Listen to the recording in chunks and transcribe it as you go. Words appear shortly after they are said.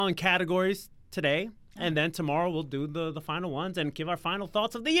in categories today, and then tomorrow we'll do the final ones and give our final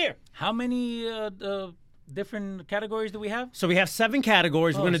thoughts of the year. How many different categories do we have? So we have 7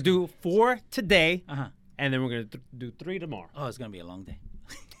 categories. We're going to do 4 today, Uh-huh. and then we're going to do 3 tomorrow. Oh, it's going to be a long day.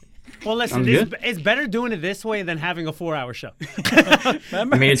 Well, listen, it's better doing it this way than having a 4-hour show. I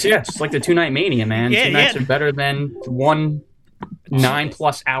mean, it's like the 2-night mania, man. Yeah, 2 nights are better than one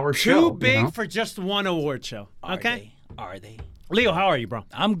 9+ hour show. Too big you know? for just one award show. Okay? Are they? Leo, how are you, bro?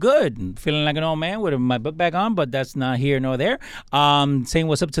 I'm good. I'm feeling like an old man with my book bag on, but that's not here nor there. Saying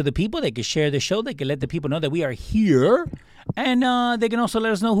what's up to the people. They can share the show. They can let the people know that we are here. And they can also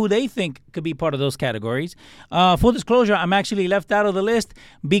let us know who they think could be part of those categories. Full disclosure, I'm actually left out of the list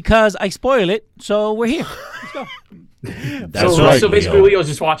because I spoil it. So we're here. Let's go. That's right. So basically, Leo's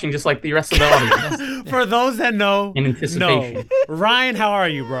just watching just like the rest of the audience. For those that know, In anticipation. no. Ryan, how are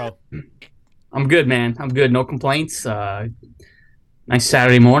you, bro? I'm good, man. I'm good. No complaints. Nice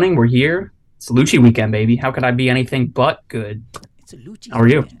Saturday morning. We're here. It's Lucci weekend, baby. How could I be anything but good? It's a Lucci. How are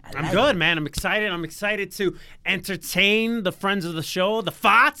you? I'm good, man. I'm excited. I'm excited to entertain the friends of the show, the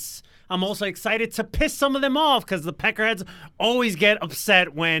Fots. I'm also excited to piss some of them off because the Peckerheads always get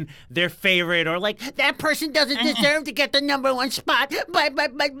upset when their favorite or like, that person doesn't deserve to get the #1 spot.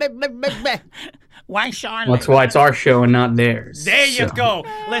 Why Charlotte? That's why it's our show and not theirs. There you So, go.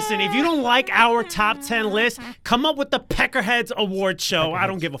 Listen, if you don't like our top 10 list, come up with the Peckerheads Award Show. I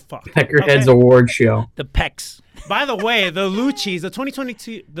don't give a fuck. Peckerheads Okay? Award Show. The Pecs. By the way, the Lucci's, the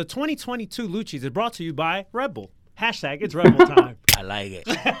 2022 Lucci's is brought to you by Red Bull. Hashtag it's Red Bull time. I like it.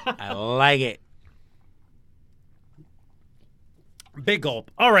 I like it. Big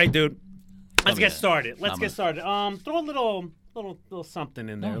gulp. All right, dude. Let's me get that. started. Let's Mama. get started. Throw a little something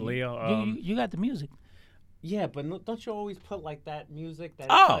in there, Leo. You got the music. Yeah, but don't you always put like that music? That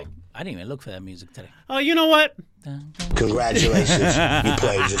Oh, like, I didn't even look for that music today. oh, you know what? Congratulations, you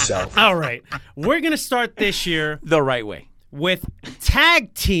played yourself. All right, we're gonna start this year The right way. with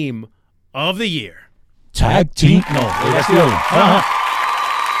Tag Team of the Year. Tag team. No, that's the other one.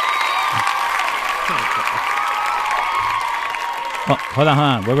 Hold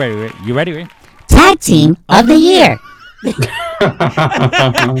on. We're ready. You ready? Ready? Tag Team of the Year.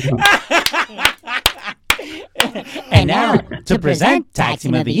 And now, to present Tag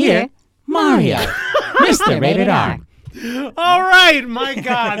Team of the Year, Mario, Mr. Rated R. All right, my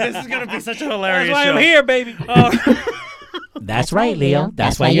God, this is gonna be such a hilarious That's why show. I'm here, baby. That's right, Leo.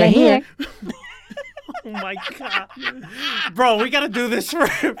 That's why you're here. Oh my God, bro, we gotta do this for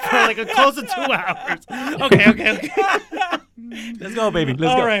like a close to 2 hours. Okay. Let's go, baby.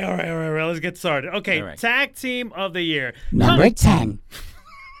 Let's All go. right. Let's get started. Okay, All right. Tag Team of the Year. Number 10.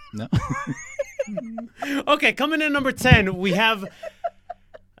 No. Okay, coming in number 10, we have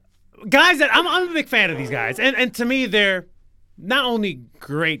guys that I'm a big fan of these guys, and to me they're not only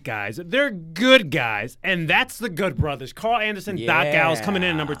great guys, they're good guys, and that's the Good Brothers. Carl Anderson, Doc Gallows coming in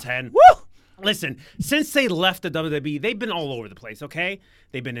at number 10. Woo! Listen, since they left the WWE, they've been all over the place, okay?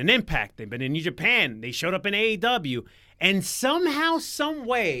 They've been in Impact, they've been in New Japan, they showed up in AEW, and somehow, some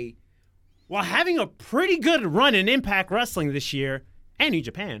way, while having a pretty good run in Impact Wrestling this year and New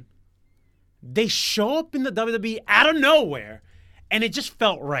Japan, they show up in the WWE out of nowhere, and it just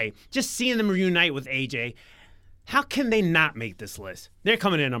felt right. Just seeing them reunite with AJ. How can they not make this list? They're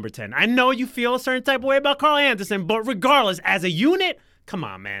coming in at number 10. I know you feel a certain type of way about Carl Anderson, but regardless, as a unit, come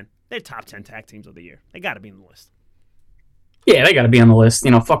on, man. They're top 10 tag teams of the year. They got to be in the list. Yeah, they got to be on the list.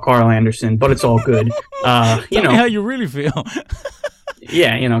 You know, fuck Carl Anderson, but it's all good. You Tell me know, how you really feel.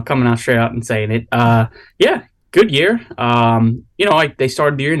 yeah, you know, coming out straight out and saying it. Yeah, good year. You know, like they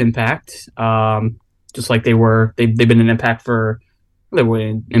started the year in Impact, just like they were. They've been in Impact for 2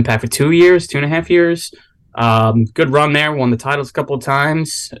 years, 2.5 years. Good run there. Won the titles a couple of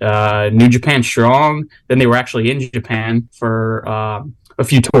times. New Japan strong. Then they were actually in Japan for a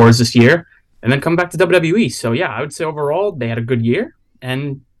few tours this year, and then come back to WWE. So yeah, I would say overall they had a good year,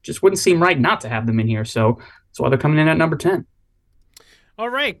 and just wouldn't seem right not to have them in here. So that's why they're coming in at number 10. All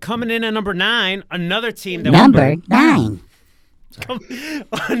right, coming in at number 9, another team that Number 9.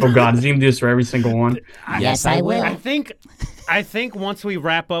 Oh God, does he even do this for every single one? Yes, I will. I think once we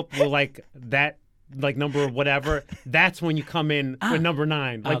wrap up with like that, like number whatever, that's when you come in with number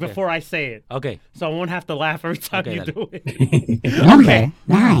 9, like Okay. before I say it. Okay. So I won't have to laugh every time Okay, you dale. do it. Number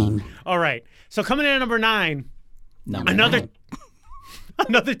 9. All right. So coming in at number 9, Number another 9.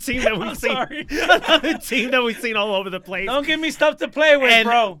 another team that we've seen. sorry. Another team that we've seen all over the place. Don't give me stuff to play with, And,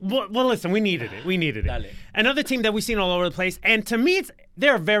 bro. Well, listen, we needed it. Dale. Another team that we've seen all over the place, and to me,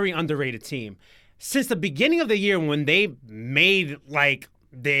 they're a very underrated team. Since the beginning of the year, when they made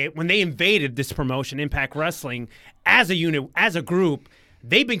when they invaded this promotion, Impact Wrestling, as a unit, as a group,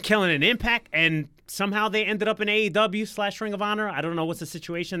 they've been killing an Impact, and somehow they ended up in AEW / Ring of Honor. I don't know what's the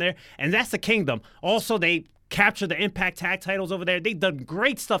situation there. And that's the Kingdom. Also, they captured the Impact tag titles over there. They've done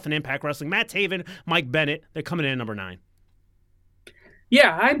great stuff in Impact Wrestling. Matt Taven, Mike Bennett, they're coming in at number 9.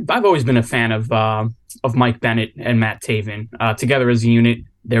 Yeah, I've always been a fan of Mike Bennett and Matt Taven. Together as a unit,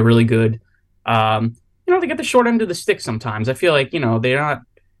 they're really good. They get the short end of the stick sometimes. I feel like,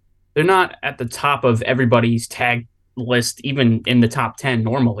 they're not at the top of everybody's tag list, even in the top 10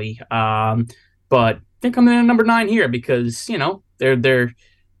 normally. But they're coming in at number 9 here because, they're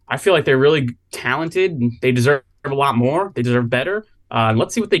I feel like they're really talented and they deserve a lot more. They deserve better.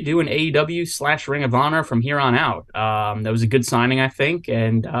 Let's see what they do in AEW / Ring of Honor from here on out. That was a good signing, I think.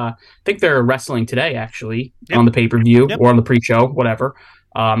 And I think they're wrestling today, actually, on the pay-per-view or on the pre-show, whatever,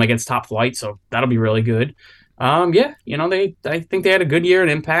 against Top Flight. So that'll be really good. I think they had a good year in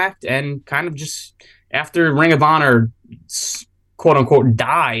Impact, and kind of just after Ring of Honor, quote unquote,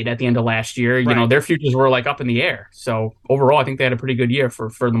 died at the end of last year, their futures were like up in the air. So overall, I think they had a pretty good year for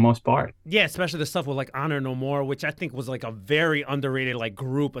the most part. Yeah, especially the stuff with like Honor No More, which I think was like a very underrated like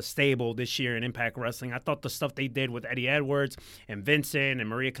group, a stable this year in Impact Wrestling. I thought the stuff they did with Eddie Edwards and Vincent and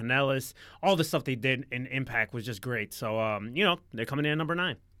Maria Kanellis, all the stuff they did in Impact was just great. So, they're coming in at number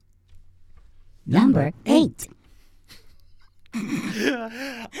 9. Number 8.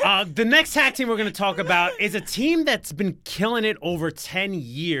 The next tag team we're going to talk about is a team that's been killing it over 10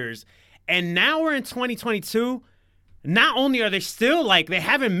 years. And now we're in 2022. Not only are they still they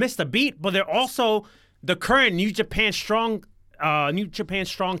haven't missed a beat, but they're also the current New Japan Strong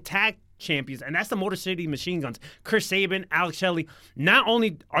tag champions. And that's the Motor City Machine Guns. Chris Sabin, Alex Shelley. Not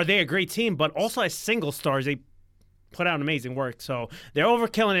only are they a great team, but also as single stars, they put out amazing work. So they're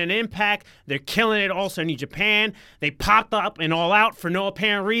overkilling in Impact. They're killing it also in New Japan. They popped up in All Out for no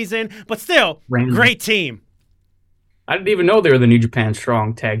apparent reason, but still, great team. I didn't even know they were the New Japan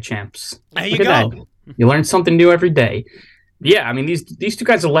Strong Tag Champs. There you go. You learn something new every day. Yeah, I mean, these two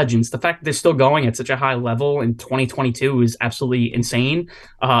guys are legends. The fact that they're still going at such a high level in 2022 is absolutely insane.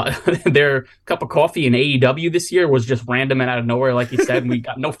 Their cup of coffee in AEW this year was just random and out of nowhere, like you said, and we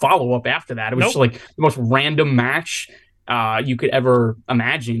got no follow-up after that. It was just like the most random match you could ever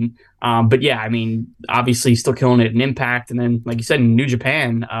imagine. But yeah, I mean, obviously still killing it in Impact. And then, like you said, in New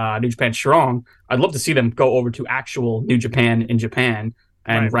Japan Strong, I'd love to see them go over to actual New Japan in Japan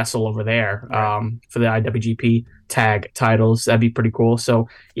and wrestle over there for the IWGP tag titles. That'd be pretty cool. So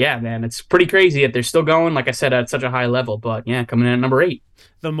yeah, man, it's pretty crazy that they're still going, like I said, at such a high level. But yeah, coming in at number 8.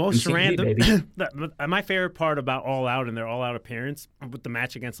 The most random, my favorite part about All Out and their All Out appearance with the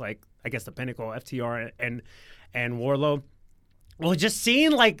match against the Pinnacle, FTR and Warlow, well, just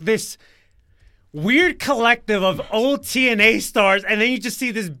seeing this weird collective of old TNA stars, and then you just see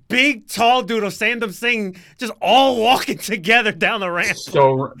this big, tall dude of Sandom Singh just all walking together down the ramp.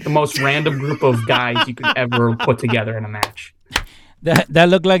 So the most random group of guys you could ever put together in a match. That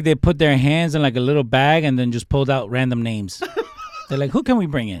looked like they put their hands in a little bag and then just pulled out random names. They're like, who can we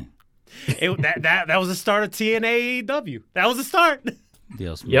bring in? That was the start of TNA AEW. That was the start.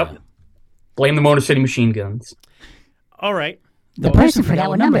 Dios yep. Man. Blame the Motor City Machine Guns. All right. The person forgot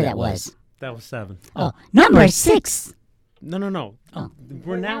what number that was. That was 7. Oh, number 6. No. Oh.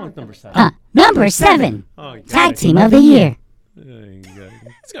 We're now at number 7. Number 7. Oh, Tag Team of the Year.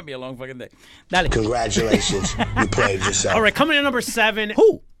 It's going to be a long fucking day. Dale. Congratulations. You played yourself. All right, coming in at number 7.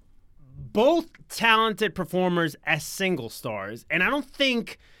 Who? Both talented performers as single stars. And I don't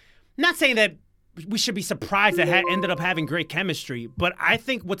think, not saying that we should be surprised that ended up having great chemistry, but I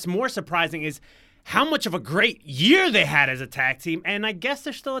think what's more surprising is how much of a great year they had as a tag team. And I guess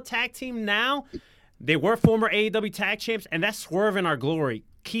they're still a tag team now. They were former AEW tag champs, and that's Swerve in Our Glory.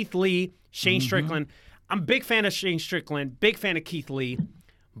 Keith Lee, Shane Strickland. I'm a big fan of Shane Strickland, big fan of Keith Lee.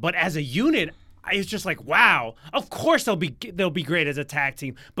 But as a unit, it's just like, wow. Of course they'll be great as a tag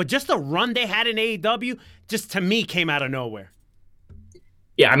team. But just the run they had in AEW, just to me, came out of nowhere.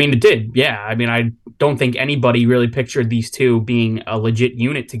 Yeah, I mean, it did. Yeah, I mean, I don't think anybody really pictured these two being a legit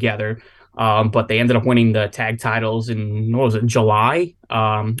unit together. But they ended up winning the tag titles in, July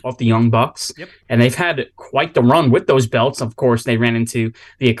off the Young Bucks. Yep. And they've had quite the run with those belts. Of course, they ran into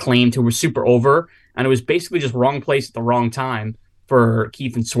the Acclaimed, who were super over. And it was basically just wrong place at the wrong time for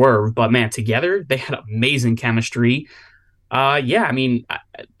Keith and Swerve. But, man, together, they had amazing chemistry. Yeah, I mean,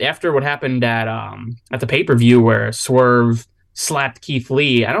 after what happened at the pay-per-view where Swerve slapped Keith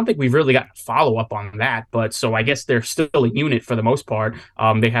Lee, I don't think we've really got a follow-up on that, but so I guess they're still a unit for the most part.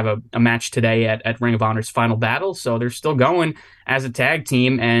 They have a match today at Ring of Honor's Final Battle, so they're still going as a tag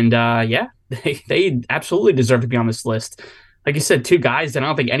team, and yeah, they absolutely deserve to be on this list. Like you said, two guys that I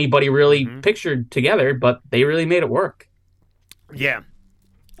don't think anybody really pictured together, but they really made it work. Yeah.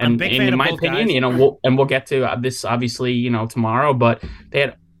 I'm a big fan in of my both opinion, guys. we'll get to this obviously, tomorrow, but they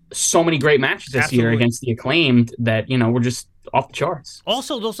had so many great matches this year Absolutely. against the Acclaimed that, were just off the charts.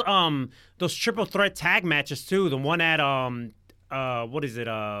 Also, those triple threat tag matches too. The one at what is it?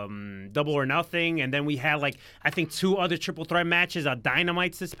 Double or Nothing, and then we had like I think 2 other triple threat matches at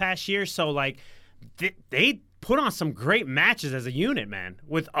Dynamites this past year. So like they put on some great matches as a unit, man.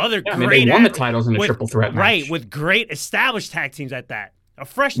 With other great, they won the titles in a triple threat match, right? With great established tag teams at that. A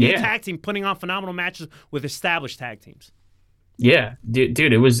fresh new tag team putting on phenomenal matches with established tag teams. Yeah, dude,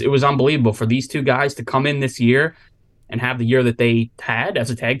 it was unbelievable for these 2 guys to come in this year and have the year that they had as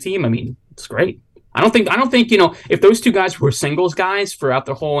a tag team. I mean, it's great. I don't think if those 2 guys were singles guys throughout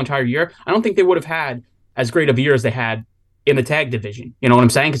the whole entire year, I don't think they would have had as great of a year as they had in the tag division. You know what I'm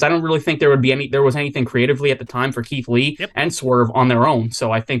saying? Because I don't really think there was anything creatively at the time for Keith Lee and Swerve on their own.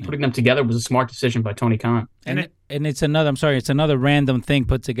 So I think putting them together was a smart decision by Tony Khan. And it's another random thing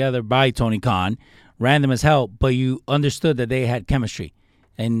put together by Tony Khan, random as hell, but you understood that they had chemistry,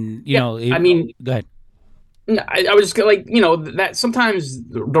 and go ahead. I was just like, that sometimes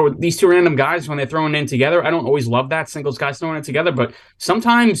these 2 random guys, when they're thrown in together, I don't always love that singles guys throwing it together, but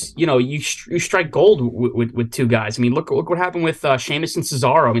sometimes, you strike gold with 2 guys. I mean, look what happened with Sheamus and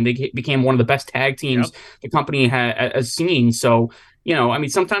Cesaro. I mean, they became one of the best tag teams the company has seen. So, I mean,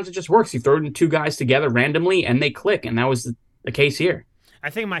 sometimes it just works. You throw 2 guys together randomly and they click, and that was the case here. I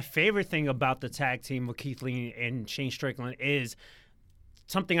think my favorite thing about the tag team with Keith Lee and Shane Strickland is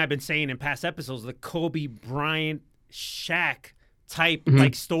something I've been saying in past episodes, the Kobe Bryant Shaq type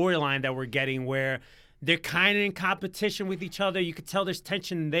like storyline that we're getting, where they're kind of in competition with each other. You could tell there's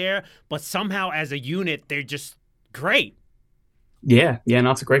tension there, but somehow as a unit, they're just great. Yeah, no,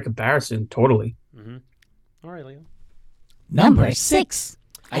 it's a great comparison. Totally. All right, Leo. Number 6.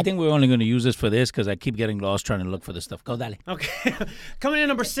 I think we're only going to use this for this because I keep getting lost trying to look for this stuff. Go, dale. Okay. Coming in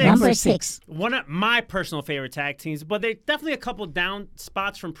number 6. Number 6. One of my personal favorite tag teams, but they're definitely a couple down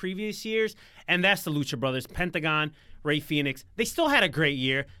spots from previous years, and that's the Lucha Brothers, Pentagon, Rey Fenix. They still had a great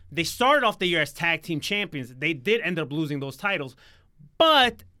year. They started off the year as tag team champions. They did end up losing those titles,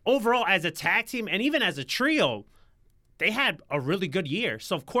 but overall as a tag team and even as a trio, they had a really good year.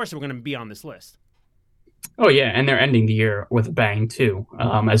 So, of course, we're going to be on this list. Oh yeah, and they're ending the year with a bang too,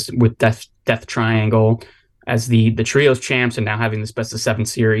 as with Death Triangle as the trios champs, and now having this best of 7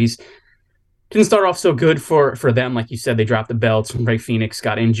 series. Didn't start off so good for them, like you said. They dropped the belts when Rey Fenix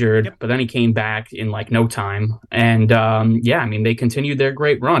got injured, but then he came back in like no time, and I mean they continued their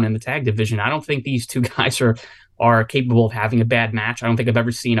great run in the tag division. I don't think these 2 guys are capable of having a bad match. I don't think I've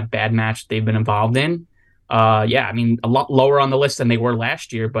ever seen a bad match they've been involved in. I mean, a lot lower on the list than they were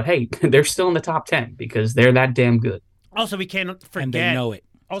last year, but hey, they're still in the top 10 because they're that damn good. Also, we can't forget. And they know it.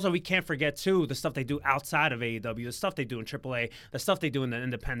 Also, we can't forget, too, the stuff they do outside of AEW, the stuff they do in AAA, the stuff they do in the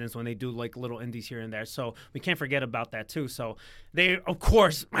independents when they do, like, little indies here and there. So we can't forget about that, too. So they, of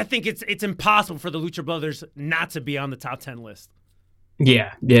course, I think it's impossible for the Lucha Brothers not to be on the top 10 list.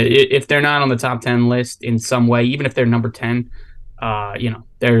 Yeah. If they're not on the top 10 list in some way, even if they're number 10,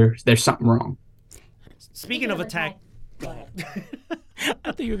 there's something wrong. Speaking of attack. I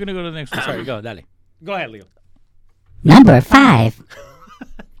thought you were going to go to the next one. Sorry, go, dale. Go ahead, Leo. Number 5.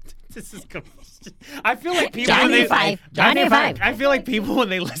 This is I feel like people Johnny 5. Johnny 5. I feel like people when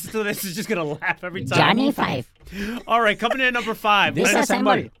they listen to this is just gonna laugh every time. Johnny 5. All right, coming in at number 5. This is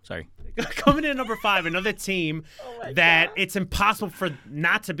somebody. Sorry. Coming in at number 5, another team that it's impossible for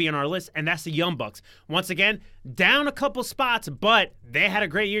not to be on our list, and that's the Young Bucks. Once again, down a couple spots, but they had a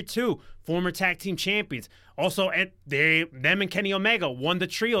great year too. Former tag team champions. Also, them and Kenny Omega won the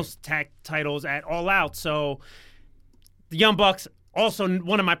trios tag titles at All Out. So the Young Bucks, also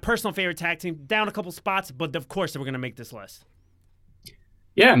one of my personal favorite tag teams, down a couple spots, but of course we're going to make this list.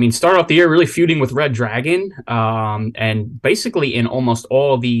 Yeah, I mean, start off the year really feuding with Red Dragon, and basically in almost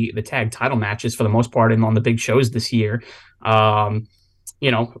all the tag title matches for the most part and on the big shows this year, were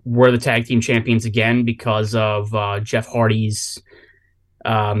the tag team champions again because of Jeff Hardy's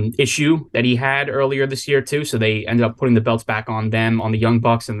issue that he had earlier this year too. So they ended up putting the belts back on them, on the Young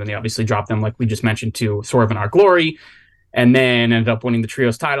Bucks, and then they obviously dropped them, like we just mentioned, to Swerve in Our Glory. And then ended up winning the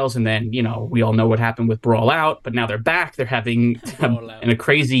trios titles. And then, we all know what happened with Brawl Out. But now they're back. They're having in a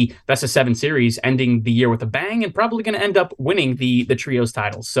crazy best of 7 series, ending the year with a bang, and probably going to end up winning the trios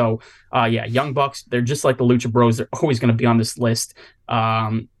titles. So, Young Bucks, they're just like the Lucha Bros. They're always going to be on this list.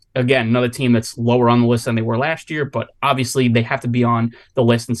 Again, another team that's lower on the list than they were last year. But obviously, they have to be on the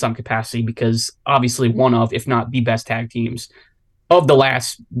list in some capacity because obviously one of, if not the best tag teams of the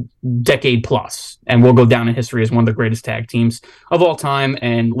last decade plus, and will go down in history as one of the greatest tag teams of all time,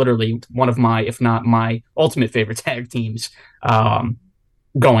 and literally one of my, if not my ultimate favorite tag teams.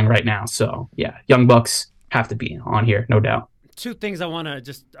 going right now. So yeah, Young Bucks have to be on here, no doubt. Two things I want to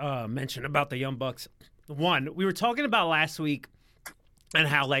just mention about the Young Bucks. One, we were talking about last week and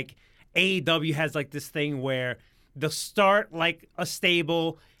how like AEW has like this thing where they'll start like a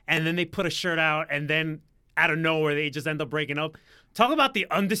stable and then they put a shirt out and then out of nowhere they just end up breaking up. Talk about the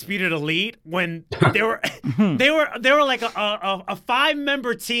Undisputed Elite when they were they were like a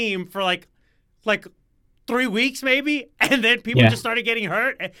 5-member team for like 3 weeks maybe, and then people just started getting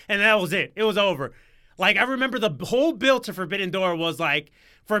hurt, and that was it. It was over. Like, I remember the whole build to Forbidden Door was like,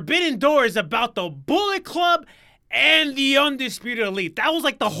 Forbidden Door is about the Bullet Club and the Undisputed Elite. That was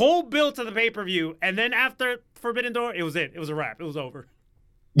like the whole build to the pay-per-view, and then after Forbidden Door, it was it. It was a wrap. It was over.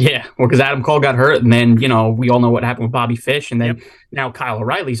 Yeah, well, because Adam Cole got hurt, and then, we all know what happened with Bobby Fish, and then now Kyle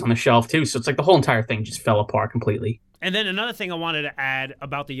O'Reilly's on the shelf, too. So it's like the whole entire thing just fell apart completely. And then another thing I wanted to add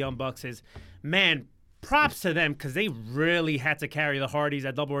about the Young Bucks is, man, props to them because they really had to carry the Hardys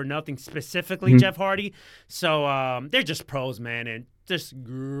at Double or Nothing, specifically Jeff Hardy. So they're just pros, man, and just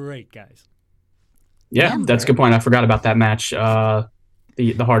great guys. Yeah, that's a good point. I forgot about that match, the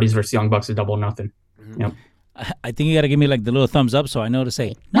Hardys versus Young Bucks at Double or Nothing. Yep. I think you got to give me like the little thumbs up so I know to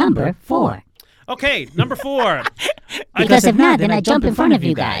say Number 4. Okay, number 4. Because if not, then I jump in front of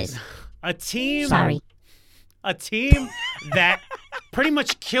you guys. A team. Sorry. A team that pretty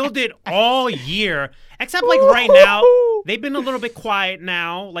much killed it all year, except like right now. They've been a little bit quiet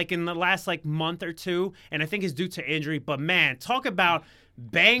now, like in the last like month or two, and I think it's due to injury. But man, talk about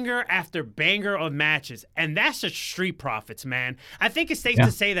banger after banger of matches, and that's the Street Profits, man. I think it's safe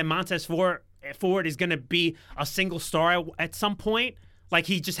to say that Montez Ford is going to be a single star at some point. Like,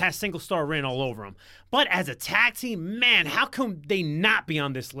 he just has single star written all over him. But as a tag team, man, how come they not be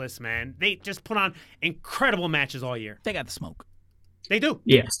on this list, man? They just put on incredible matches all year. they got the smoke. They do.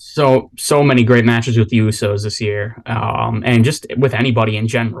 Yeah, so many great matches with the Usos this year, and just with anybody in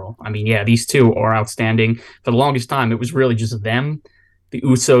general. I mean, yeah, these two are outstanding. For the longest time, it was really just them, the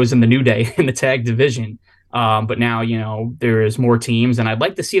Usos, and the New Day in the tag division. But now, there is more teams, and I'd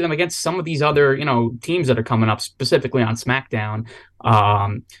like to see them against some of these other, teams that are coming up, specifically on SmackDown.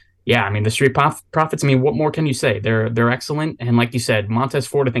 Yeah, I mean, the Street Profits, I mean, what more can you say? They're excellent. And like you said, Montez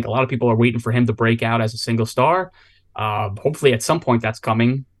Ford, I think a lot of people are waiting for him to break out as a single star. Hopefully at some point that's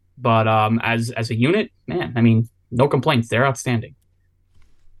coming. But as a unit, man, I mean, no complaints. They're outstanding.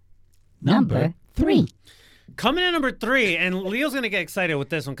 Number 3. Coming in number 3, and Leo's going to get excited with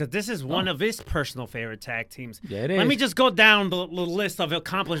this one because this is one of his personal favorite tag teams. Yeah, it is. Let me just go down the list of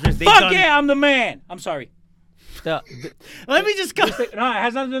accomplishments they've done. Fuck yeah, I'm the man. I'm sorry. Let me just go. No, it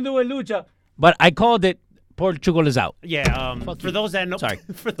has nothing to do with lucha. But I called it Portugal is out. Yeah, for those that know. Sorry.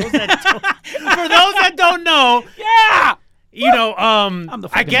 For those that don't know. Yeah.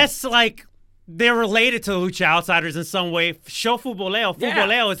 I guess like they're related to the Lucha Outsiders in some way. Show Futboleo.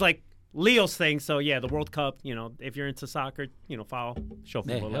 Futboleo is like Leo's thing. So yeah, the World Cup. If you're into soccer, follow Show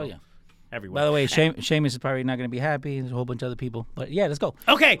Futboleo. Hell yeah. Everywhere. By the way, Sheamus is probably not going to be happy. There's a whole bunch of other people. But yeah, let's go.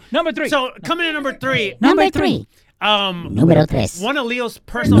 Okay. Number 3. So coming in number 3. Number 3. Número 3. One of Leo's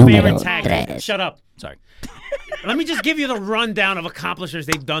personal favorite Número tag tres. teams. Shut up. Sorry. Let me just give you the rundown of accomplishments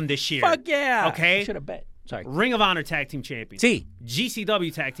they've done this year. Fuck yeah. Okay. Should have bet. Sorry. Ring of Honor Tag Team Champions. See.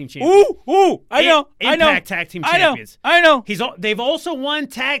 GCW Tag Team Champions. Ooh. I know. Impact Tag Team Champions. I know. They've also won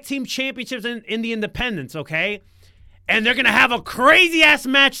Tag Team Championships in the Independents, okay? And they're going to have a crazy-ass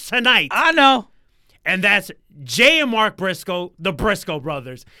match tonight. I know. And that's Jay and Mark Briscoe, the Briscoe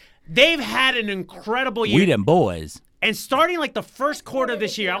brothers. They've had an incredible year. We them boys. And starting like the first quarter of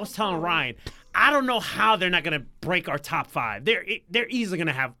this year, I was telling Ryan, I don't know how they're not going to break our top 5. They're easily going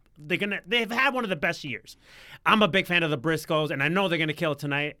to have. They've had one of the best years. I'm a big fan of the Briscoes, and I know they're going to kill it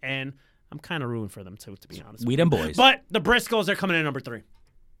tonight. And I'm kind of rooting for them too, to be honest. We them boys. But the Briscoes are coming in number 3.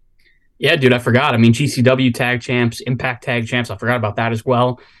 Yeah, dude, I forgot. I mean, GCW tag champs, Impact tag champs. I forgot about that as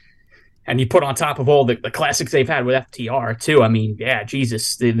well. And you put on top of all the classics they've had with FTR too. I mean, yeah,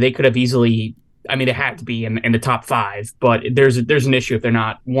 Jesus, they could have easily. I mean, they had to be in the top 5, but there's an issue if they're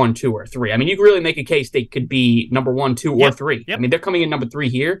not 1, 2, or 3. I mean, you can really make a case they could be number 1, 2, or 3. Yep. I mean, they're coming in number 3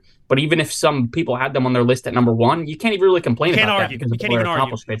 here, but even if some people had them on their list at number 1, you can't even really complain about that because of their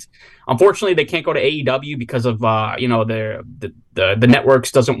accomplishments. Unfortunately, they can't go to AEW because of the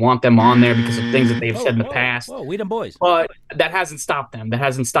networks doesn't want them on there because of things that they've said in the past. Whoa, we them boys. But that hasn't stopped them. That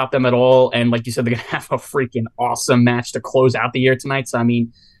hasn't stopped them at all. And like you said, they're gonna have a freaking awesome match to close out the year tonight. So I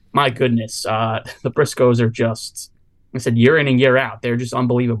mean, my goodness, the Briscoes are just, like I said, year in and year out. They're just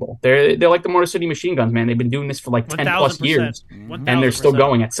unbelievable. They're like the Motor City Machine Guns, man. They've been doing this for like 10 plus years, and they're still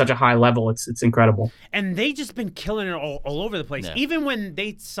going at such a high level. It's incredible. And they just been killing it all over the place. Yeah. Even when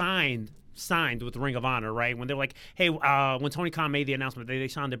they signed signed with Ring of Honor, right? When they're like, hey, when Tony Khan made the announcement they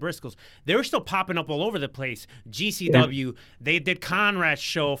signed the Briscoes, they were still popping up all over the place. GCW, they did Conrad's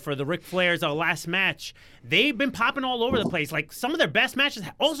show for the Ric Flair's last match. They've been popping all over the place. Like, some of their best matches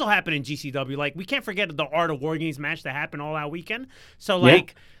also happen in GCW. Like, we can't forget the Art of War Games match that happened all out weekend. So,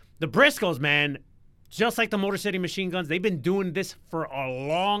 like, the Briscoes, man, just like the Motor City Machine Guns, they've been doing this for a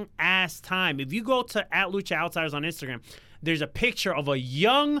long-ass time. If you go to @Lucha Outsiders on Instagram, there's a picture of a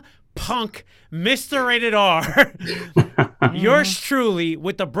young punk Mr. Rated R, yours truly,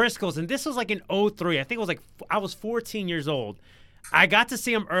 with the Briscoes. And this was like in 03. I think it was like I was 14 years old. I got to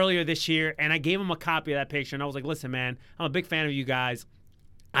see him earlier this year, and I gave him a copy of that picture. And I was like, listen, man, I'm a big fan of you guys.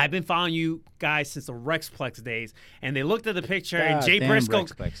 I've been following you guys since the Rexplex days. And they looked at the picture, and Jay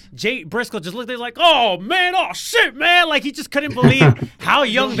Briscoe just looked at it like, oh, man, oh, shit, man. Like, he just couldn't believe how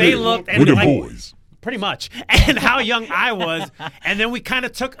young they looked. And We're the like, boys. Pretty much. And how young I was. And then we kind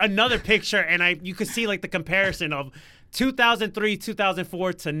of took another picture, and you could see, like, the comparison of 2003,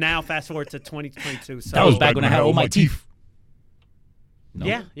 2004 to now, fast forward to 2022. So That was back when I had all my teeth.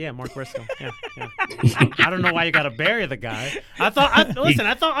 No. Yeah, Mark Briscoe. Yeah. I don't know why you got to bury the guy. I thought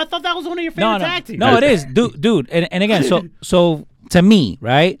that was one of your favorite tag teams. No, it is, dude. And again, so to me,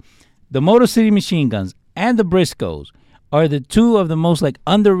 right, the Motor City Machine Guns and the Briscoes are the two of the most like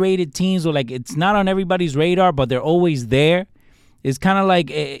underrated teams, or like it's not on everybody's radar, but they're always there. It's kind of like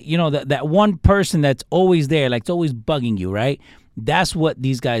that one person that's always there, like it's always bugging you, right? That's what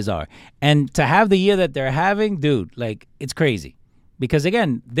these guys are. And to have the year that they're having, dude, like it's crazy. Because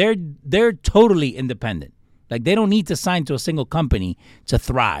again, they're totally independent. Like they don't need to sign to a single company to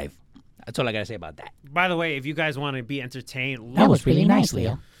thrive. That's all I gotta say about that. By the way, if you guys want to be entertained, That was really nice,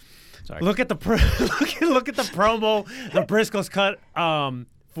 Leo. Sorry. look at the look at the promo the Briscoes cut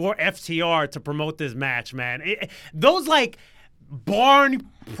for FTR to promote this match, man. Those like barn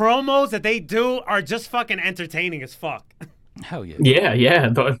promos that they do are just fucking entertaining as fuck. Hell yeah. Yeah.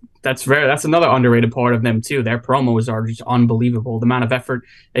 That's another underrated part of them too. Their promos are just unbelievable. The amount of effort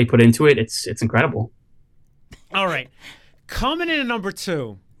they put into it, it's incredible. All right, coming in at number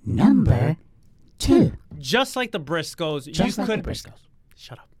 2. Number 2. Just like the Briscoes, Just you like could the Briscoes.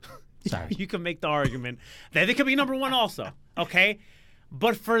 shut up. Sorry. You can make the argument that they could be number 1 also. Okay,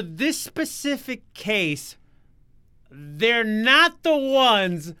 but for this specific case, they're not the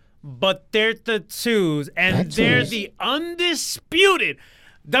ones, but they're the 2s, and they're the undisputed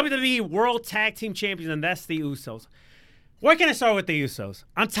WWE World Tag Team Champions, and that's the Usos. Where can I start with the Usos?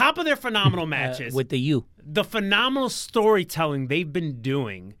 On top of their phenomenal matches, With the U. the phenomenal storytelling they've been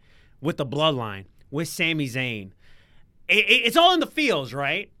doing with the Bloodline, with Sami Zayn, it's all in the feels,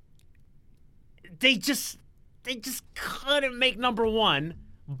 right? They just couldn't make number 1,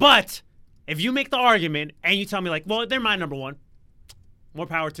 but if you make the argument and you tell me like, well, they're my number 1, more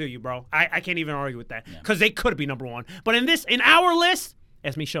power to you, bro. I can't even argue with that because they could be number 1. But in our list,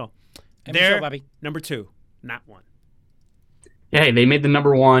 that's me show. They're number 2, not 1. Yeah, they made the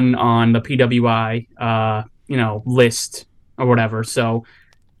number 1 on the PWI, list or whatever. So,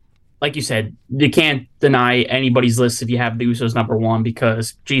 like you said, you can't deny anybody's list if you have the Usos number 1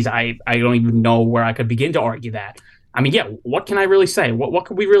 because, geez, I don't even know where I could begin to argue that. I mean, yeah, what can I really say? What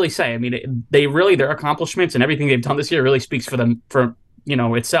could we really say? I mean, their accomplishments and everything they've done this year really speaks for them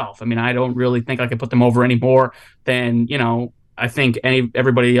itself. I mean, I don't really think I could put them over any more than, I think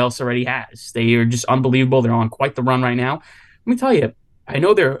everybody else already has. They are just unbelievable. They're on quite the run right now. Let me tell you, I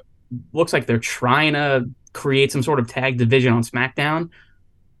know looks like they're trying to create some sort of tag division on SmackDown,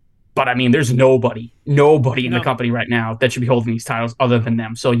 but I mean, there's nobody in the company right now that should be holding these titles other than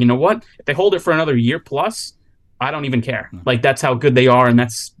them. So you know what? If they hold it for another year plus, I don't even care. Like that's how good they are, and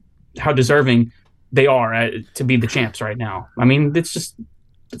that's how deserving they are to be the champs right now. I mean, it's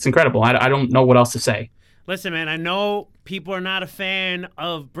incredible. I don't know what else to say. Listen, man, I know people are not a fan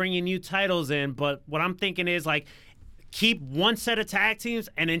of bringing new titles in, but what I'm thinking is like keep one set of tag teams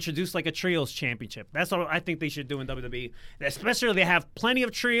and introduce like a trios championship. That's what I think they should do in WWE. Especially they have plenty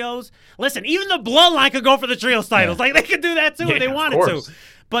of trios. Listen, even the Bloodline could go for the trios titles. Like they could do that too if they wanted to.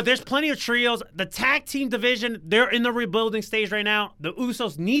 But there's plenty of trios. The tag team division, they're in the rebuilding stage right now. The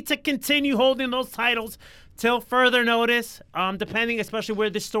Usos need to continue holding those titles till further notice, depending especially where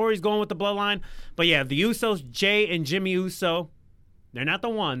this story's going with the Bloodline. But yeah, the Usos, Jay and Jimmy Uso, they're not the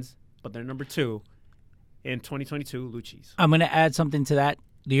ones, but they're number 2 in 2022 Luchis. I'm going to add something to that.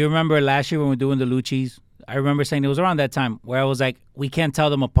 Do you remember last year when we were doing the Luchis? I remember saying it was around that time where I was like, we can't tell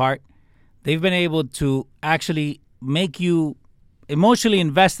them apart. They've been able to actually make you emotionally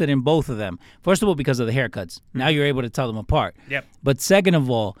invested in both of them. First of all, because of the haircuts. Now you're able to tell them apart. Yep. But second of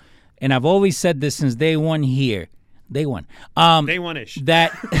all, and I've always said this since day one here, Day one. Day one-ish.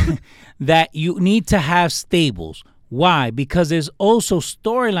 That that you need to have stables. Why? Because there's also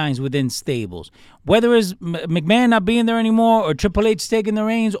storylines within stables. Whether it's McMahon not being there anymore or Triple H taking the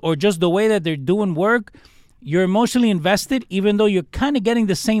reins or just the way that they're doing work, you're emotionally invested even though you're kind of getting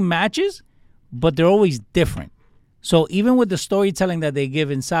the same matches, but they're always different. So even with the storytelling that they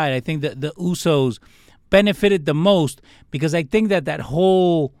give inside, I think that the Usos benefited the most because I think that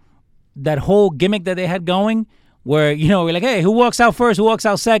whole gimmick that they had going where, we're like, hey, who walks out first? Who walks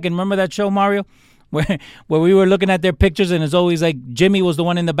out second? Remember that show, Mario? Where we were looking at their pictures and it's always like Jimmy was the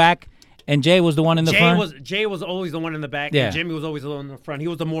one in the back and Jay was the one in the front. Jay was always the one in the back Yeah. and Jimmy was always the one in the front. He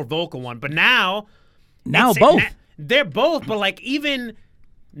was the more vocal one. But now both. They're both, but like even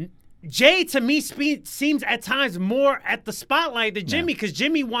Jay to me seems at times more at the spotlight than Jimmy because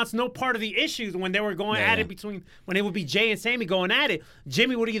Jimmy wants no part of the issues when they were going at it when it would be Jay and Sammy going at it.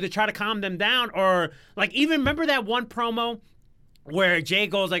 Jimmy would either try to calm them down or like even remember that one promo where Jay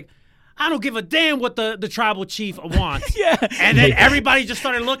goes like, I don't give a damn what the tribal chief wants. Yeah. And then everybody just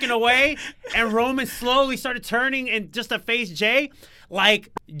started looking away and Roman slowly started turning and just to face Jay.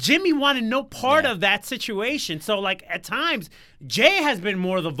 Like Jimmy wanted no part of that situation. So like at times Jay has been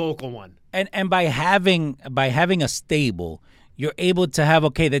more the vocal one. And by having a stable, you're able to have,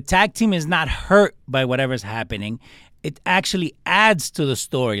 okay, the tag team is not hurt by whatever's happening. It actually adds to the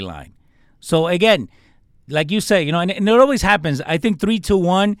storyline. So again, like you say, and it always happens. I think 3, 2,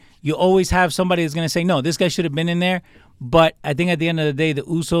 1, you always have somebody that's going to say, no, this guy should have been in there. But I think at the end of the day, the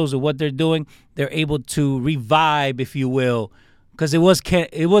Usos or what they're doing, they're able to revive, if you will, because it was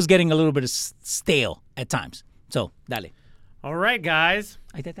getting a little bit stale at times. So, dale. All right, guys.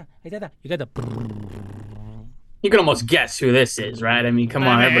 You got the... You can almost guess who this is, right? I mean, come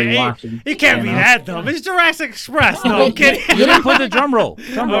on, everybody watching. It can't be that dumb. It's Jurassic Express. No, I'm kidding. You didn't put the drum roll.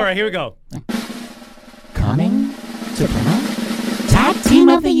 All right, here we go. Coming to promote Tag Team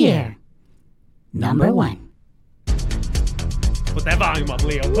of the Year. Number 1. Put that volume up,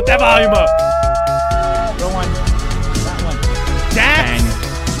 Leo. Put that volume up. Go on. That one. Dax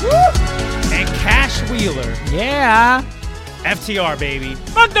and Cash Wheeler. Yeah. FTR, baby.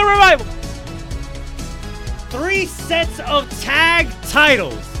 Fuck the revival. 3 sets of tag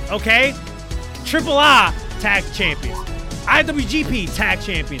titles, okay? Triple A tag champions. IWGP tag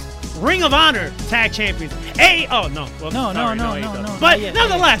champions. Ring of Honor tag champions. No. But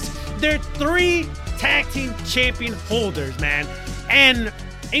nonetheless, they're 3 tag team champion holders, man. And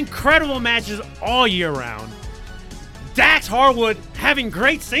incredible matches all year round. Dax Harwood having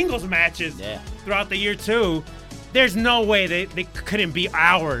great singles matches throughout the year, too. There's no way they couldn't be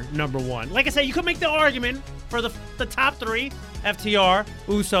our number 1. Like I said, you could make the argument for the top 3, FTR,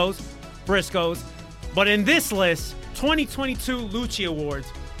 Usos, Briscoes. But in this list, 2022 Lucci Awards,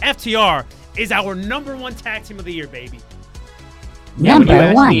 FTR is our number 1 tag team of the year, baby. When you Number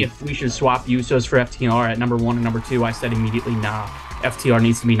asked 1. me if we should swap Usos for FTR at number 1 and number 2, I said immediately, nah. FTR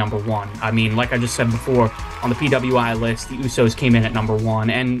needs to be number 1. I mean, like I just said before, on the PWI list, the Usos came in at number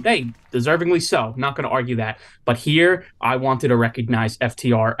 1, and hey, deservingly so. Not going to argue that. But here, I wanted to recognize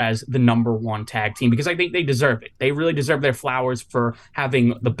FTR as the number 1 tag team because I think they deserve it. They really deserve their flowers for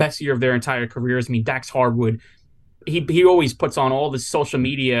having the best year of their entire careers. I mean, Dax Harwood, he always puts on all the social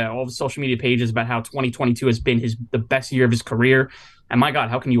media pages about how 2022 has been the best year of his career. And my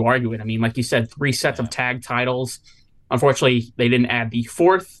God, how can you argue it? I mean, like you said, 3 sets of tag titles. Unfortunately, they didn't add the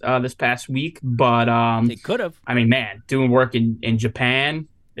 4th this past week, but they could have. I mean, man, doing work in Japan.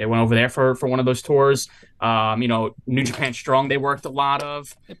 They went over there for one of those tours. New Japan Strong, they worked a lot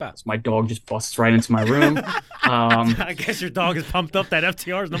of. So my dog just busts right into my room. I guess your dog is pumped up that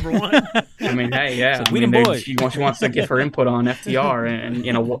FTR is number 1. I mean, hey, yeah. She wants to give her input on FTR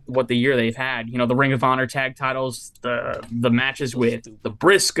and what the year they've had. The Ring of Honor tag titles, the matches with the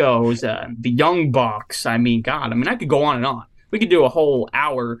Briscoes, the Young Bucks. I mean, God, I could go on and on. We could do a whole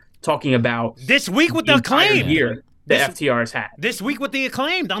hour talking about this week with the Acclaim year that FTR has had. This week with the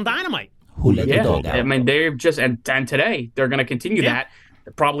Acclaimed on Dynamite. Who let the dog out? I mean, they're just and today they're going to continue that.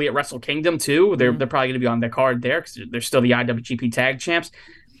 They're probably at Wrestle Kingdom too. They're probably going to be on their card there because they're still the IWGP Tag Champs.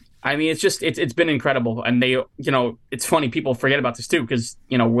 I mean, it's been incredible, and they it's funny people forget about this too because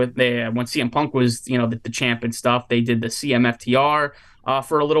when CM Punk was the champ and stuff, they did the CMFTR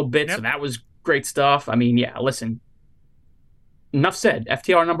for a little bit, so that was great stuff. I mean, yeah, listen, enough said.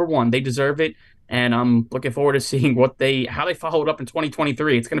 FTR number 1, they deserve it. And I'm looking forward to seeing how they follow it up in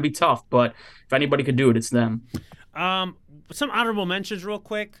 2023. It's going to be tough, but if anybody could do it, it's them. Some honorable mentions real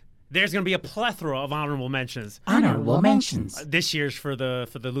quick. There's going to be a plethora of honorable mentions. Honorable mentions. This year's for the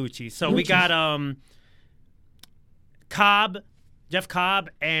Lucci. So we got Jeff Cobb,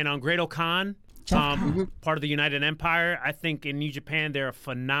 and Great Khan. part of the United Empire. I think in New Japan, they're a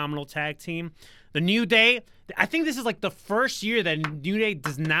phenomenal tag team. The New Day, I think this is like the first year that New Day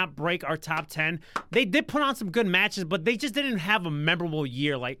does not break our top 10. They did put on some good matches, but they just didn't have a memorable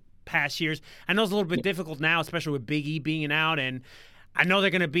year like past years. I know it's a little bit difficult now, especially with Big E being out, and I know they're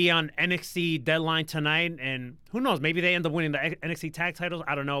going to be on NXT Deadline tonight, and who knows, maybe they end up winning the NXT tag titles.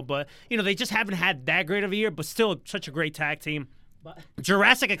 I don't know, but they just haven't had that great of a year, but still such a great tag team.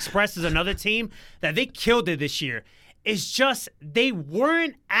 Jurassic Express is another team that they killed it this year. It's just they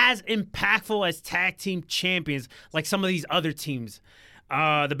weren't as impactful as tag team champions like some of these other teams.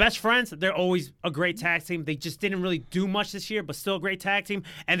 The Best Friends, they're always a great tag team. They just didn't really do much this year, but still a great tag team.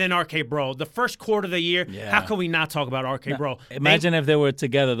 And then RK Bro, the first quarter of the year, how can we not talk about RK Bro? Imagine if they were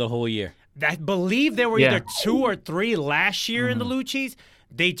together the whole year. I believe there were either 2 or 3 last year in the Luchis.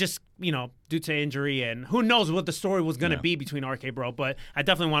 They just, due to injury, and who knows what the story was going to be between RK Bro, but I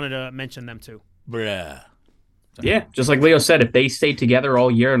definitely wanted to mention them too. Bruh. Yeah, just like Leo said, if they stayed together all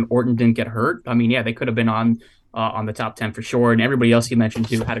year and Orton didn't get hurt, I mean, they could have been on the top 10 for sure. And everybody else you mentioned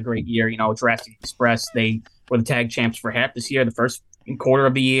too had a great year. Jurassic Express, they were the tag champs for half this year, the first quarter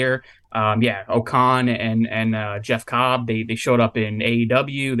of the year. Okan and Jeff Cobb, they showed up in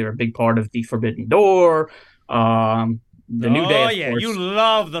AEW. They were a big part of the Forbidden Door. The New Day, of course. You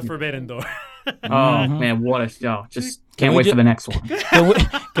love the Forbidden Door. Oh man, just can't wait for the next one.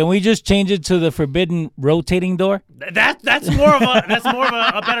 Can we just change it to the Forbidden Rotating Door? That's more of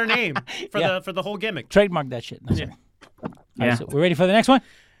a better name for the whole gimmick. Trademark that shit. That's right. All right, so we're ready for the next one?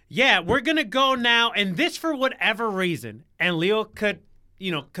 Yeah, we're gonna go now, and this for whatever reason, and Leo could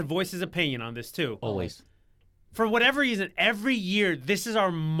voice his opinion on this too. Always. For whatever reason, every year this is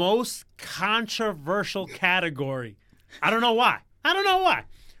our most controversial category. I don't know why.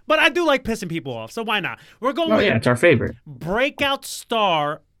 But I do like pissing people off, so why not? We're going with it's our favorite. Breakout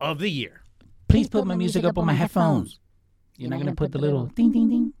Star of the Year. Please put my music up on my headphones. You're not going to put the little ding, ding,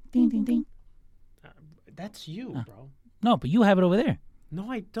 ding, ding, ding, ding. That's you, bro. No, but you have it over there. No,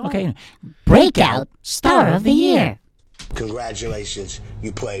 I don't. Okay. Breakout Star of the Year. Congratulations,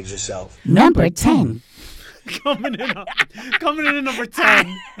 you played yourself. Number 10. Coming in at number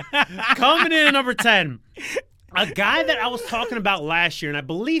 10. Coming in at number 10. A guy that I was talking about last year, and I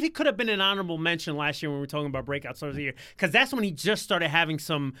believe he could have been an honorable mention last year when we were talking about Breakout Stars of the Year, because that's when he just started having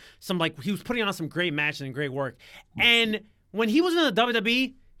some he was putting on some great matches and great work. And when he was in the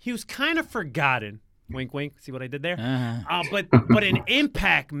WWE, he was kind of forgotten. Wink, wink. See what I did there? But in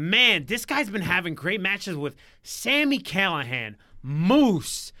Impact, man, this guy's been having great matches with Sami Callihan,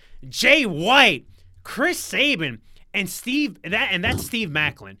 Moose, Jay White, Chris Sabin, and that's Steve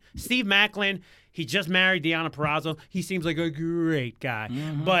Macklin. Steve Macklin. He just married Deonna Purrazzo. He seems like a great guy.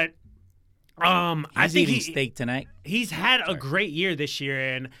 But I think eating steak tonight. He's had a great year this year,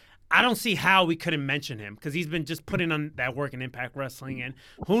 and I don't see how we couldn't mention him because he's been just putting on that work in Impact Wrestling. And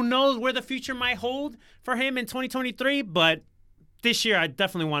who knows where the future might hold for him in 2023. But this year, I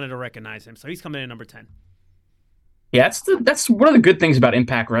definitely wanted to recognize him. So he's coming in at number 10. Yeah, that's one of the good things about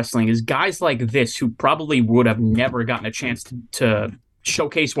Impact Wrestling is guys like this who probably would have never gotten a chance to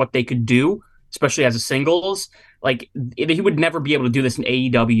showcase what they could do, especially as a singles. He would never be able to do this in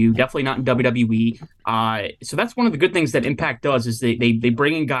AEW, definitely not in WWE. So that's one of the good things that Impact does is they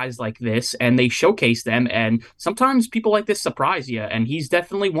bring in guys like this and they showcase them. And sometimes people like this surprise you, and he's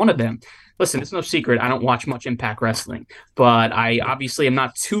definitely one of them. Listen, it's no secret I don't watch much Impact Wrestling, but I obviously am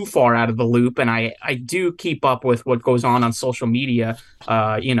not too far out of the loop, and I do keep up with what goes on social media,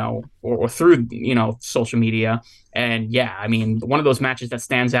 or through, social media. And yeah, I mean, one of those matches that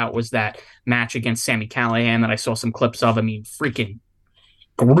stands out was that match against Sami Callihan that I saw some clips of. I mean, freaking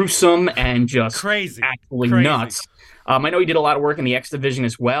gruesome and just crazy, absolutely nuts. I know he did a lot of work in the X Division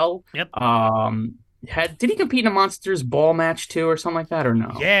as well. Yep. Did he compete in a Monsters Ball match too, or something like that, or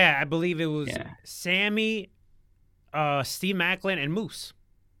no? Yeah, I believe it was Sammy, Steve Macklin, and Moose.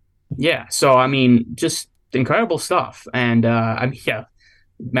 Yeah, so I mean, just incredible stuff. And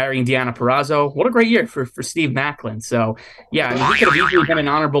marrying Deonna Purrazzo, what a great year for Steve Macklin. So yeah, I mean, he could have easily been an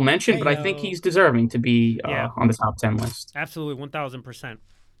honorable mention, but I think he's deserving to be on the top 10 list. Absolutely, 1,000%.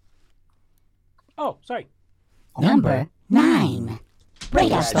 Oh, sorry. Number 9.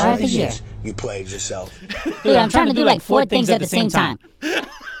 Breakout Star of the Year. You played yourself. Dude, I'm trying to do like 4 things at the same time.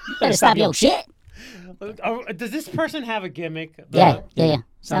 Better stop your shit. Does this person have a gimmick? Yeah.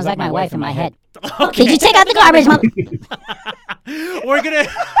 Sounds like my wife in my head. Okay. Did you take out the garbage, mother? We're gonna.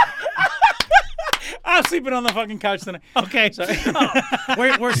 I'm sleeping on the fucking couch tonight. Okay.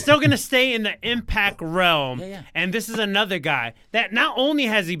 We're still going to stay in the Impact realm. Yeah. And this is another guy that not only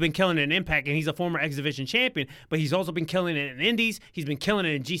has he been killing it in Impact, and he's a former X Division champion, but he's also been killing it in Indies. He's been killing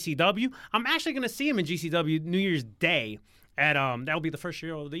it in GCW. I'm actually going to see him in GCW New Year's Day. That'll be the first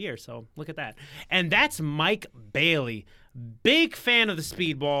show of the year, so look at that. And that's Mike Bailey. Big fan of the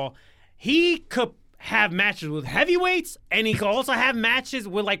Speedball. He could have matches with heavyweights, and he could also have matches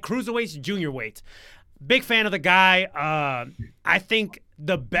with like cruiserweights, junior weights. Big fan of the guy. I think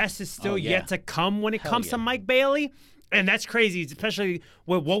the best is still yet to come when it comes to Mike Bailey, and that's crazy, especially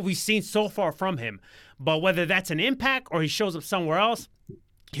with what we've seen so far from him. But whether that's an Impact or he shows up somewhere else,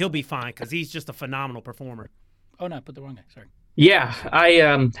 he'll be fine because he's just a phenomenal performer. Oh, no, I put the wrong guy. Sorry. Yeah,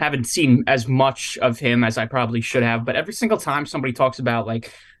 I haven't seen as much of him as I probably should have, but every single time somebody talks about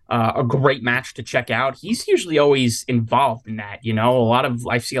like a great match to check out, he's usually always involved in that. You know,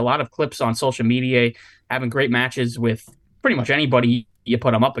 I see a lot of clips on social media having great matches with pretty much anybody you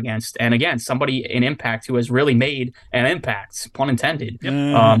put him up against. And again, somebody in Impact who has really made an impact, pun intended.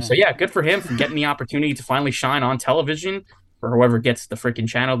 So yeah, good for him for getting the opportunity to finally shine on television for whoever gets the freaking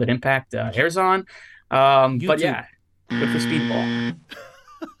channel that Impact airs on. But yeah, good for Speedball.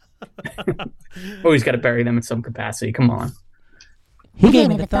 Always got to bury them in some capacity. Come on. He gave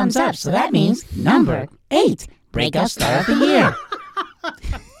me the thumbs up, so that means number 8, Breakout Star of the Year.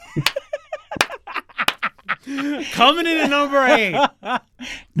 Coming in at number 8.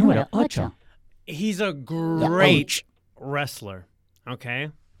 Número 8. He's a great wrestler, okay?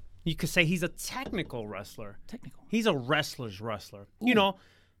 You could say he's a technical wrestler. He's a wrestler's wrestler. Ooh. You know,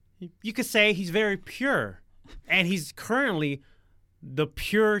 you could say he's very pure. And he's currently the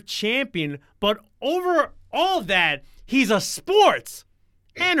pure champion. But over all that, he's a sports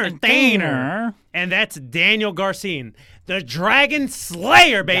entertainer. And that's Daniel Garcia, the Dragon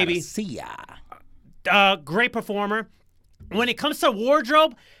Slayer, baby. Great performer. When it comes to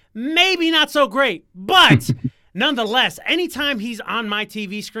wardrobe, maybe not so great. But nonetheless, anytime he's on my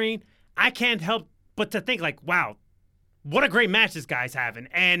TV screen, I can't help but to think like, wow, what a great match this guy's having.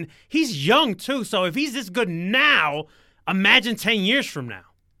 And he's young, too. So if he's this good now, imagine 10 years from now.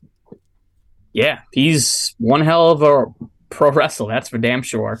 Yeah, he's one hell of a pro wrestler. That's for damn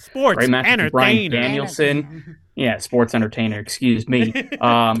sure. Sports entertainer. Bryan Danielson. Yeah, sports entertainer. Excuse me.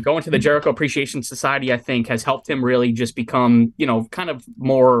 Going to the Jericho Appreciation Society, I think, has helped him really just become, you know, kind of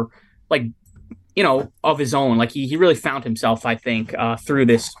more like, you know, of his own. Like he really found himself, I think, through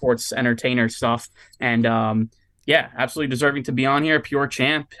this sports entertainer stuff. And, yeah, absolutely deserving to be on here. Pure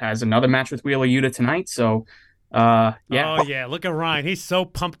champ has another match with Wheeler Yuta tonight. So, yeah. Oh yeah, look at Ryan. He's so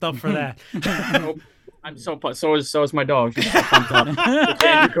pumped up for that. I'm so pumped. So is my dog. She's so pumped up.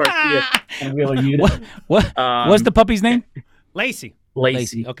 And Wheeler Yuta. What's the puppy's name? Lacey.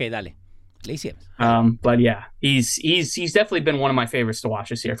 Okay, dale. Lacey. But yeah, he's definitely been one of my favorites to watch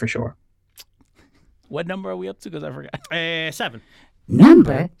this year for sure. What number are we up to? Because I forgot. 7.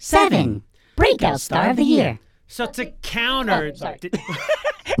 Number 7, Breakout Star of the Year. So to counter,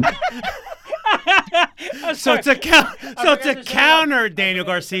 counter Daniel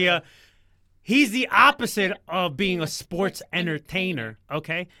Garcia, he's the opposite of being a sports entertainer.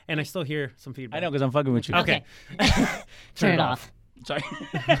 Okay, and I still hear some feedback. I know because I'm fucking with you. Okay, turn it off. Sorry.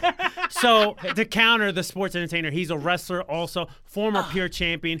 So to counter the sports entertainer, he's a wrestler, also former pure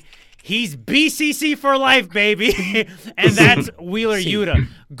champion. He's BCC for life, baby. And that's Wheeler Yuta.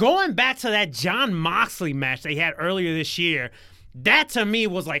 Going back to that Jon Moxley match they had earlier this year, that to me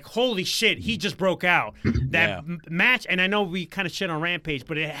was like, holy shit, he just broke out. That match, and I know we kind of shit on Rampage,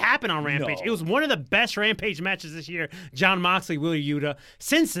 but it happened on Rampage. No. It was one of the best Rampage matches this year, Jon Moxley, Wheeler Yuta.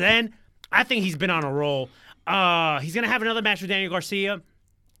 Since then, I think he's been on a roll. He's going to have another match with Daniel Garcia.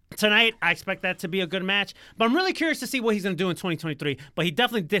 Tonight, I expect that to be a good match, but I'm really curious to see what he's going to do in 2023. But he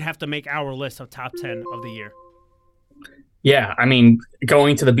definitely did have to make our list of top 10 of the year. Yeah, I mean,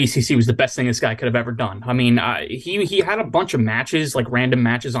 going to the BCC was the best thing this guy could have ever done. I mean, he had a bunch of matches, like random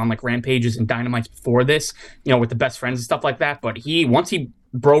matches on like Rampages and Dynamites before this, you know, with the best friends and stuff like that. But once he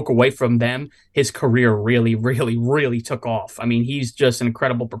broke away from them, his career really, really, really took off. I mean, he's just an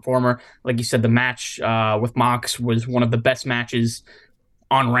incredible performer. Like you said, the match with Mox was one of the best matches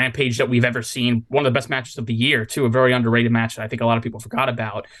on Rampage that we've ever seen. One of the best matches of the year, too. A very underrated match that I think a lot of people forgot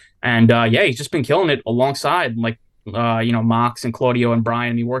about. And yeah, he's just been killing it alongside like, you know, Mox and Claudio and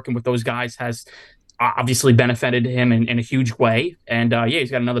Brian. I mean, working with those guys has obviously benefited him in a huge way. And yeah,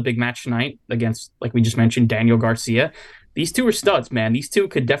 he's got another big match tonight against, like we just mentioned, Daniel Garcia. These two are studs, man. These two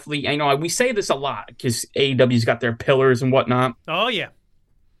could definitely, you know, we say this a lot because AEW's got their pillars and whatnot. Oh, yeah.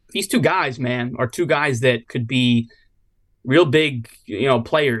 These two guys, man, are two guys that could be real big,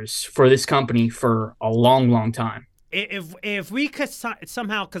 players for this company for a long, long time. If we could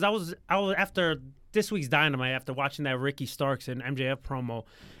somehow, because I was after this week's Dynamite, after watching that Ricky Starks and MJF promo,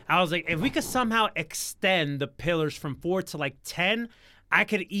 I was like, if we could somehow extend the pillars from 4 to like 10, I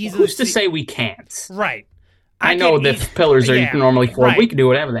could easily. Who's to say we can't? Right. I know the pillars are normally 4. Right. We can do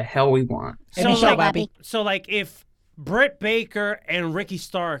whatever the hell we want. So like if Britt Baker and Ricky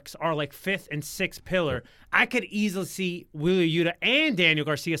Starks are like 5th and 6th pillar, I could easily see Wheeler Yuta and Daniel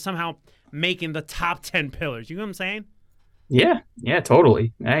Garcia somehow making the top 10 pillars. You know what I'm saying? Yeah,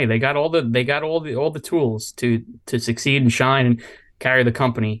 totally. Hey, they got all the tools to succeed and shine and carry the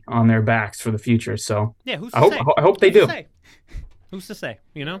company on their backs for the future. So yeah, who's to say? I hope they do. Who's to say?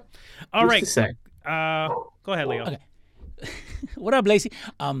 All right. Who's to say? Go ahead, Leo. Okay. What up, Lacey?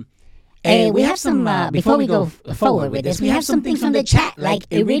 We have some, before we go forward with this, we have some things from the chat, like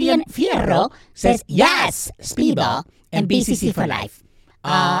Iridian Fierro says, yes, Speedball and BCC for life.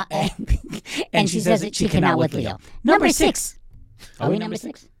 And she says that she cannot with Leo. Number 6. Are we number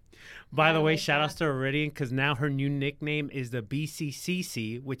 6? By the way, shout outs to Iridian, because now her new nickname is the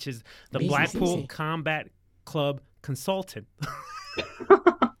BCCC, which is the BCCC. Blackpool Combat Club Consultant.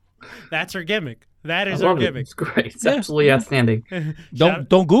 That's her gimmick. That is her gimmick. It's great. It's absolutely outstanding. Don't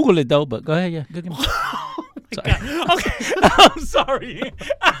Google it though, but go ahead. Yeah, good. Oh my God. Okay, I'm sorry.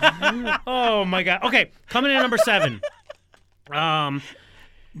 Oh my God. Okay, coming in number 7.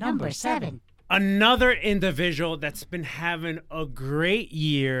 Number 7. Another individual that's been having a great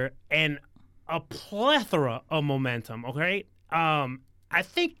year and a plethora of momentum. Okay, I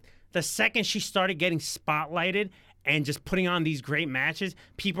think the second she started getting spotlighted and just putting on these great matches,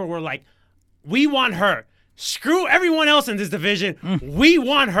 people were like, we want her. Screw everyone else in this division. We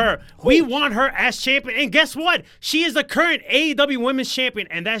want her. We want her as champion. And guess what? She is the current AEW Women's Champion,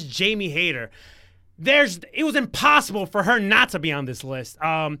 and that's Jamie Hayter. It was impossible for her not to be on this list.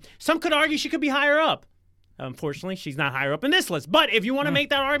 Some could argue she could be higher up. Unfortunately, she's not higher up in this list. But if you want to make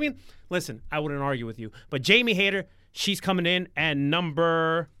that argument, listen, I wouldn't argue with you. But Jamie Hayter, she's coming in at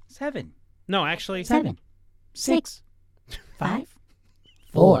number 7. No, actually 7. 6. 5.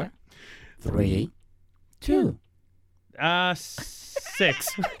 4. 3. 2.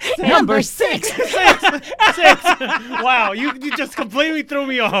 6. Number 6. 6. Wow, you just completely threw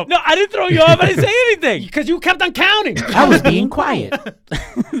me off. No, I didn't throw you off. I didn't say anything. Because you kept on counting. I was being quiet.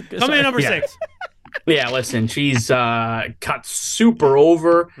 Coming in number 6. Yeah, listen, she's cut super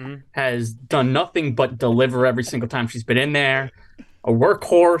over, has done nothing but deliver every single time she's been in there. A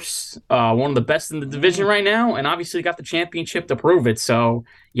workhorse, one of the best in the division right now, and obviously got the championship to prove it. So,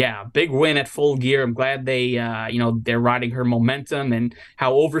 yeah, big win at Full Gear. I'm glad they, they're riding her momentum and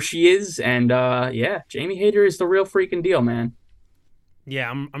how over she is. And, yeah, Jamie Hayter is the real freaking deal, man.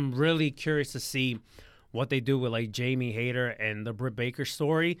 Yeah, I'm really curious to see what they do with, like, Jamie Hayter and the Britt Baker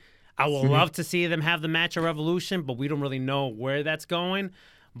story. I would love to see them have the match at Revolution, but we don't really know where that's going.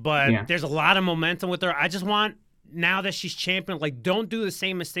 But there's a lot of momentum with her. I just want, now that she's champion, like, don't do the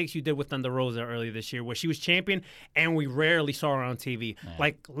same mistakes you did with Thunder Rosa earlier this year, where she was champion and we rarely saw her on TV.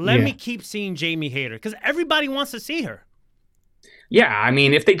 Like, let me keep seeing Jamie Hayter, because everybody wants to see her. Yeah, I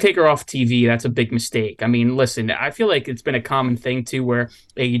mean, if they take her off TV, that's a big mistake. I mean, listen, I feel like it's been a common thing, too, where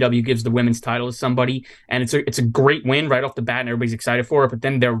AEW gives the women's title to somebody, and it's a great win right off the bat, and everybody's excited for it, but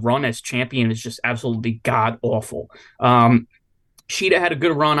then their run as champion is just absolutely god-awful. Sheeta had a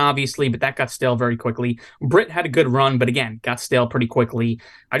good run, obviously, but that got stale very quickly. Britt had a good run, but again, got stale pretty quickly.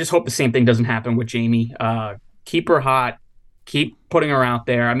 I just hope the same thing doesn't happen with Jamie. Keep her hot. Keep putting her out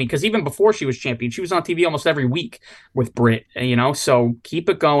there. I mean, because even before she was champion, she was on TV almost every week with Britt, so keep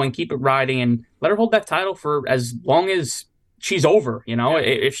it going, keep it riding, and let her hold that title for as long as she's over,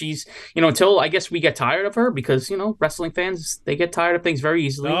 if she's, until I guess we get tired of her, because, wrestling fans, they get tired of things very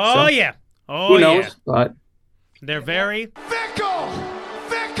easily. Oh, so, yeah. Who knows? Yeah. But they're very... Fickle!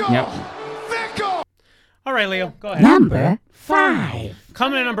 Yep. Fickle! All right, Leo, go ahead. Number 5.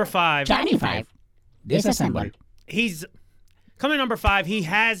 Coming in number 5. Johnny 5. Disassembled. He's coming in number 5. He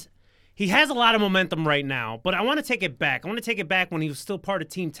has a lot of momentum right now, but I want to take it back. I want to take it back when he was still part of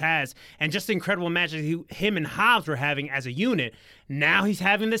Team Taz and just the incredible matches him and Hobbs were having as a unit. Now he's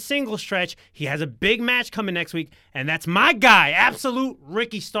having the single stretch. He has a big match coming next week, and that's my guy, Absolute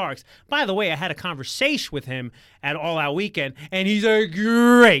Ricky Starks. By the way, I had a conversation with him at All Out Weekend, and he's a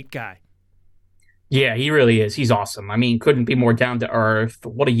great guy. Yeah, he really is. He's awesome. I mean, couldn't be more down to earth.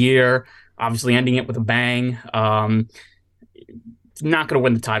 What a year. Obviously ending it with a bang. Not going to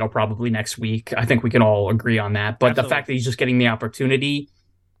win the title probably next week. I think we can all agree on that. But Absolutely. The fact that he's just getting the opportunity,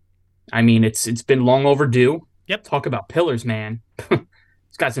 I mean, it's been long overdue. Yep. Talk about pillars, man.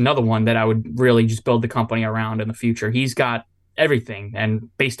 It's guy's another one that I would really just build the company around in the future. He's got everything, and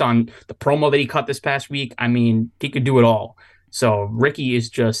based on the promo that he cut this past week, I mean, he could do it all. So Ricky is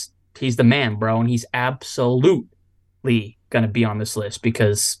just, he's the man, bro, and he's absolutely going to be on this list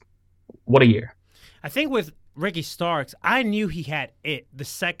because what a year. I think with Ricky Starks, I knew he had it the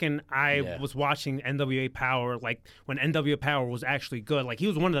second I was watching NWA Power, like when NWA Power was actually good. Like, he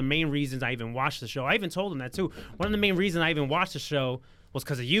was one of the main reasons I even watched the show. I even told him that too. One of the main reasons I even watched the show was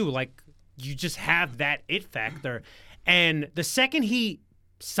because of you. Like, you just have that it factor. And the second he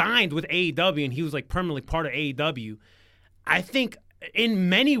signed with AEW and he was like permanently part of AEW, I think in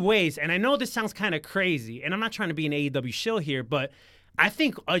many ways, and I know this sounds kind of crazy, and I'm not trying to be an AEW shill here, but I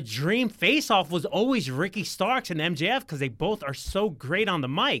think a dream face-off was always Ricky Starks and MJF because they both are so great on the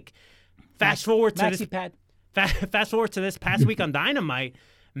mic. Fast forward to this past week on Dynamite,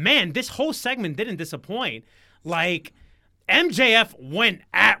 man, this whole segment didn't disappoint. Like, MJF went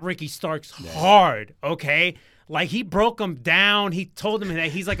at Ricky Starks hard, okay? Like, he broke him down. He told him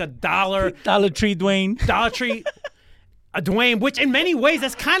that he's like a Dollar Tree Dwayne. Dollar Tree Dwayne, which in many ways,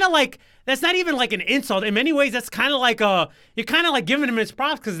 that's kind of like, that's not even like an insult. In many ways, that's kind of like you're kind of like giving him his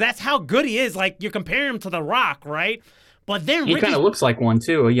props because that's how good he is. Like, you're comparing him to The Rock, right? But then he kind of looks like one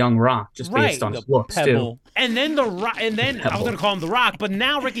too, a young Rock, just based on his looks too. And then I was gonna call him The Rock, but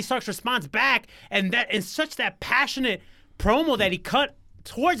now Ricky Starks responds back, and such that passionate promo that he cut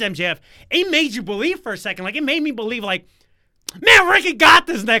towards MJF, it made you believe for a second. Like, it made me believe, like, man, Ricky got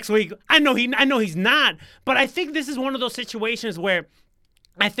this next week. I know he's not, but I think this is one of those situations where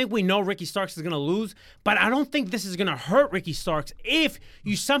I think we know Ricky Starks is going to lose, but I don't think this is going to hurt Ricky Starks if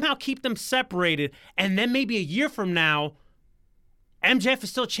you somehow keep them separated, and then maybe a year from now, MJF is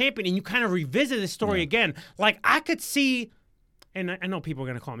still champion, and you kind of revisit this story again. Like, I could see, and I know people are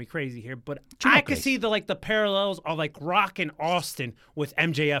going to call me crazy here, but I could see the parallels of like Rock and Austin with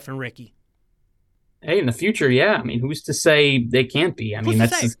MJF and Ricky. Hey, in the future, yeah. I mean, who's to say they can't be? I mean,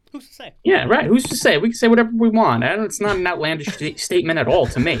 who's to say? Yeah, right. Who's to say? We can say whatever we want. It's not an outlandish statement at all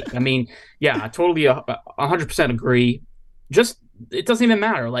to make. I mean, yeah, I totally 100% agree. Just, it doesn't even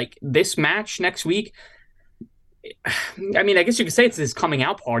matter. Like, this match next week, I mean, I guess you could say it's his coming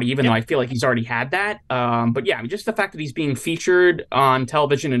out party, even though I feel like he's already had that. But yeah, I mean, just the fact that he's being featured on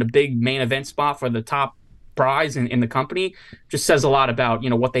television in a big main event spot for the top prize in the company just says a lot about,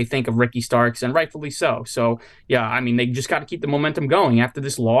 what they think of Ricky Starks, and rightfully so. So yeah, I mean, they just got to keep the momentum going after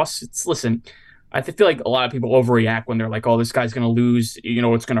this loss. Listen, I feel like a lot of people overreact when they're like, oh, this guy's going to lose,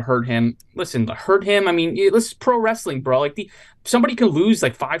 it's going to hurt him. Listen, to hurt him, I mean, this is pro wrestling, bro. Like, somebody can lose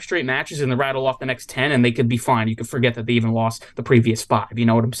like 5 straight matches and then rattle off the next 10 and they could be fine. You could forget that they even lost the previous 5. You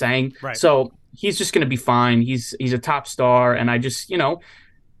know what I'm saying? Right. So he's just going to be fine. He's a top star, and I just,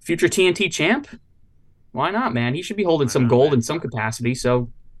 future TNT champ, why not, man? He should be holding some gold in some capacity, so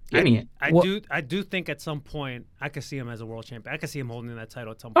give me it. I do think at some point I could see him as a world champion. I could see him holding that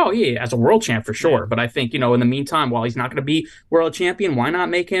title at some point. Oh, yeah, as a world champ for sure. Yeah. But I think, in the meantime, while he's not going to be world champion, why not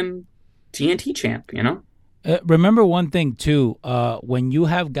make him TNT champ, Remember one thing, too. When you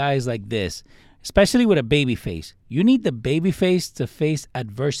have guys like this, especially with a baby face, you need the baby face to face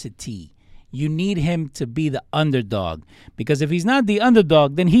adversity. You need him to be the underdog. Because if he's not the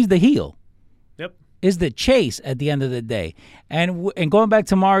underdog, then he's the heel. Is the chase at the end of the day. And going back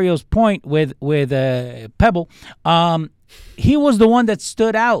to Mario's point with Pebble, he was the one that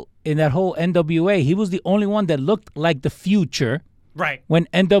stood out in that whole NWA. He was the only one that looked like the future, right? When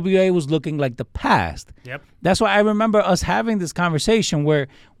NWA was looking like the past. Yep. That's why I remember us having this conversation where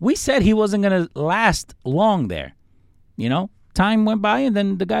we said he wasn't going to last long there. Time went by, and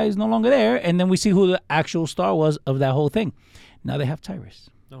then the guy is no longer there, and then we see who the actual star was of that whole thing. Now they have Tyrus.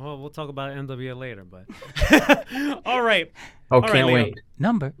 Oh, we'll talk about NWA later, but all right. Oh, can't wait.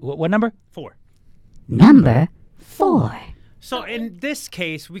 What number? 4. Number 4. So in this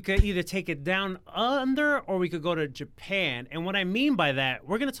case, we could either take it down under or we could go to Japan. And what I mean by that,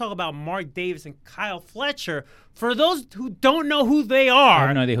 we're going to talk about Mark Davis and Kyle Fletcher. For those who don't know who they are, I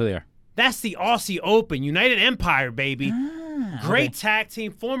have no idea who they are. That's the Aussie Open, United Empire, baby. Great okay. tag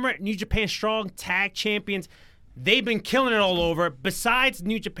team, former New Japan Strong Tag Champions. They've been killing it all over. Besides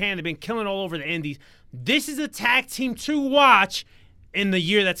New Japan, they've been killing it all over the indies. This is a tag team to watch in the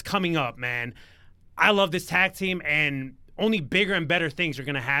year that's coming up, man. I love this tag team, and only bigger and better things are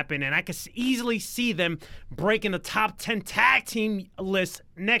going to happen, and I can easily see them breaking the top 10 tag team list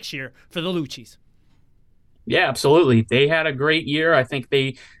next year for the Luchis. Yeah, absolutely. They had a great year. I think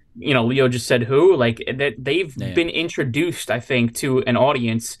they Leo just said who, like that they've Yeah. been introduced, I think, to an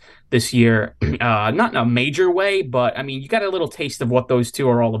audience this year, not in a major way, but I mean, you got a little taste of what those two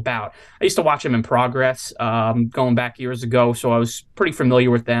are all about. I used to watch them in Progress, going back years ago, so I was pretty familiar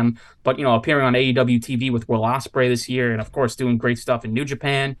with them. But appearing on AEW TV with Will Ospreay this year, and of course doing great stuff in New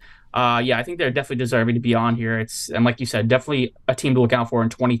Japan. Yeah, I think they're definitely deserving to be on here. And like you said, definitely a team to look out for in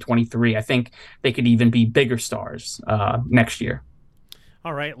 2023. I think they could even be bigger stars next year.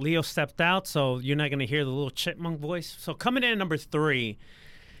 All right, Leo stepped out, so you're not going to hear the little chipmunk voice. So coming in at number 3,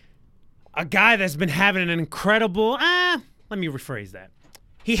 a guy that's been having an incredible, let me rephrase that.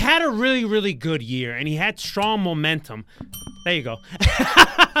 He had a really, really good year, and he had strong momentum. There you go.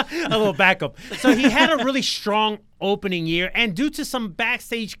 A little backup. So he had a really strong opening year, and due to some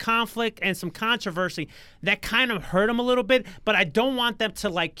backstage conflict and some controversy, that kind of hurt him a little bit. But I don't want them to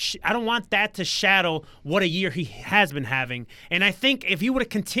I don't want that to shadow what a year he has been having. And I think if he would have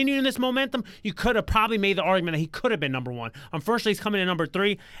continued in this momentum, you could have probably made the argument that he could have been number 1. Unfortunately, he's coming in number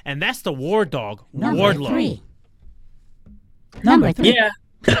 3, and that's the War Dog, Number Wardlow. 3. Number 3. Yeah,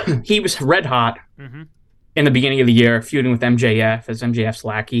 he was red hot in the beginning of the year, feuding with MJF as MJF's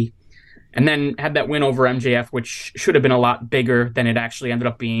lackey, and then had that win over MJF, which should have been a lot bigger than it actually ended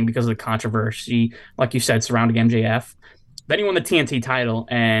up being because of the controversy, like you said, surrounding MJF. Then he won the TNT title,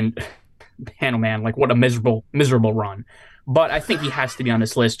 and man, oh man, like what a miserable run. But I think he has to be on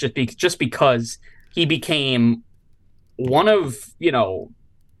this list just because he became one of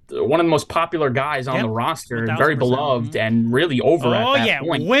the most popular guys on the roster, 1000%. very beloved and really over at that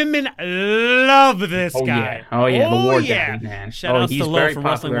point. Women love this guy. The War Dog, man. Shout out he's to Lo very from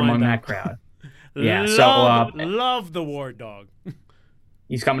popular Wrestling among Wind that Down. crowd. Yeah, love the War Dog.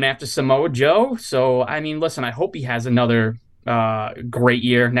 He's coming after Samoa Joe. So, I mean, listen, I hope he has another great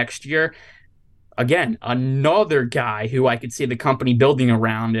year next year. Again, another guy who I could see the company building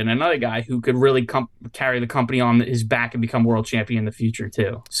around, and another guy who could really carry the company on his back and become world champion in the future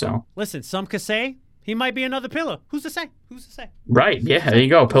too. So, listen, some could say he might be another pillar. Who's to say? Right? Yeah, there you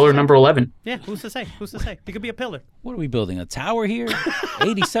go. Pillar number 11. Yeah, who's to say? He could be a pillar. What are we building? A tower here?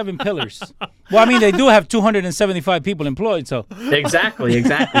 87 pillars. Well, I mean, they do have 275 people employed, so. Exactly.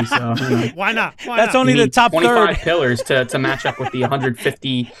 So, Why not? That's not? only the top 25 third. pillars to match up with the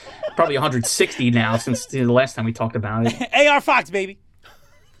 150, probably 160 now since the last time we talked about it. AR Fox, baby.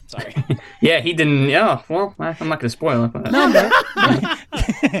 Sorry. Yeah, he didn't. Yeah, well, I'm not going to spoil it. But. Number.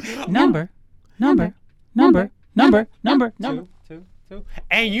 Two.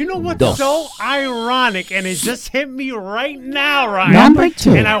 And you know what's so ironic, and it just hit me right now, Ryan. Number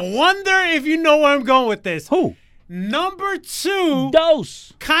 2. And I wonder if you know where I'm going with this. Who? Number 2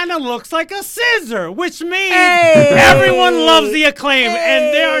 Dose. kind of looks like a scissor, which means everyone loves the Acclaim,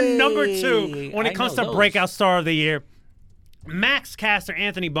 and they are number 2 when it comes to breakout star of the year. Max Caster,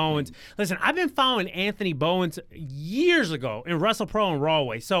 Anthony Bowens. Listen, I've been following Anthony Bowens years ago in WrestlePro and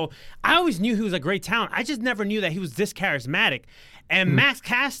Rawway, so I always knew he was a great talent. I just never knew that he was this charismatic. And Max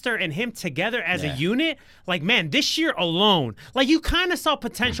Caster and him together as a unit, like, man, this year alone, like, you kind of saw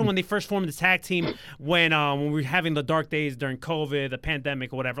potential when they first formed the tag team when we were having the dark days during COVID, the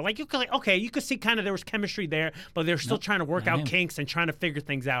pandemic or whatever. Like, you could see kind of there was chemistry there, but they were still trying to work out kinks and trying to figure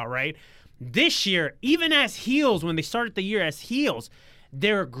things out, right? This year, even as heels, when they started the year as heels,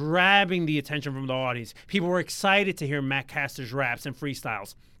 they're grabbing the attention from the audience. People were excited to hear Matt Caster's raps and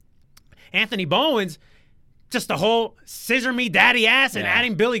freestyles. Anthony Bowens, just the whole scissor me daddy ass and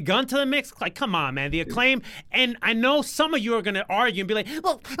adding Billy Gunn to the mix. Like, come on, man. The Acclaim. And I know some of you are going to argue and be like,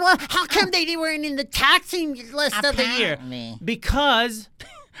 well, how come they weren't in the tag team list of the year? Because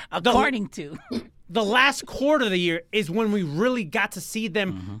According to. The last quarter of the year is when we really got to see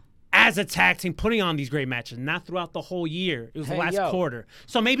them as a tag team putting on these great matches, not throughout the whole year. It was the last quarter.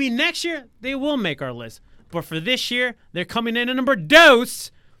 So maybe next year they will make our list. But for this year, they're coming in at number 2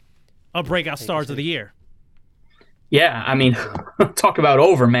 of breakout stars of the year. Yeah, I mean, talk about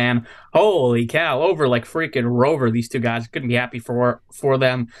over, man. Holy cow, over like freaking Rover. These two guys couldn't be happy for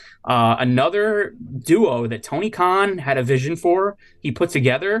them. Another duo that Tony Khan had a vision for, he put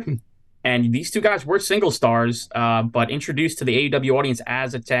together. And these two guys were single stars, but introduced to the AEW audience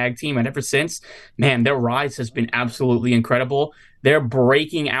as a tag team. And ever since, man, their rise has been absolutely incredible. Their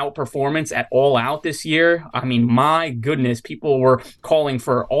breaking out performance at All Out this year, I mean, my goodness, people were calling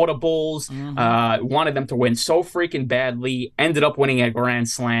for audibles, wanted them to win so freaking badly, ended up winning a Grand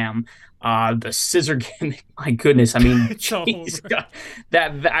Slam. The scissor gimmick, my goodness, I mean, geez,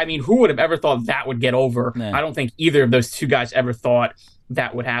 I mean, who would have ever thought that would get over? Man. I don't think either of those two guys ever thought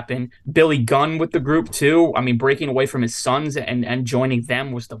that would happen. Billy Gunn with the group too. I mean, breaking away from his sons and joining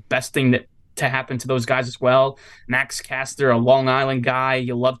them was the best thing that to happen to those guys as well. Max Caster, a Long Island guy,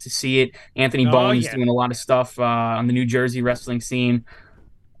 you love to see it. Anthony Bones doing a lot of stuff on the New Jersey wrestling scene.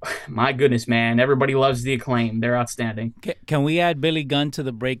 My goodness, man. Everybody loves the Acclaim. They're outstanding. Can we add Billy Gunn to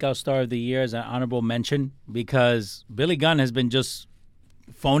the Breakout Star of the Year as an honorable mention? Because Billy Gunn has been just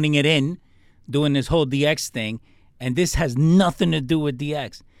phoning it in, doing this whole DX thing, and this has nothing to do with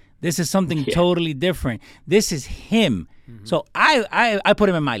DX. This is something totally different. This is him. Mm-hmm. So I put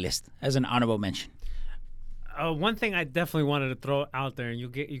him in my list as an honorable mention. One thing I definitely wanted to throw out there, and you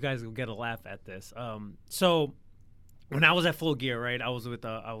guys will get a laugh at this. So when I was at Full Gear, right?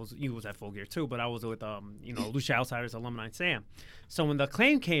 You was at Full Gear too, but I was with Lucha Outsiders alumni Sam. So when the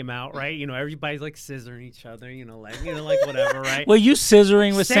Acclaim came out, right? Everybody's like scissoring each other, like whatever, right? Were you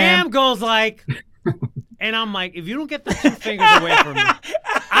scissoring with Sam? Sam goes like, and I'm like, if you don't get the 2 fingers away from me,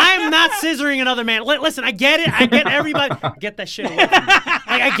 I'm not scissoring another man. Listen, I get it. I get everybody. Get that shit away from me.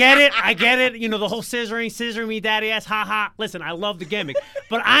 I get it. The whole scissoring me, daddy ass, ha ha. Listen, I love the gimmick.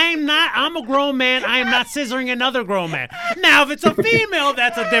 But I'm a grown man. I am not scissoring another grown man. Now, if it's a female,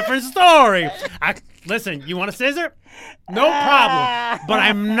 that's a different story. Listen, you want to scissor? No problem. But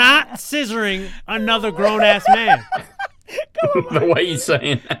I'm not scissoring another grown ass man. The way you're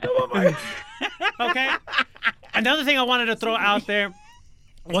saying that. Okay. Another thing I wanted to throw out there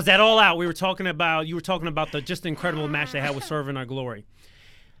was that All Out. You were talking about the just incredible match they had with Serve in Our Glory.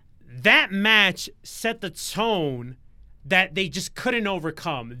 That match set the tone that they just couldn't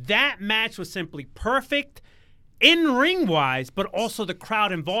overcome. That match was simply perfect in ring wise, but also the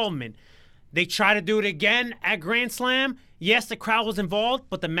crowd involvement. They tried to do it again at Grand Slam. Yes, the crowd was involved,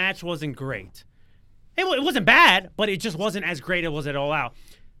 but the match wasn't great. It wasn't bad, but it just wasn't as great as it was at All Out.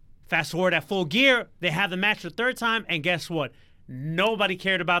 Fast forward at Full Gear, they have the match the third time, and guess what? Nobody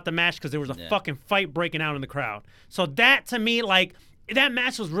cared about the match because there was a fucking fight breaking out in the crowd. So that, to me, that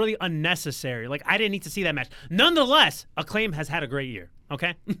match was really unnecessary. I didn't need to see that match. Nonetheless, Acclaim has had a great year,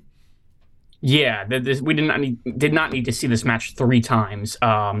 okay? Yeah, we did not need to see this match 3 times.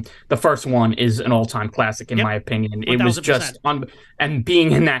 The first one is an all-time classic, in my opinion. 1000%. It was just and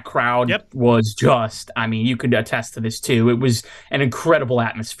being in that crowd was just. I mean, you could attest to this too. It was an incredible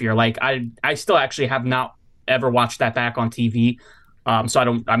atmosphere. I still actually have not ever watched that back on TV.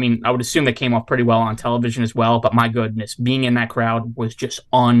 So I would assume that came off pretty well on television as well. But my goodness, being in that crowd was just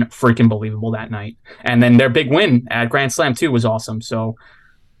unfreaking believable that night. And then their big win at Grand Slam too was awesome. So.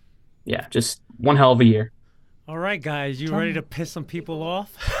 Yeah, just one hell of a year. All right, guys, you ready to piss some people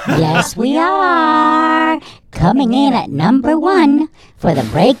off? Yes, we are. Coming in at number 1 for the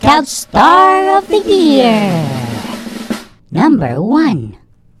Breakout Star of the Year. Number 1.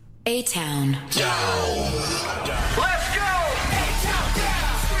 A-Town. Let's go!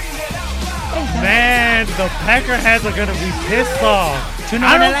 Man, the Peckerheads are going to be pissed off.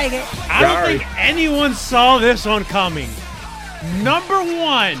 I don't think anyone saw this one coming. Number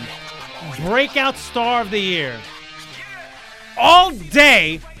 1. Breakout Star of the Year. All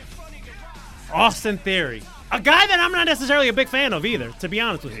day, Austin Theory. A guy that I'm not necessarily a big fan of either, to be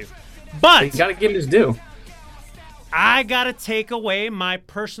honest with you. But you got to give him his due. I got to take away my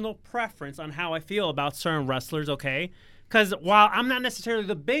personal preference on how I feel about certain wrestlers, okay? Because while I'm not necessarily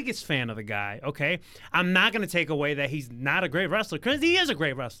the biggest fan of the guy, okay, I'm not going to take away that he's not a great wrestler, because he is a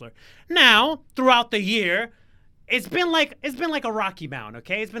great wrestler. Now, throughout the year, It's been like a rocky mountain,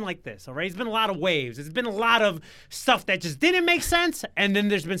 okay? It's been like this, all right? It's been a lot of waves. It's been a lot of stuff that just didn't make sense, and then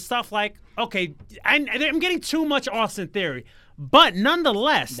there's been stuff like, okay, I'm getting too much Austin Theory. But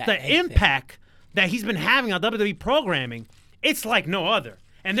nonetheless, the impact that he's been having on WWE programming, it's like no other.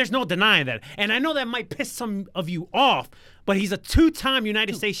 And there's no denying that. And I know that might piss some of you off, but he's a 2-time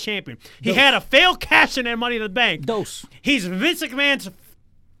United States champion. He had a failed cash-in at Money in the Bank. He's Vince McMahon's,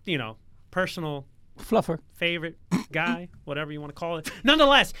 personal fluffer favorite guy, whatever you want to call it.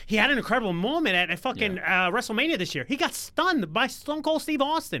 Nonetheless, he had an incredible moment at fucking WrestleMania this year. He got stunned by Stone Cold Steve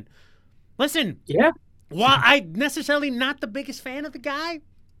Austin. Listen, while I'm necessarily not the biggest fan of the guy,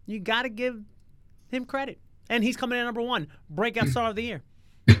 you got to give him credit. And he's coming in at number 1, Breakout Star of the Year.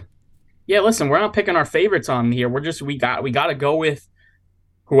 Yeah, listen, we're not picking our favorites on here. We got to go with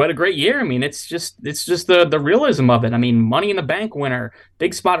who had a great year. I mean, it's just the realism of it. I mean, Money in the Bank winner,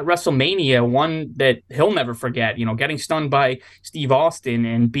 big spot at WrestleMania, one that he'll never forget, getting stunned by Steve Austin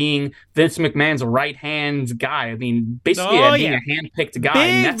and being Vince McMahon's right-hand guy. I mean, basically being a hand-picked guy.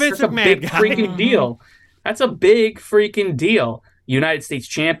 Big and Vince that's a McMahon big guy. freaking deal. That's a big freaking deal. United States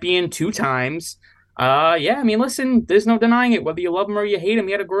champion 2 times. Yeah, I mean, listen, there's no denying it. Whether you love him or you hate him,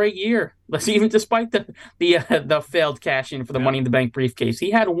 he had a great year. Let's even despite the failed cash in for the Yep. Money in the Bank briefcase,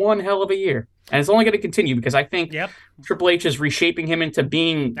 he had one hell of a year, and it's only going to continue because I think Yep. Triple H is reshaping him into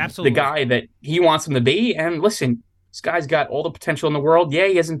being Absolutely. the guy that he wants him to be. And listen, this guy's got all the potential in the world. Yeah,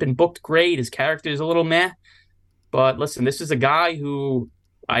 he hasn't been booked great. His character is a little meh, but listen, this is a guy who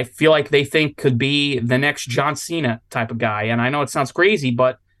I feel like they think could be the next John Cena type of guy. And I know it sounds crazy,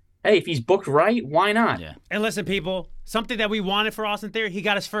 but hey, if he's booked right, why not? Yeah. And listen, people, something that we wanted for Austin Theory, he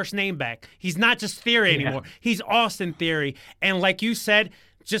got his first name back. He's not just Theory anymore. He's Austin Theory. And like you said,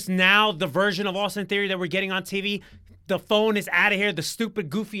 just now, the version of Austin Theory that we're getting on TV, the phone is out of here, the stupid,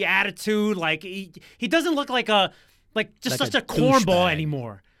 goofy attitude. Like, he doesn't look like such a cornball douchebag.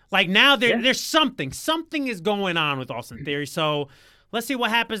 anymore. Like, now there's something. Something is going on with Austin Theory. So let's see what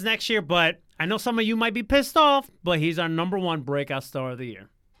happens next year. But I know some of you might be pissed off, but he's our #1 breakout star of the year.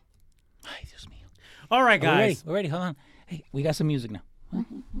 Ay, Dios mío. All right, We're ready. guys. We're ready. Hold on. Hey, we got some music now.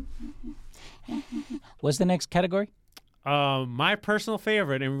 What's the next category? My personal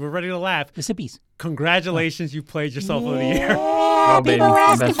favorite, and we're ready to laugh. The sippies. Congratulations, you played yourself of the year. Yeah, baby, people were the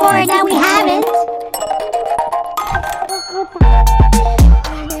asking best for one. it, now we have it.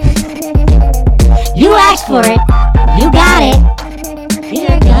 You asked for it. You got it.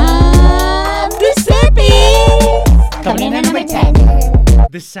 Here comes the Sippies. Coming in at number 10.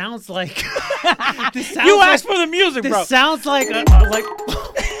 This sounds like You asked for the music, this bro. sounds like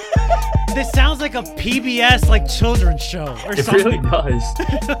this sounds like a PBS like children's show or It something. really does.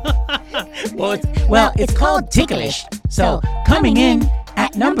 Well, it's called Ticklish. So, coming in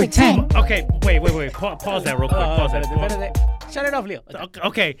at number 10. Okay, wait. Pause that real quick. Pause that. Shut it off, Leo.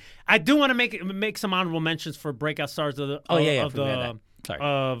 Okay, I do want to make some honorable mentions for breakout stars of the of forgot the that. Sorry.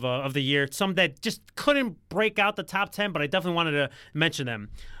 of the year. Some that just couldn't break out the top 10, but I definitely wanted to mention them.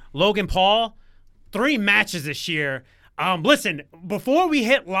 Logan Paul, 3 matches this year. Listen, before we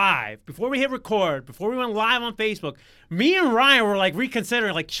hit live, before we hit record, before we went live on Facebook, me and Ryan were like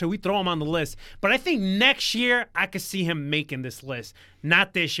reconsidering, like, should we throw him on the list? But I think next year I could see him making this list.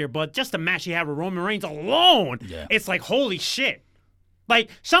 Not this year, but just the match he had with Roman Reigns alone. Yeah. It's like, holy shit. Like,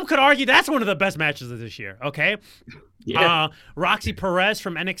 some could argue that's one of the best matches of this year, okay? Yeah. Roxy Perez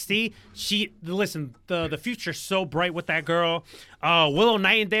from NXT. Listen, the future's so bright with that girl. Willow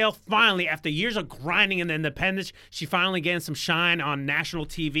Nightingale, finally, after years of grinding in the independents, she finally getting some shine on national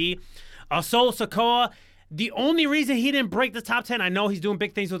TV. Solo Sikoa, the only reason he didn't break the top 10, I know he's doing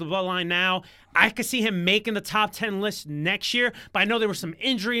big things with the Bloodline now. I could see him making the top 10 list next year, but I know there was some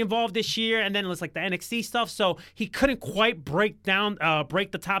injury involved this year, and then it was like the NXT stuff, so he couldn't quite break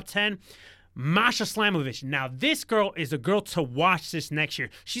the top 10. Masha Slamovich. Now, this girl is a girl to watch this next year.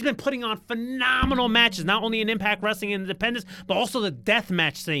 She's been putting on phenomenal matches, not only in Impact Wrestling and Independence, but also the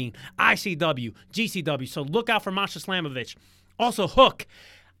deathmatch scene, ICW, GCW. So look out for Masha Slamovich. Also, Hook.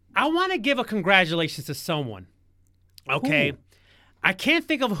 I want to give a congratulations to someone. Okay? Who? I can't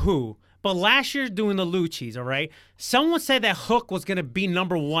think of who, but last year doing the Luchis, all right? Someone said that Hook was going to be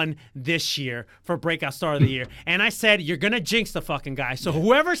 #1 this year for Breakout Star of the Year. And I said, you're going to jinx the fucking guy. So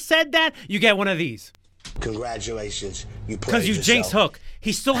whoever said that, you get one of these. Congratulations. You played Because you yourself. jinxed Hook.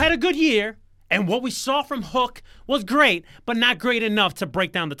 He still had a good year. And what we saw from Hook was great, but not great enough to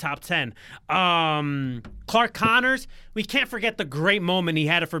break down the top 10. Clark Connors, we can't forget the great moment he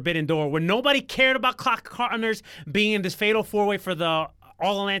had at Forbidden Door where nobody cared about Clark Connors being in this fatal 4-way for the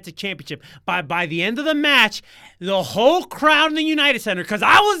All-Atlantic Championship. By the end of the match, the whole crowd in the United Center, because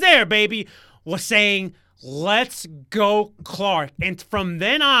I was there, baby, was saying, let's go Clark. And from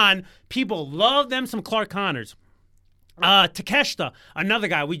then on, people love them some Clark Connors. Takeshita, another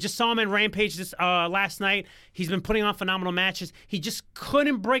guy. We just saw him in Rampage this last night. He's been putting on phenomenal matches. He just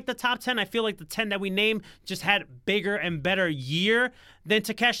couldn't break the top 10. I feel like the 10 that we named just had bigger and better year than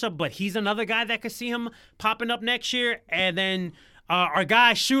Takeshita, but he's another guy that could see him popping up next year. And then our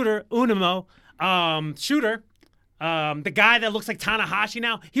guy, Shooter, Unamo, Shooter, the guy that looks like Tanahashi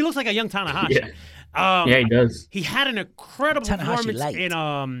now. He looks like a young Tanahashi. Yeah. Yeah, he does. He had an incredible Tanahashi performance light.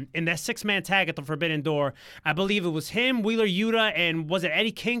 in that 6-man tag at the Forbidden Door. I believe it was him, Wheeler Yuta, and was it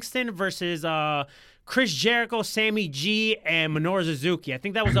Eddie Kingston versus Chris Jericho, Sammy G, and Minoru Suzuki. I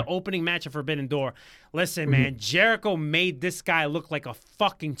think that was the opening match of Forbidden Door. Listen, man, Jericho made this guy look like a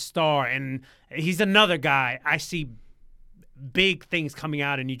fucking star, and he's another guy I see big things coming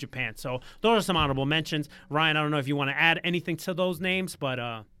out in New Japan. So those are some honorable mentions. Ryan, I don't know if you want to add anything to those names, but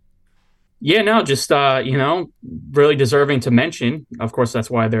Yeah, no, just really deserving to mention. Of course, that's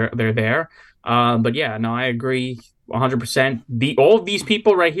why they're there. But yeah, no, I agree 100%. All of these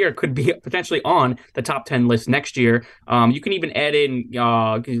people right here could be potentially on the top 10 list next year. You can even add in,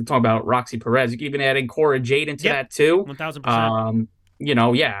 you talk about Roxy Perez. You can even add in Cora Jade into Yep. that too. 1000%.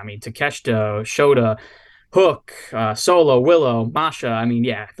 Yeah, I mean Takeshita, Shota, Hook, Solo, Willow, Masha. I mean,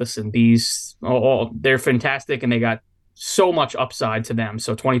 yeah, listen, these they're fantastic and they got so much upside to them.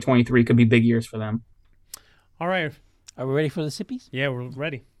 So 2023 could be big years for them. All right. Are we ready for the sippies? Yeah, we're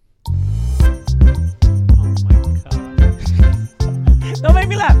ready. Oh my god. Don't make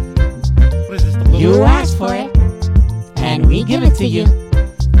me laugh. What is this? The You asked for it, and we give it to you.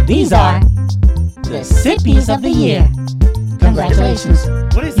 These are the Sippies of the Year. Congratulations.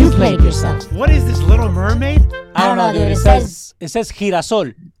 What is You this? played yourself. What is this, Little Mermaid? I don't know, dude. It says It says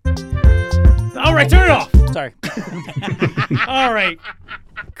girasol. All right, turn it off. Sorry. All right.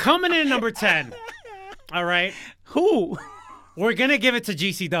 Coming in number 10. All right. Who? We're going to give it to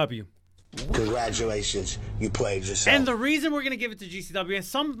GCW. Congratulations, you played yourself. And the reason we're going to give it to GCW, and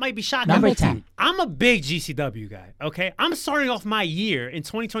some might be shocked. number 10. I'm a big GCW guy, okay? I'm starting off my year in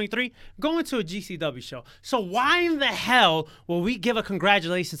 2023 going to a GCW show. So why in the hell will we give a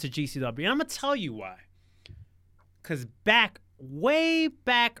congratulations to GCW? And I'm going to tell you why. Because way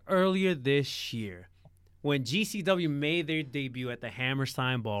back earlier this year, when GCW made their debut at the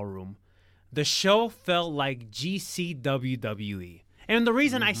Hammerstein Ballroom, the show felt like GCWWE. And the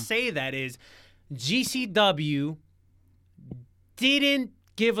reason I say that is GCW didn't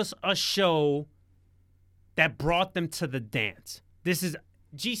give us a show that brought them to the dance. This is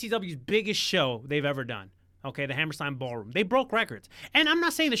GCW's biggest show they've ever done. Okay, the Hammerstein Ballroom. They broke records. And I'm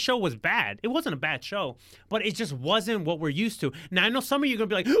not saying the show was bad. It wasn't a bad show, but it just wasn't what we're used to. Now, I know some of you are going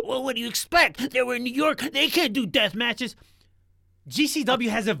to be like, well, what do you expect? They were in New York. They can't do death matches. GCW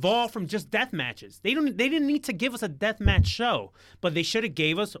has evolved from just death matches. They didn't need to give us a death match show, but they should have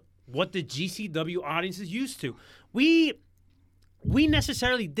gave us what the GCW audience is used to. We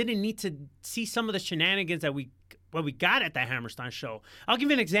necessarily didn't need to see some of the shenanigans that we got at that Hammerstein show. I'll give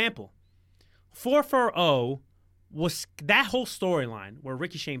you an example. 440 was that whole storyline where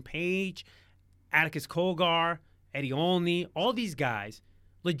Ricky Shane Page, Atticus Cogar, Eddie Olney, all these guys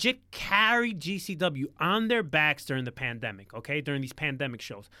legit carried GCW on their backs during the pandemic, okay? During these pandemic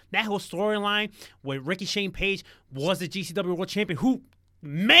shows. That whole storyline where Ricky Shane Page was the GCW World Champion who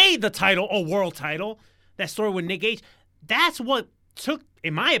made the title a world title, that story with Nick Gage, that's what took,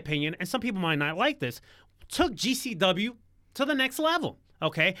 in my opinion, and some people might not like this, took GCW to the next level,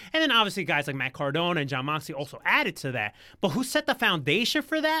 okay? And then obviously guys like Matt Cardona and Jon Moxley also added to that. But who set the foundation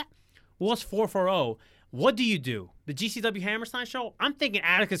for that was 440. What do? The GCW Hammerstein show? I'm thinking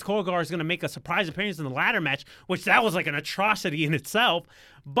Atticus Cogar is going to make a surprise appearance in the ladder match, which that was like an atrocity in itself.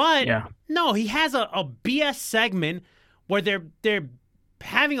 But no, he has a BS segment where they're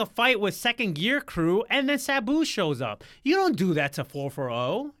having a fight with Second Gear Crew, and then Sabu shows up. You don't do that to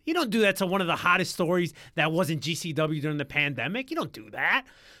 440. You don't do that to one of the hottest stories that wasn't GCW during the pandemic. You don't do that.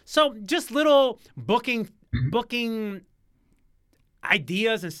 So just little booking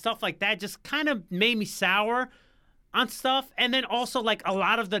ideas and stuff like that just kind of made me sour on stuff. And then also like a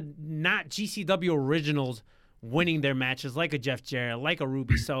lot of the not GCW originals winning their matches, like a Jeff Jarrett, like a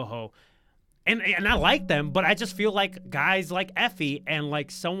Ruby Soho. And I like them, but I just feel like guys like Effie and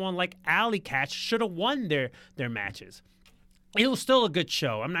like someone like Alley Catch should have won their matches. It was still a good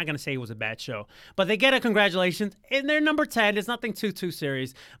show. I'm not going to say it was a bad show. But they get a congratulations. And they're number 10. It's nothing too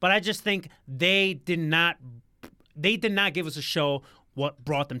serious. But I just think they did not give us a show what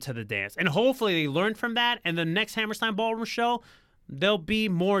brought them to the dance. And hopefully they learned from that. And the next Hammerstein Ballroom show, there'll be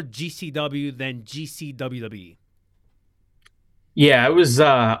more GCW than GCWWE. Yeah, it was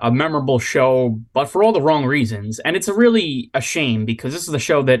a memorable show, but for all the wrong reasons. And it's really a shame because this is the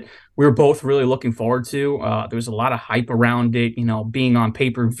show that we were both really looking forward to. There was a lot of hype around it, being on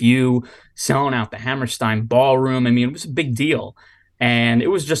pay-per-view, selling out the Hammerstein Ballroom. I mean, it was a big deal. And it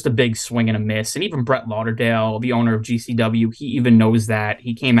was just a big swing and a miss. And even Brett Lauderdale, the owner of GCW, he even knows that.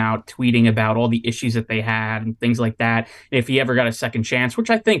 He came out tweeting about all the issues that they had and things like that. And if he ever got a second chance, which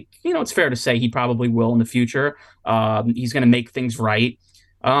I think, it's fair to say he probably will in the future, he's going to make things right.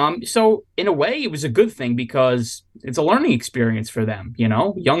 So in a way, it was a good thing because it's a learning experience for them,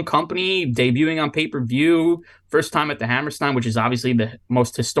 young company debuting on pay-per-view, first time at the Hammerstein, which is obviously the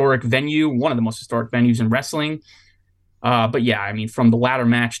most historic venue, one of the most historic venues in wrestling. But yeah, I mean, from the ladder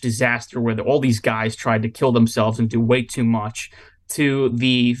match disaster where all these guys tried to kill themselves and do way too much to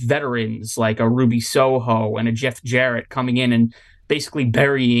the veterans like a Ruby Soho and a Jeff Jarrett coming in and basically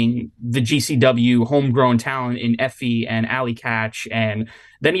burying the GCW homegrown talent in Effie and Alley Catch, and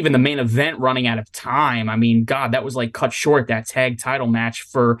then even the main event running out of time. I mean, God, that was like cut short, that tag title match,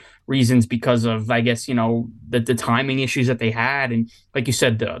 for reasons because of, I guess, the timing issues that they had. And like you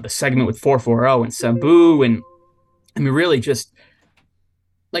said, the segment with 440 and Sabu, and I mean, really just,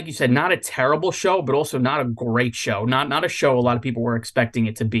 like you said, not a terrible show, but also not a great show. Not a show a lot of people were expecting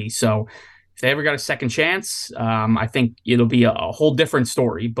it to be. So if they ever got a second chance, I think it'll be a whole different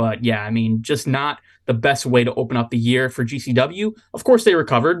story. But yeah, I mean, just not the best way to open up the year for GCW. Of course, they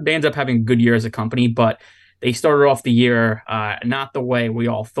recovered. They ended up having a good year as a company, but they started off the year not the way we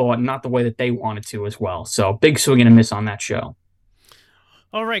all thought, not the way that they wanted to as well. So big swing and a miss on that show.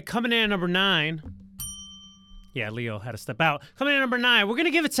 All right, coming in at number 9. Yeah, Leo had to step out. Coming in at number 9, we're going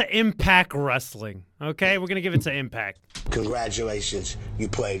to give it to Impact Wrestling. Okay, we're going to give it to Impact. Congratulations, you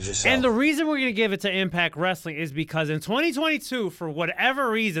played yourself. And the reason we're going to give it to Impact Wrestling is because in 2022, for whatever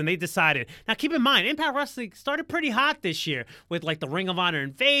reason, they decided. Now, keep in mind, Impact Wrestling started pretty hot this year with like the Ring of Honor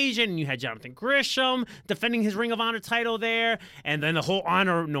Invasion. And you had Jonathan Grisham defending his Ring of Honor title there. And then the whole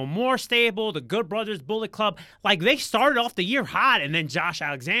Honor No More stable, the Good Brothers Bullet Club. Like, they started off the year hot. And then Josh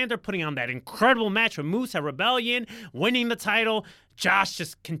Alexander putting on that incredible match with Moose at Rebellion, winning the title. Josh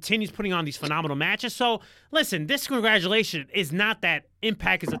just continues putting on these phenomenal matches. So, listen, this congratulation is not that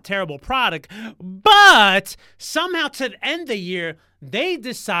Impact is a terrible product, but somehow to end the year, they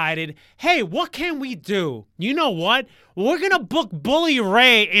decided, hey, what can we do? You know what? We're going to book Bully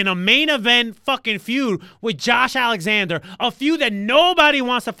Ray in a main event fucking feud with Josh Alexander, a feud that nobody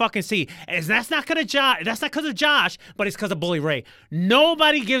wants to fucking see. And that's not because of Josh, but it's because of Bully Ray.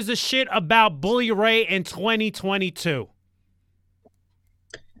 Nobody gives a shit about Bully Ray in 2022.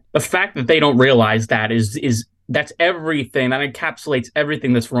 The fact that they don't realize that is that's everything. That encapsulates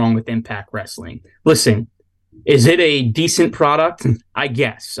everything that's wrong with Impact Wrestling. Listen, is it a decent product? I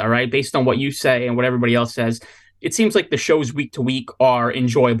guess, all right? Based on what you say and what everybody else says, it seems like the shows week to week are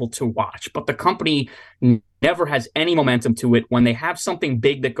enjoyable to watch, but the company never has any momentum to it. When they have something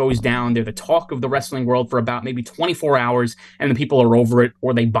big that goes down, they're the talk of the wrestling world for about maybe 24 hours, and the people are over it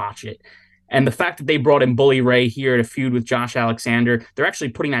or they botch it. And the fact that they brought in Bully Ray here to feud with Josh Alexander, they're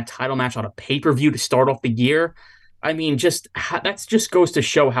actually putting that title match on a pay-per-view to start off the year. I mean, that just goes to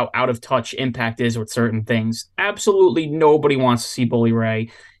show how out of touch Impact is with certain things. Absolutely nobody wants to see Bully Ray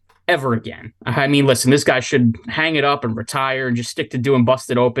ever again. I mean, listen, this guy should hang it up and retire and just stick to doing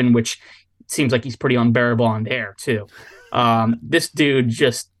Busted Open, which seems like he's pretty unbearable on there, too. This dude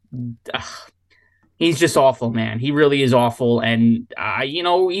just... he's just awful, man. He really is awful. And,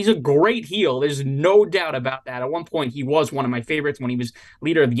 he's a great heel. There's no doubt about that. At one point, he was one of my favorites when he was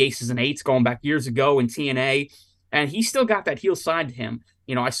leader of the Aces and Eights going back years ago in TNA. And he still got that heel side to him.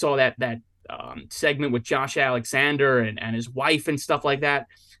 I saw that segment with Josh Alexander and his wife and stuff like that.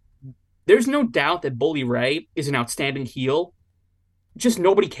 There's no doubt that Bully Ray is an outstanding heel. Just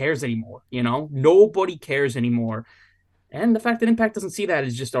nobody cares anymore, Nobody cares anymore. And the fact that Impact doesn't see that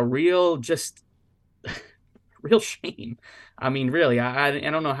is just a real shame. I mean, really, I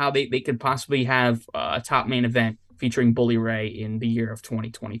don't know how they could possibly have a top main event featuring Bully Ray in the year of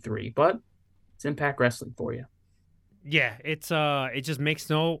 2023, but it's Impact Wrestling for you. Yeah, it just makes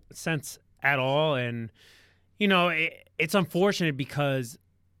no sense at all, and it's unfortunate because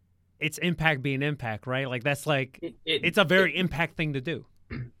it's Impact being Impact, right? Like that's like it's a very Impact thing to do.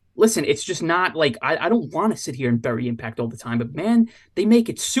 Listen, it's just not like I don't want to sit here and bury Impact all the time, but man, they make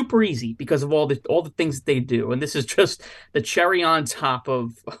it super easy because of all the things that they do, and this is just the cherry on top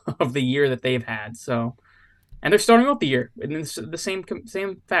of the year that they've had. So, and they're starting off the year in the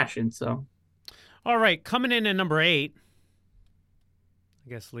same fashion. So, all right, coming in at number 8. I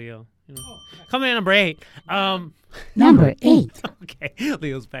guess Leo. Coming in at number 8. Number 8. Okay,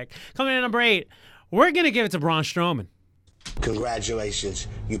 Leo's back. Coming in at number 8. We're gonna give it to Braun Strowman. Congratulations,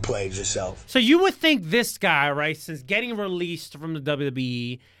 you played yourself. So you would think this guy, right, since getting released from the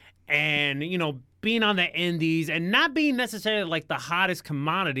WWE and, being on the indies and not being necessarily like the hottest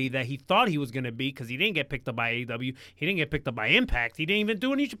commodity that he thought he was going to be because he didn't get picked up by AEW. He didn't get picked up by Impact. He didn't even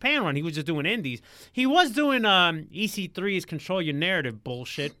do any Japan run. He was just doing indies. He was doing EC3's Control Your Narrative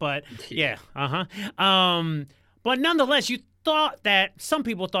bullshit, but yeah, but nonetheless, some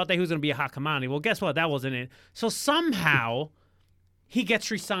people thought that he was going to be a hot commodity. Well, guess what? That wasn't it. So somehow he gets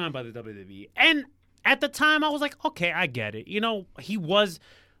re-signed by the WWE. And at the time, I was like, okay, I get it. He was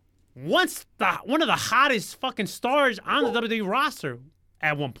once one of the hottest fucking stars on the WWE roster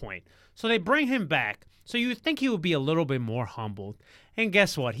at one point. So they bring him back. So you would think he would be a little bit more humbled. And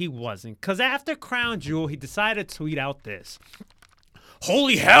guess what? He wasn't. Because after Crown Jewel, he decided to tweet out this.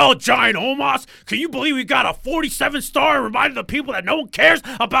 Holy hell, Giant Omos. Can you believe we got a 47-star and reminded the people that no one cares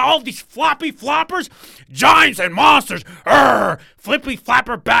about all these floppy floppers? Giants and monsters. Flippy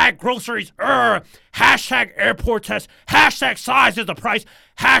flapper bag groceries. Hashtag airport test. Hashtag size is the price.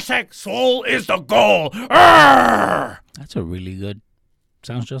 Hashtag soul is the goal. That's a really good.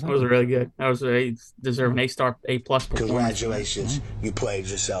 Sounds just That like was really good. That was deserve an A-star, A-plus performance. Congratulations, you played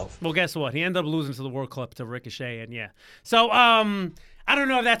yourself. Well, guess what? He ended up losing to the World Cup to Ricochet, and yeah. So, I don't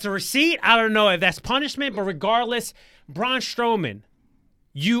know if that's a receipt. I don't know if that's punishment, but regardless, Braun Strowman,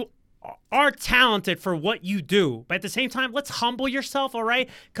 you are talented for what you do. But at the same time, let's humble yourself, all right?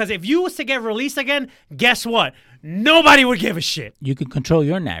 Because if you was to get released again, guess what? Nobody would give a shit. you can control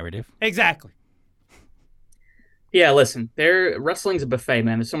your narrative. Exactly. Yeah, listen, wrestling's a buffet,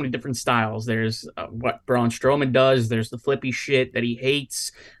 man. There's so many different styles. There's what Braun Strowman does. There's the flippy shit that he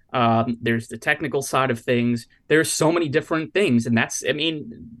hates. There's the technical side of things. There's so many different things, and that's what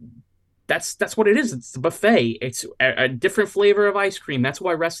it is. It's a buffet. It's a different flavor of ice cream. That's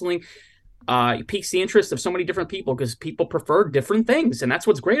why wrestling piques the interest of so many different people, because people prefer different things, and that's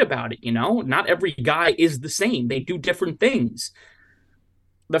what's great about it. You know, not every guy is the same. They do different things.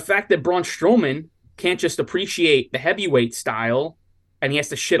 The fact that Braun Strowman can't just appreciate the heavyweight style and he has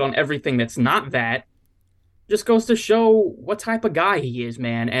to shit on everything that's not that just goes to show what type of guy he is,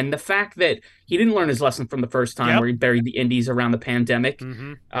 man. And the fact that he didn't learn his lesson from the first time where he buried the indies around the pandemic,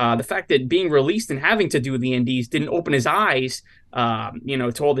 the fact that being released and having to do the indies didn't open his eyes,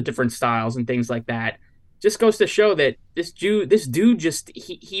 to all the different styles and things like that, just goes to show that this dude just,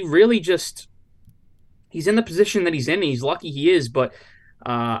 he really just, he's in the position that he's in. He's lucky he is, but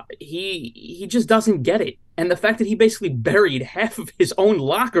he just doesn't get it. And the fact that he basically buried half of his own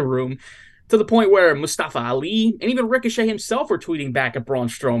locker room to the point where Mustafa Ali and even Ricochet himself were tweeting back at Braun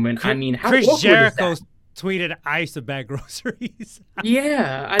Strowman. I mean, how Chris awkward Jericho is that? tweeted, I used to bag groceries.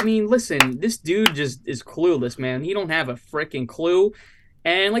 Yeah, I mean, listen, this dude just is clueless, man. He don't have a freaking clue.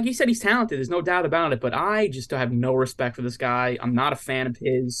 And like you said, he's talented. There's no doubt about it. But I just have no respect for this guy. I'm not a fan of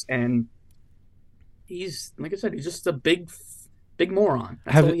his. And he's, like I said, he's just a big moron.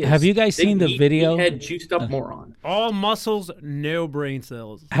 That's all he is. Have you guys seen the video? Head juiced up moron. All muscles, no brain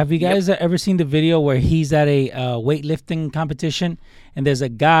cells. Have you guys ever seen the video where he's at a weightlifting competition and there's a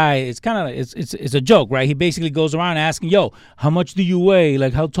guy? It's kind of it's a joke, right? He basically goes around asking, "Yo, how much do you weigh?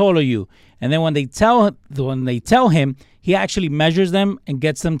 Like, how tall are you?" And then when they tell him, he actually measures them and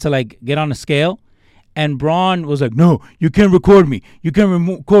gets them to like get on a scale. And Braun was like, "No, you can't record me. You can't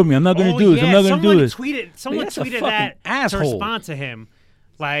record me. I'm not going to do this. I'm not going to do this." Someone That's a tweeted fucking that asshole. to respond to him.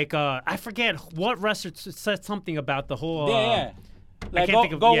 Like, I forget what wrestler said something about the whole. Yeah. Like, can't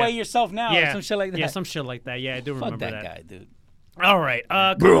think of- go yeah. weigh yourself now. Or some shit like that. Yeah, some shit like that. Yeah, I do Fuck remember that guy, dude. All right.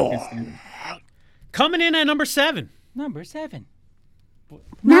 Coming in at number 7. Number 7.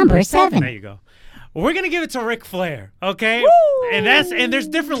 Number There 7. you go. We're gonna give it to Ric Flair, okay? And there's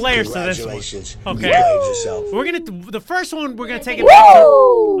different layers to this one. Congratulations, Okay. you played yourself. We're gonna the first one we're gonna take it back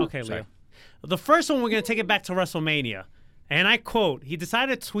to okay, Leo. The first one we're gonna take it back to WrestleMania, and I quote: he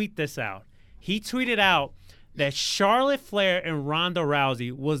decided to tweet this out. He tweeted out that Charlotte Flair and Ronda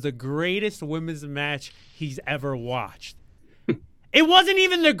Rousey was the greatest women's match he's ever watched. It wasn't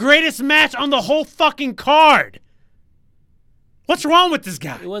even the greatest match on the whole fucking card. What's wrong with this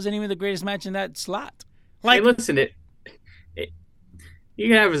guy? It wasn't even the greatest match in that slot. Like, Hey, listen, you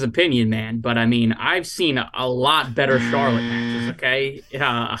can have his opinion, man, but I mean, I've seen a lot better Charlotte matches. Okay,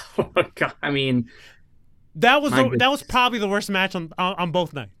 I mean, that was probably the worst match on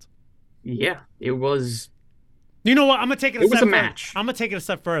both nights. yeah, it was. You know what? I'm gonna take it. It was a match. I'm gonna take it a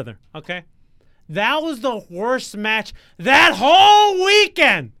step further. Okay, that was the worst match that whole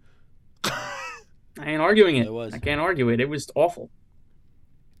weekend. I ain't arguing it. It was. I can't argue it. It was awful.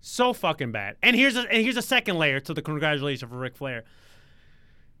 So fucking bad. And here's a second layer to the congratulations for Ric Flair.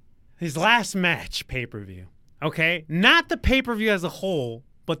 His last match pay-per-view. Okay? Not the pay-per-view as a whole,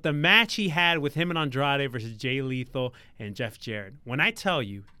 but the match he had with him and Andrade versus Jay Lethal and Jeff Jarrett. When I tell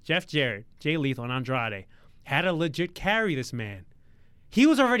you, Jeff Jarrett, Jay Lethal, and Andrade had to legit carry this man. He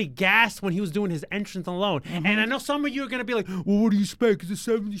was already gassed when he was doing his entrance alone. Mm-hmm. And I know some of you are going to be like, well, what do you expect? He's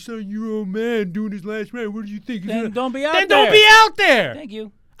a 77-year-old man doing his last match. What do you think? Then don't be out Then there. don't be out there. Thank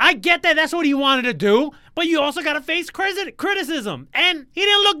you. I get that. That's what he wanted to do. But you also got to face criticism. And he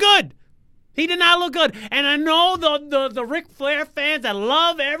didn't look good. He did not look good. And I know the Ric Flair fans that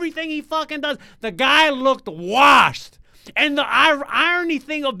love everything he fucking does. The guy looked washed. And the irony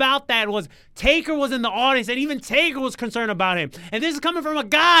thing about that was Taker was in the audience, and even Taker was concerned about him. And this is coming from a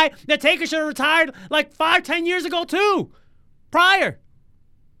guy that Taker should have retired like 5-10 years ago too, prior.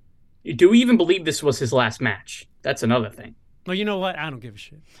 Do we even believe this was his last match? That's another thing. Well, you know what? I don't give a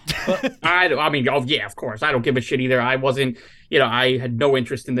shit. I mean, oh, yeah, of course. I don't give a shit either. I wasn't, I had no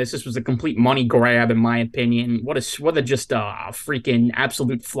interest in this. This was a complete money grab, in my opinion. What a just a freaking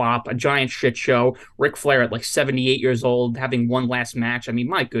absolute flop, a giant shit show. Ric Flair at like 78 years old, having one last match. I mean,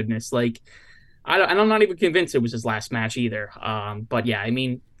 my goodness, like, I'm not even convinced it was his last match either. But yeah, I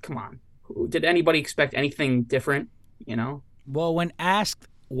mean, come on. Did anybody expect anything different, Well, when asked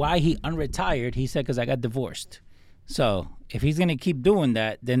why he unretired, he said, because I got divorced. So if he's going to keep doing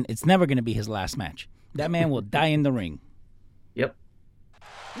that, then it's never going to be his last match. That man will die in the ring. Yep.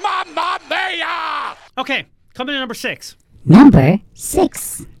 Mamma mia! Okay, coming to number 6. Number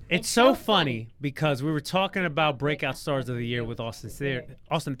 6. It's so funny because we were talking about breakout stars of the year with Austin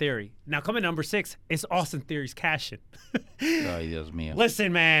Theory. Now, coming to number 6 is Austin Theory's cash-in. Ay, Dios mío.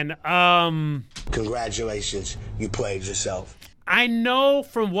 Listen, man. Congratulations, you played yourself. I know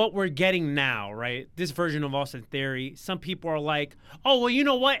from what we're getting now, right? This version of Austin Theory, some people are like, "Oh, well, you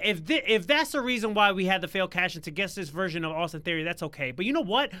know what? If that's the reason why we had the failed cash-in to get this version of Austin Theory, that's okay. But you know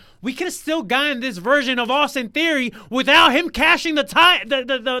what? We could have still gotten this version of Austin Theory without him cashing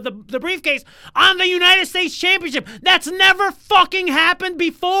the briefcase on the United States Championship. That's never fucking happened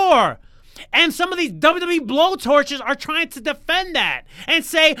before." And some of these WWE blowtorches are trying to defend that and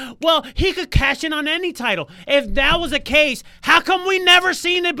say, well, he could cash in on any title. If that was the case, how come we never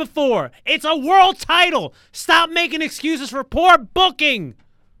seen it before? It's a world title. Stop making excuses for poor booking.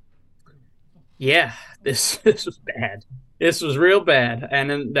 Yeah, this was bad. This was real bad.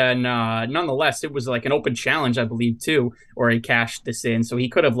 And then nonetheless, it was like an open challenge, I believe, too, where he cashed this in. So he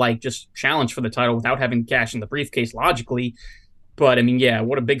could have like just challenged for the title without having to cash in the briefcase logically. But, I mean, yeah,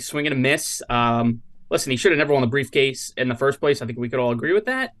 what a big swing and a miss. Listen, he should have never won the briefcase in the first place. I think we could all agree with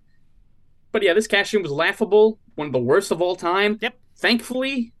that. But, yeah, this cash-in was laughable, one of the worst of all time. Yep.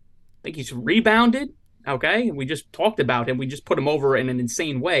 Thankfully, I think he's rebounded, okay? We just talked about him. We just put him over in an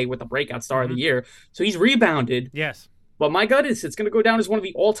insane way with the breakout star of the year. So he's rebounded. Yes. But my goodness, it's going to go down as one of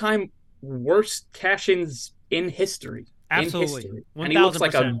the all-time worst cash-ins in history. Absolutely. And he looks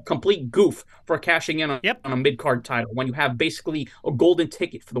like a complete goof for cashing in on Yep. a mid-card title when you have basically a golden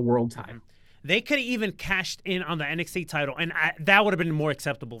ticket for the world title. They could have even cashed in on the NXT title, and that would have been more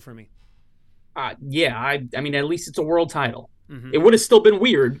acceptable for me. Yeah, I mean, at least it's a world title. It would have still been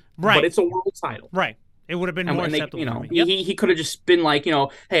weird, but it's a world title. Right. It would have been more acceptable for me. Yep. He could have just been like,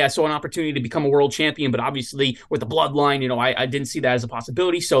 hey, I saw an opportunity to become a world champion, but obviously with the bloodline, I didn't see that as a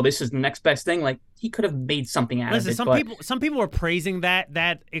possibility. So this is the next best thing. Like he could have made something out of it. Some people were praising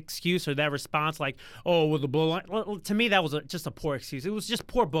that excuse or that response, like, oh, with the bloodline. Well, to me, that was just a poor excuse. It was just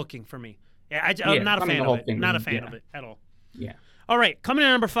poor booking for me. I'm not a fan of it. Not a fan of it at all. Yeah. All right, coming in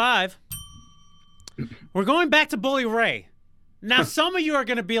at number 5. We're going back to Bully Ray. Now, some of you are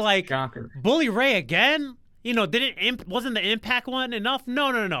going to be like, Shocker. Bully Ray again? Wasn't the Impact one enough?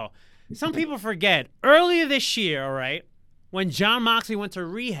 No. Some people forget. Earlier this year, all right, when Jon Moxley went to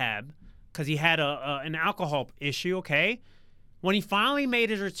rehab because he had an alcohol issue, okay? When he finally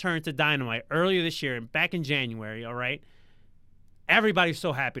made his return to Dynamite earlier this year, back in January, all right, everybody's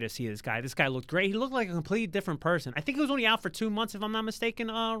so happy to see this guy. This guy looked great. He looked like a completely different person. I think he was only out for 2 months, if I'm not mistaken,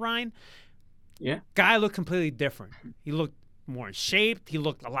 Ryan. Yeah. Guy looked completely different. He looked more in shape. He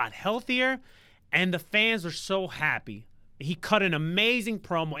looked a lot healthier. And the fans are so happy. He cut an amazing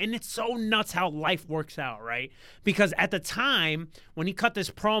promo. And it's so nuts how life works out, right? Because at the time, when he cut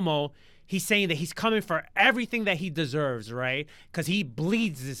this promo, he's saying that he's coming for everything that he deserves, right? Because he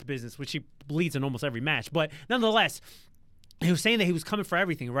bleeds this business, which he bleeds in almost every match. But nonetheless, he was saying that he was coming for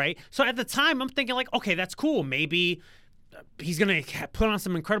everything, right? So at the time, I'm thinking like, okay, that's cool. Maybe he's going to put on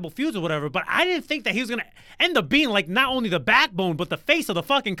some incredible feuds or whatever, but I didn't think that he was going to end up being like not only the backbone, but the face of the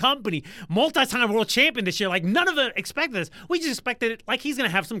fucking company, multi-time world champion this year. Like none of us expected this. We just expected it like he's going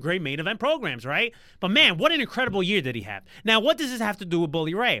to have some great main event programs, right? But man, what an incredible year did he have. Now, what does this have to do with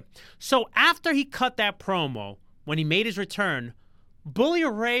Bully Ray? So after he cut that promo, when he made his return, Bully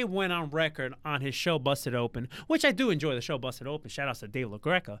Ray went on record on his show Busted Open, which I do enjoy the show Busted Open. Shout out to Dave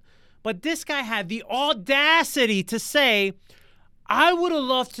LaGreca. But this guy had the audacity to say, I would have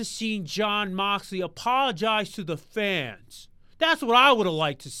loved to see Jon Moxley apologize to the fans. That's what I would have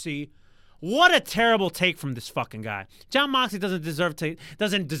liked to see. What a terrible take from this fucking guy. Jon Moxley doesn't deserve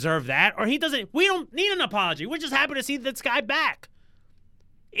that, or we don't need an apology. We're just happy to see this guy back.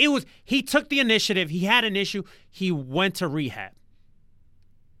 He took the initiative. He had an issue. He went to rehab.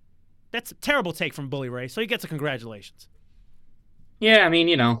 That's a terrible take from Bully Ray, so he gets a congratulations. Yeah, I mean,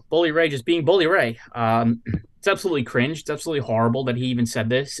 Bully Ray just being Bully Ray. It's absolutely cringe. It's absolutely horrible that he even said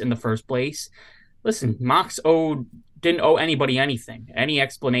this in the first place. Listen, Mox didn't owe anybody anything. Any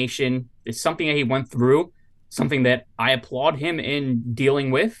explanation. It's something that he went through. something that I applaud him in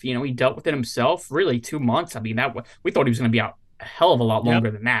dealing with. You know, he dealt with it himself. Really, 2 months. I mean, we thought he was going to be out a hell of a lot longer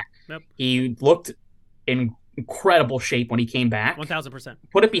than that. Yep. He looked in incredible shape when he came back. 1,000%.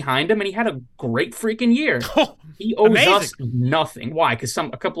 Put it behind him, and he had a great freaking year. He owes us nothing. Why? Because a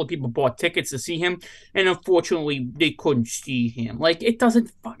couple of people bought tickets to see him, and unfortunately, they couldn't see him. Like, it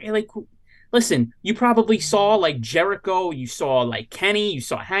doesn't fucking like. Listen, you probably saw like Jericho, you saw like Kenny, you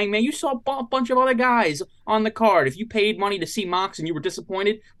saw Hangman, you saw a bunch of other guys on the card. If you paid money to see Mox and you were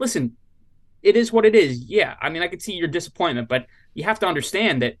disappointed, listen, it is what it is. Yeah, I mean, I could see your disappointment, but you have to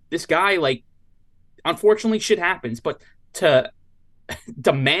understand that this guy, like, unfortunately, shit happens. But to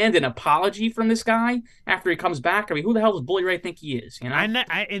demand an apology from this guy after he comes back, I mean, who the hell does Bully Ray think he is? You know?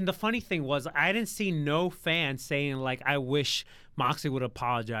 And the funny thing was, I didn't see no fans saying, like, I wish Moxley would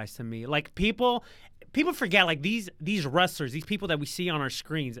apologize to me. Like, people forget, like, these wrestlers, these people that we see on our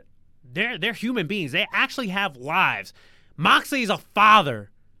screens, they're human beings. They actually have lives. Moxley is a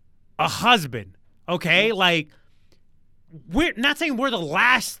father, a husband, okay? Like, we're not saying we're the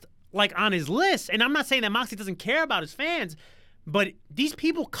last, like, on his list, and I'm not saying that Moxley doesn't care about his fans, but these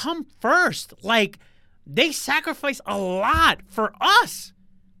people come first. Like, they sacrifice a lot for us.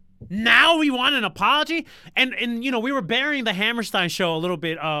 Now we want an apology, and you know, we were burying the Hammerstein show a little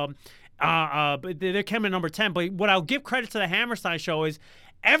bit. But they're coming in number 10. But what I'll give credit to the Hammerstein show is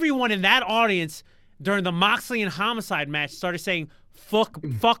everyone in that audience during the Moxley and Homicide match started saying fuck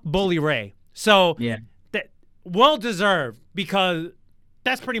Bully Ray. So yeah, that well deserved, because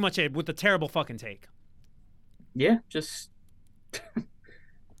that's pretty much it with the terrible fucking take. Yeah, just.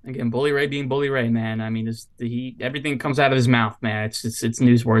 Again, Bully Ray being Bully Ray, man. I mean, everything comes out of his mouth, man. It's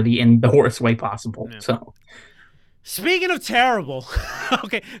newsworthy in the worst way possible. Yeah. So, speaking of terrible,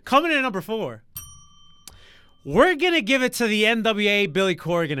 okay, coming in at number 4, we're gonna give it to the NWA, Billy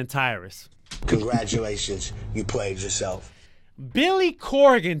Corgan and Tyrus. Congratulations, you played yourself. Billy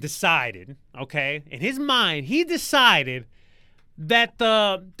Corgan decided, okay, in his mind, he decided that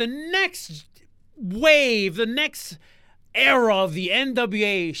the next wave, the next era of the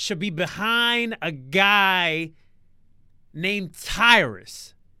NWA should be behind a guy named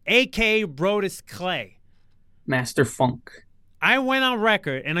Tyrus, a.k.a. Brodus Clay. Master Funk. I went on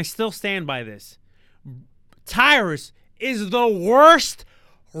record, and I still stand by this. Tyrus is the worst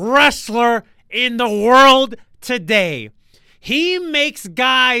wrestler in the world today. He makes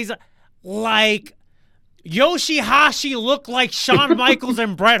guys like Yoshihashi look like Shawn Michaels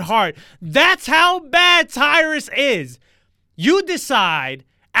and Bret Hart. That's how bad Tyrus is. You decide,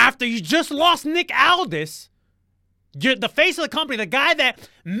 after you just lost Nick Aldis, the face of the company, the guy that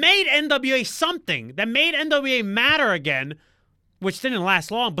made NWA something, that made NWA matter again, which didn't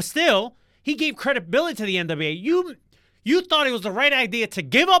last long, but still, he gave credibility to the NWA. You thought it was the right idea to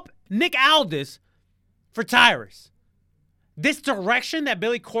give up Nick Aldis for Tyrus. This direction that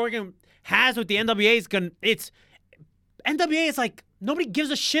Billy Corgan has with the NWA NWA is like, nobody gives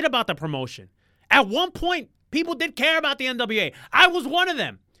a shit about the promotion. At one point, people did care about the NWA. I was one of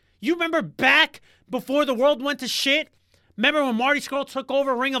them. You remember back before the world went to shit? Remember when Marty Scurll took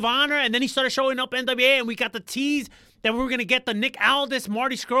over Ring of Honor and then he started showing up NWA and we got the tease that we were going to get the Nick Aldis,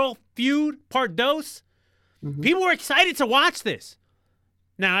 Marty Scurll feud, part dos? Mm-hmm. People were excited to watch this.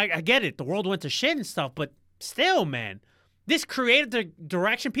 Now, I get it. The world went to shit and stuff, but still, man. This creative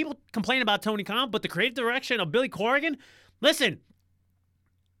direction, people complain about Tony Khan, but the creative direction of Billy Corgan, listen,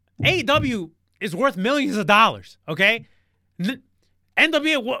 AEW is worth millions of dollars, okay?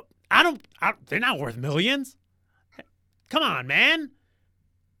 NWA, they're not worth millions. Come on, man.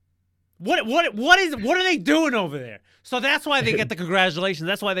 What are they doing over there? So that's why they get the congratulations.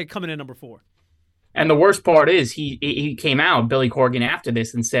 That's why they're coming in number 4. And the worst part is he came out, Billy Corgan, after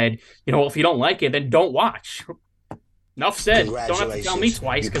this and said, you know, well, if you don't like it, then don't watch. Enough said. Don't have to tell me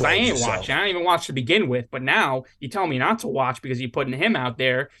twice, because I ain't watching. I don't even watch to begin with. But now you tell me not to watch because you're putting him out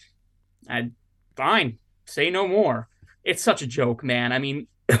there. Fine. Say no more. It's such a joke, man. I mean,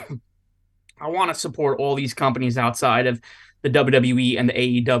 I want to support all these companies outside of the WWE and the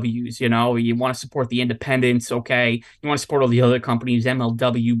AEWs, you know. You want to support the independents, okay? You want to support all the other companies,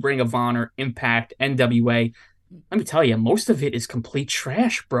 MLW, Ring of Honor, Impact, NWA. Let me tell you, most of it is complete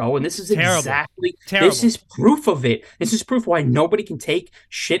trash, bro. And this is terrible. This is proof of it. This is proof why nobody can take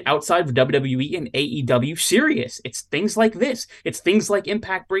shit outside of WWE and AEW serious. It's things like this. It's things like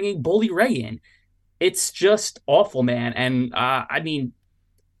Impact bringing Bully Ray in. It's just awful, man. And I mean,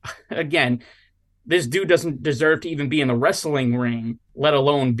 again, this dude doesn't deserve to even be in the wrestling ring, let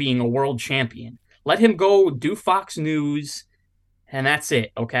alone being a world champion. Let him go do Fox News, and that's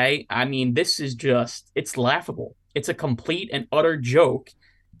it, okay? I mean, this is just, it's laughable. It's a complete and utter joke.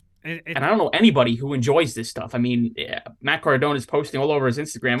 And I don't know anybody who enjoys this stuff. I mean, Matt Cardona is posting all over his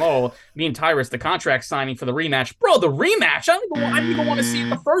Instagram, "Oh, me and Tyrus, the contract signing for the rematch." Bro, the rematch? I didn't even want to see it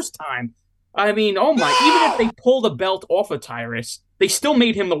the first time. I mean, oh my! Even if they pull the belt off of Tyrus, they still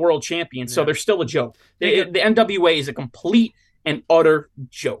made him the world champion, so they're still a joke. The NWA is a complete and utter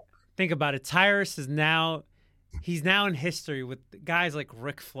joke. Think about it. Tyrus is now, he's now in history with guys like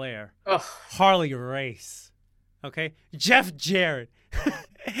Ric Flair, Harley Race, okay, Jeff Jarrett,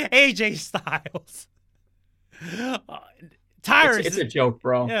 AJ Styles. Tyrus. It's a joke,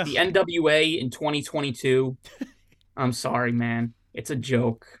 bro. Yeah. The NWA in 2022. I'm sorry, man. It's a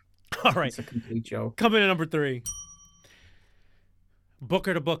joke. All right. It's a complete joke. Coming in number 3.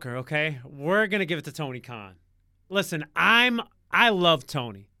 Booker to Booker, okay? We're going to give it to Tony Khan. Listen, I love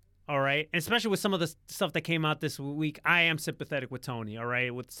Tony, all right? And especially with some of the stuff that came out this week, I am sympathetic with Tony, all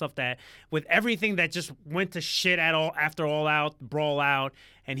right? With everything that just went to shit after All Out, Brawl Out,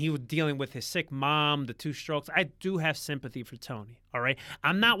 and he was dealing with his sick mom, the 2 strokes. I do have sympathy for Tony, all right?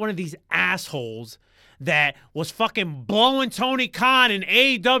 I'm not one of these assholes that was fucking blowing Tony Khan and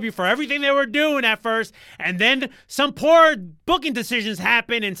AEW for everything they were doing at first, and then some poor booking decisions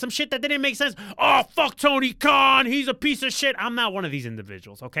happened and some shit that didn't make sense. Oh, fuck Tony Khan, he's a piece of shit. I'm not one of these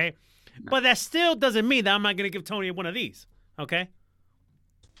individuals, okay? But that still doesn't mean that I'm not going to give Tony one of these, okay?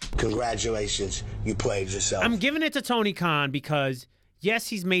 Congratulations, you played yourself. I'm giving it to Tony Khan because, yes,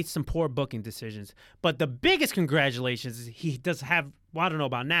 he's made some poor booking decisions, but the biggest congratulations is he does have, well, I don't know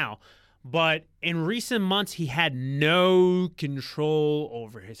about now, but in recent months, he had no control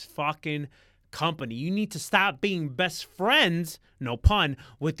over his fucking company. You need to stop being best friends, no pun,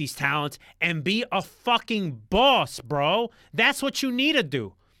 with these talents and be a fucking boss, bro. That's what you need to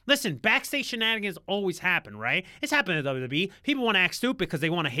do. Listen, backstage shenanigans always happen, right? It's happened at WWE. People want to act stupid because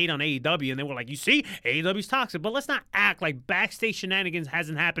they want to hate on AEW, and they were like, you see, AEW's toxic. But let's not act like backstage shenanigans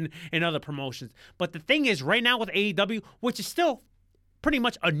hasn't happened in other promotions. But the thing is, right now with AEW, which is still pretty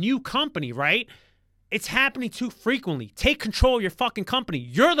much a new company, right? It's happening too frequently. Take control of your fucking company.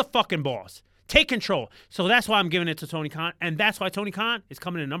 You're the fucking boss. Take control. So that's why I'm giving it to Tony Khan, and that's why Tony Khan is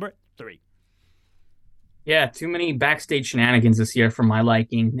coming in number 3. Yeah, too many backstage shenanigans this year for my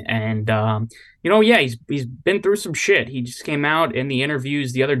liking. And, he's been through some shit. He just came out in the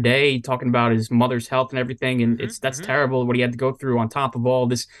interviews the other day talking about his mother's health and everything, and that's terrible what he had to go through on top of all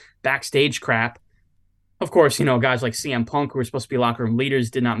this backstage crap. Of course, guys like CM Punk, who were supposed to be locker room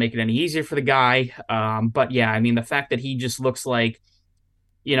leaders, did not make it any easier for the guy. But yeah, I mean, the fact that he just looks like,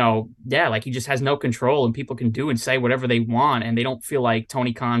 like he just has no control and people can do and say whatever they want, and they don't feel like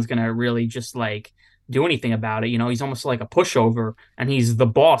Tony Khan's going to really just like do anything about it. He's almost like a pushover, and he's the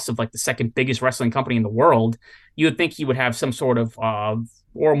boss of like the second biggest wrestling company in the world. You would think he would have some sort of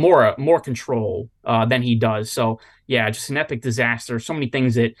or more control than he does. So yeah, just an epic disaster. So many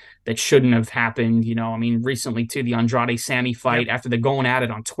things that shouldn't have happened. I mean, recently too, the Andrade Sammy fight, after they're going at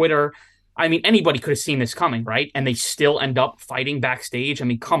it on Twitter. I mean, anybody could have seen this coming, right? And they still end up fighting backstage. I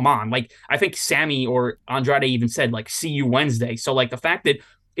mean, come on. Like, I think Sammy or Andrade even said, like, see you Wednesday. So, like, the fact that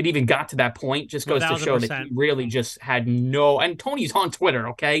it even got to that point just goes to show that he really just had no... And Tony's on Twitter,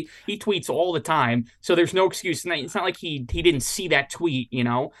 okay? He tweets all the time, so there's no excuse. It's not like he didn't see that tweet,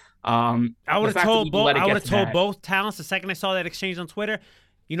 I would have told both talents the second I saw that exchange on Twitter,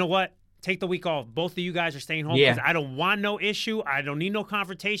 you know what? Take the week off. Both of you guys are staying home because I don't want no issue. I don't need no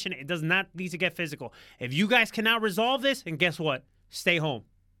confrontation. It does not need to get physical. If you guys cannot resolve this, and guess what? Stay home.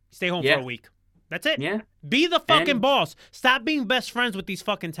 Stay home for a week. That's it. Yeah. Be the fucking boss. Stop being best friends with these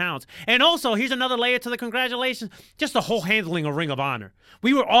fucking talents. And also, here's another layer to the congratulations. Just the whole handling of Ring of Honor.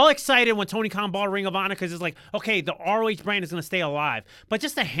 We were all excited when Tony Khan bought Ring of Honor because it's like, okay, the ROH brand is going to stay alive. But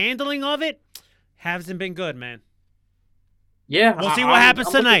just the handling of it hasn't been good, man. Yeah. We'll see what happens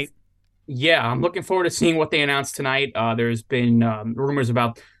tonight. I'm looking forward to seeing what they announce tonight. There's been rumors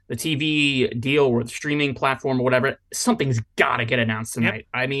about the TV deal or the streaming platform or whatever. Something's got to get announced tonight. Yep.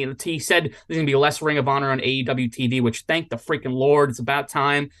 I mean, he said there's going to be less Ring of Honor on AEW TV, which thank the freaking Lord. It's about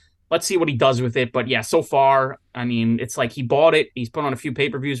time. Let's see what he does with it. But yeah, so far, I mean, it's like he bought it. He's put on a few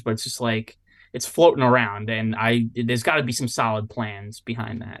pay-per-views, but it's just like it's floating around. And there's got to be some solid plans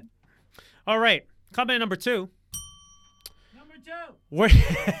behind that. All right. Coming in number 2.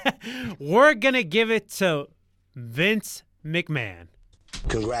 We're going to give it to Vince McMahon.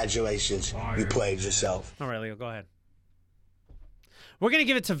 Congratulations, you played yourself. All right, Leo, go ahead. We're going to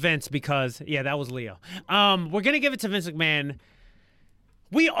give it to Vince because, that was Leo. We're going to give it to Vince McMahon.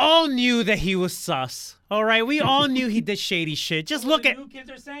 We all knew that he was sus. All right, we all knew he did shady shit. Just look at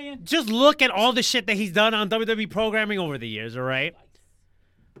all the shit that he's done on WWE programming over the years, all right?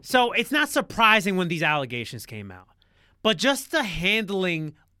 So it's not surprising when these allegations came out. But just the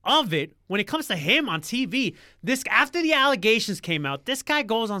handling of it, when it comes to him on TV, after the allegations came out, this guy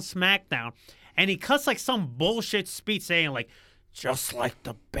goes on SmackDown and he cuts like some bullshit speech saying like, just like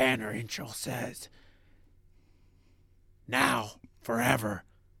the banner intro says, now, forever,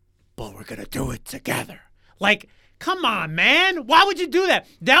 but we're gonna do it together. Like, come on, man. Why would you do that?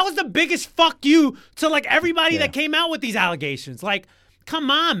 That was the biggest fuck you to like everybody that came out with these allegations. Like, come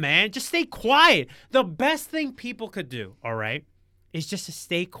on, man. Just stay quiet. The best thing people could do, all right, is just to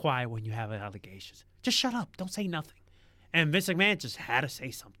stay quiet when you have allegations. Just shut up. Don't say nothing. And Vince McMahon just had to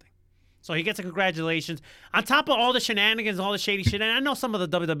say something. So he gets a congratulations. On top of all the shenanigans, all the shady shit, and I know some of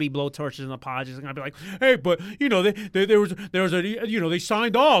the WWE blowtorches and apologists are gonna be like, "Hey, but you know, there was a you know they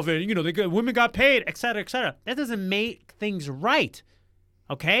signed off and you know women got paid, et cetera, et cetera." That doesn't make things right.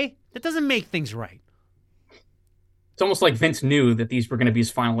 Okay, that doesn't make things right. It's almost like Vince knew that these were going to be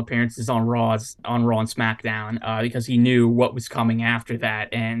his final appearances on Raw and SmackDown because he knew what was coming after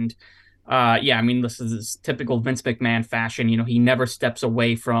that. And yeah, I mean, this is typical Vince McMahon fashion. You know, he never steps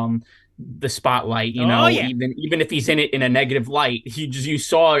away from the spotlight, you know, even if he's in it in a negative light. You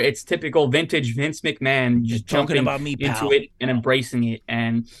saw it's typical vintage Vince McMahon just jumping about me, into it and embracing it.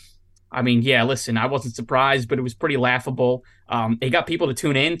 And I mean, yeah, listen, I wasn't surprised, but it was pretty laughable. It got people to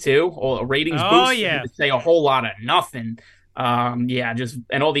tune in too. Or ratings boost. To say a whole lot of nothing. Yeah, just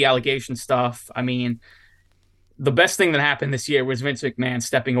and all the allegation stuff. I mean, the best thing that happened this year was Vince McMahon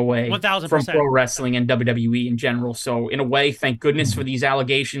stepping away 1000%. from pro wrestling and WWE in general. So in a way, thank goodness for these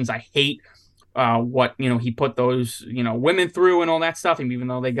allegations. I hate what he put those women through and all that stuff. And even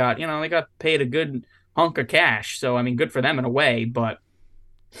though they got paid a good hunk of cash, so I mean, good for them in a way. But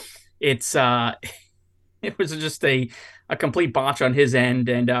it's it was just a complete botch on his end,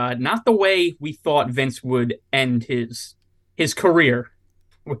 and not the way we thought Vince would end his career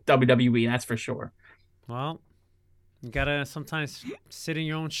with WWE. That's for sure. Well, you gotta sometimes sit in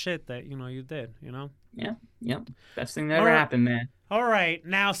your own shit that you did. Yeah. Best thing that ever happened, man. All right,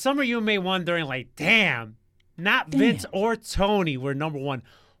 now some of you may wondering, like, damn, not Vince or Tony were number one.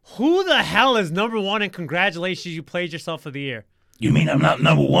 Who the hell is number one? And congratulations, you played yourself for the year. You mean I'm not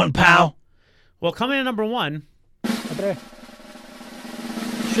number one, pal? Well, coming in number one. Should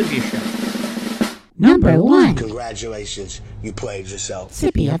be a show. Number one. Congratulations, you played yourself.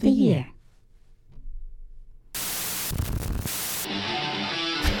 Sippy of the year.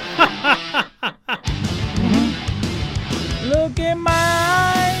 Look at my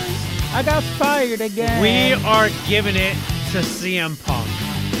eyes. I got fired again. We are giving it to CM Punk.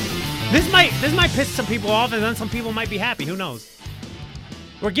 This might piss some people off, and then some people might be happy. Who knows?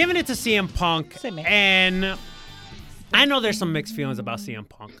 We're giving it to CM Punk, and I know there's some mixed feelings about CM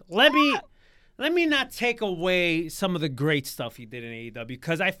Punk. Let me not take away some of the great stuff he did in AEW,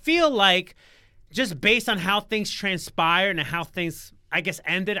 because I feel like just based on how things transpired and how things, I guess,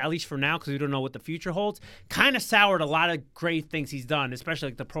 ended, at least for now, because we don't know what the future holds, kind of soured a lot of great things he's done, especially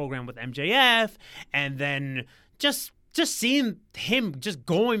like the program with MJF, and then just seeing him just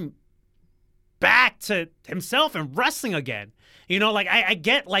going back to himself and wrestling again. Like I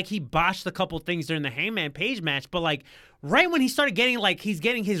get like he botched a couple things during the Hangman Page match, but like right when he started getting like he's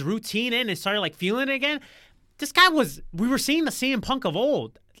getting his routine in and started like feeling it again, we were seeing the CM Punk of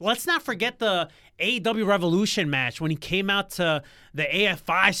old. Let's not forget the AEW Revolution match when he came out to the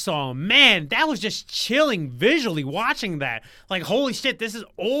AFI song. Man, that was just chilling visually watching that. Like, holy shit, this is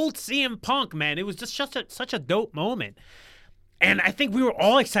old CM Punk, man. It was just such a dope moment. And I think we were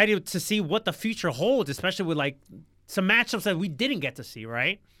all excited to see what the future holds, especially with like some matchups that we didn't get to see,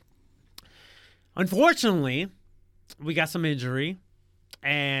 right? Unfortunately, we got some injury.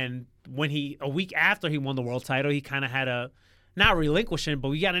 And when a week after he won the world title, he kind of had a, not relinquishing, but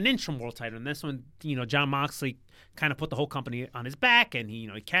we got an interim world title. And this one, Jon Moxley kind of put the whole company on his back, and he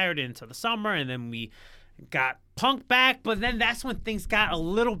carried it into the summer. And then we got Punk back, but then that's when things got a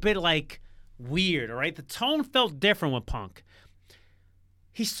little bit like weird, all right? The tone felt different with Punk.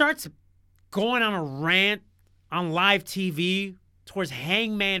 He starts going on a rant on live TV towards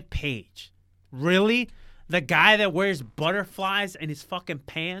Hangman Page. Really? The guy that wears butterflies in his fucking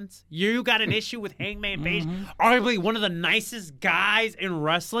pants? You got an issue with Hangman Page? Arguably one of the nicest guys in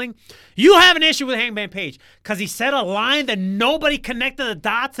wrestling? You have an issue with Hangman Page because he said a line that nobody connected the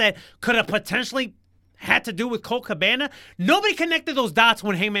dots that could have potentially had to do with Colt Cabana. Nobody connected those dots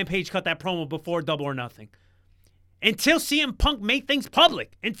when Hangman Page cut that promo before Double or Nothing. Until CM Punk made things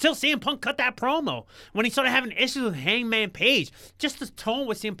public. Until CM Punk cut that promo. When he started having issues with Hangman Page. Just the tone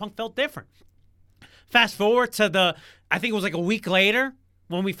with CM Punk felt different. Fast forward to I think it was like a week later,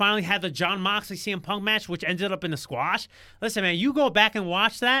 when we finally had the Jon Moxley CM Punk match, which ended up in the squash. Listen, man, you go back and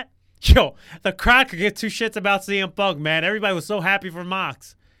watch that. Yo, the crowd could give two shits about CM Punk, man. Everybody was so happy for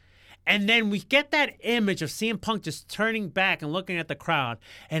Mox. And then we get that image of CM Punk just turning back and looking at the crowd.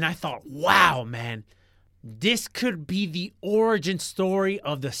 And I thought, wow, man, this could be the origin story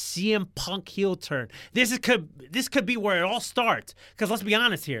of the CM Punk heel turn. This could be where it all starts. Because let's be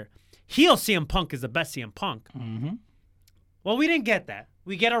honest here. Heel CM Punk is the best CM Punk. Mm-hmm. Well, we didn't get that.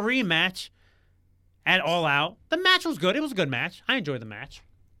 We get a rematch at All Out. The match was good. It was a good match. I enjoyed the match.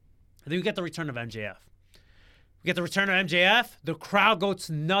 And then we get the return of MJF. We get the return of MJF. The crowd goes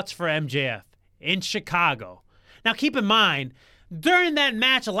nuts for MJF in Chicago. Now, keep in mind, during that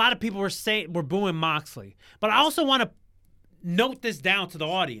match, a lot of people were booing Moxley. But I also want to note this down to the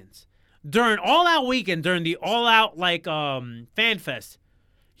audience. During All Out weekend, during the All Out Fan Fest,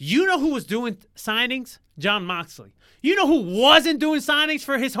 you know who was doing signings? Jon Moxley. You know who wasn't doing signings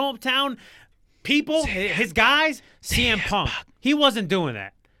for his hometown people, his guys? CM Punk. He wasn't doing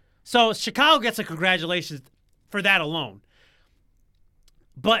that. So Chicago gets a congratulations for that alone.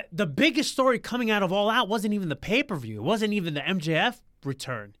 But the biggest story coming out of All Out wasn't even the pay-per-view. It wasn't even the MJF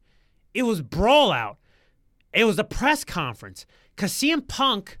return. It was Brawl Out. It was a press conference. Because CM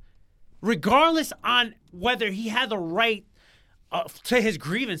Punk, regardless on whether he had the right to his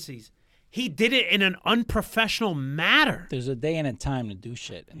grievances, he did it in an unprofessional manner. There's a day and a time to do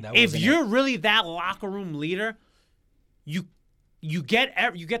shit. And that If wasn't you're it. really that locker room leader, you get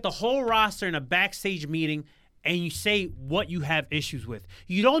the whole roster in a backstage meeting and you say what you have issues with.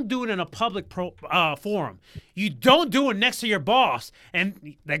 You don't do it in a public forum. You don't do it next to your boss.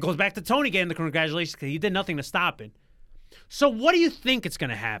 And that goes back to Tony getting the congratulations because he did nothing to stop it. So what do you think is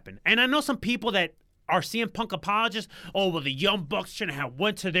going to happen? And I know some people that are CM Punk apologists. Oh, well, the Young Bucks shouldn't have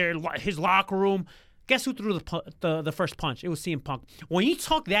went to his locker room. Guess who threw the first punch? It was CM Punk. When you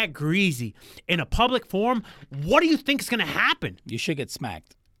talk that greasy in a public forum, what do you think is going to happen? You should get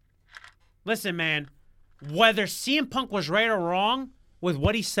smacked. Listen, man, whether CM Punk was right or wrong with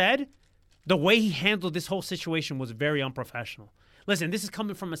what he said, the way he handled this whole situation was very unprofessional. Listen, this is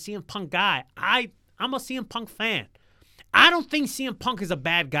coming from a CM Punk guy. I'm a CM Punk fan. I don't think CM Punk is a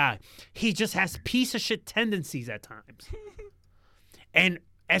bad guy. He just has piece of shit tendencies at times. And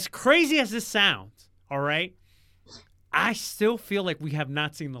as crazy as this sounds, all right, I still feel like we have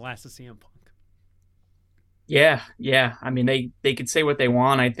not seen the last of CM Punk. Yeah. I mean, they could say what they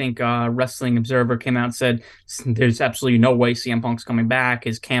want. I think Wrestling Observer came out and said there's absolutely no way CM Punk's coming back.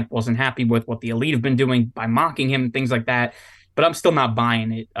 His camp wasn't happy with what the Elite have been doing by mocking him and things like that. But I'm still not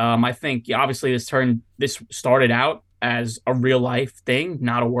buying it. I think obviously this started out as a real life thing,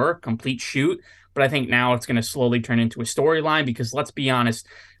 not a work, complete shoot. But I think now it's going to slowly turn into a storyline because let's be honest,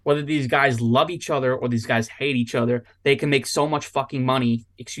 whether these guys love each other or these guys hate each other, they can make so much fucking money,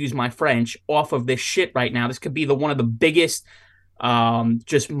 excuse my French, off of this shit right now. This could be one of the biggest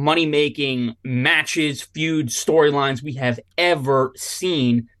just money-making matches, feuds, storylines we have ever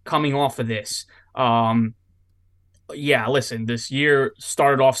seen coming off of this. Yeah, listen, this year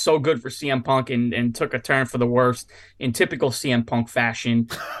started off so good for CM Punk and took a turn for the worst in typical CM Punk fashion.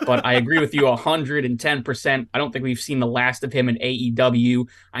 But I agree with you 110%. I don't think we've seen the last of him in AEW.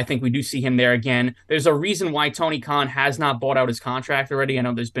 I think we do see him there again. There's a reason why Tony Khan has not bought out his contract already. I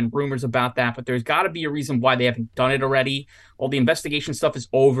know there's been rumors about that, but there's got to be a reason why they haven't done it already. All the investigation stuff is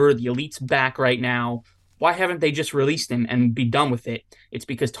over. The Elite's back right now. Why haven't they just released him and be done with it? It's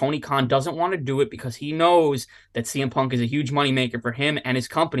because Tony Khan doesn't want to do it because he knows that CM Punk is a huge moneymaker for him and his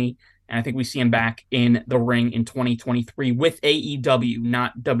company. And I think we see him back in the ring in 2023 with AEW,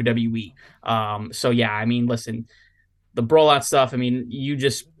 not WWE. So, yeah, I mean, listen, the Brawl Out stuff, I mean, you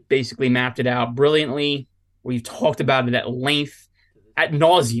just basically mapped it out brilliantly. We've talked about it at length, at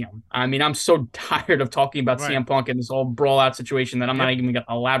nauseum. I mean, I'm so tired of talking about CM Punk and this whole Brawl Out situation that I'm not even going to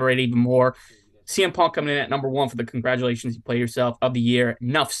elaborate even more. CM Punk coming in at number 1 for the congratulations, you play yourself of the year.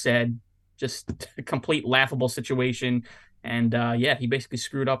 Enough said. Just a complete laughable situation. And yeah, he basically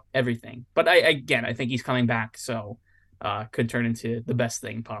screwed up everything. But I think he's coming back, so could turn into the best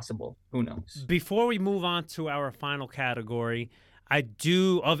thing possible. Who knows? Before we move on to our final category, I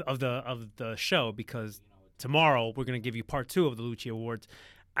do of the show, because tomorrow we're going to give you part 2 of the Lucci Awards.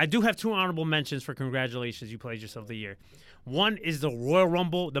 I do have 2 honorable mentions for congratulations, you played yourself of the year. One is the Royal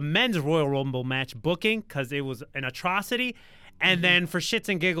Rumble, the men's Royal Rumble match booking, because it was an atrocity. And then for shits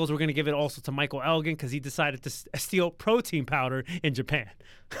and giggles, we're going to give it also to Michael Elgin because he decided to steal protein powder in Japan.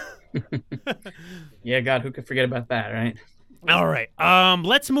 Yeah, God, who could forget about that, right? All right.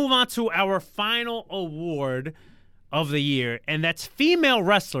 Let's move on to our final award of the year, and that's Female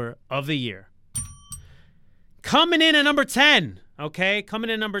Wrestler of the Year. Coming in at number 10, okay?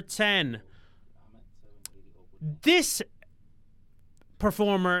 Coming in number 10. This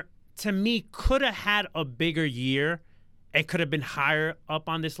performer, to me, could have had a bigger year it could have been higher up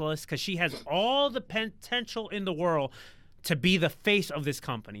on this list because she has all the potential in the world to be the face of this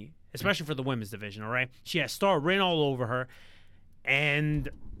company, especially for the women's division, all right? She has star written all over her, and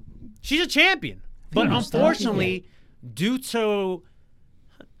she's a champion. But unfortunately, due to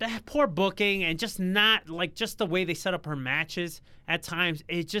that poor booking and just not, like, just the way they set up her matches at times,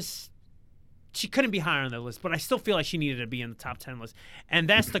 she couldn't be higher on the list, but I still feel like she needed to be in the top 10 list. And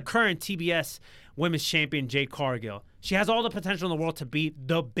that's the current TBS Women's Champion, Jade Cargill. She has all the potential in the world to be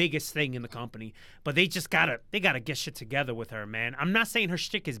the biggest thing in the company, but they gotta get shit together with her, man. I'm not saying her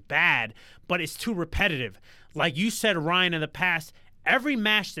shtick is bad, but it's too repetitive. Like you said, Ryan, in the past, every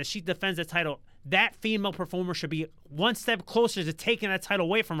match that she defends the title, that female performer should be one step closer to taking that title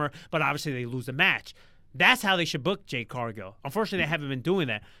away from her, but obviously they lose the match. That's how they should book Jade Cargill. Unfortunately, they haven't been doing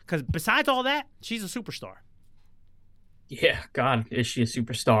that because besides all that, she's a superstar. Yeah, God, is she a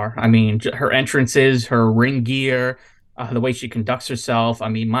superstar? I mean, her entrances, her ring gear, the way she conducts herself. I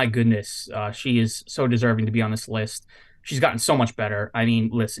mean, my goodness, she is so deserving to be on this list. She's gotten so much better. I mean,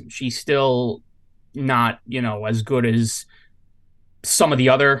 listen, she's still not, as good as some of the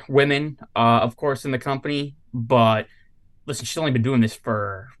other women, of course, in the company. But listen, she's only been doing this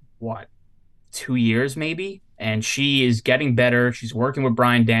for, 2 years maybe? And she is getting better. She's working with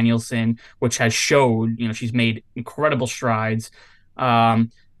Bryan Danielson, which has showed, she's made incredible strides.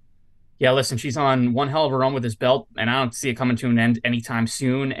 Listen, she's on one hell of a run with this belt, and I don't see it coming to an end anytime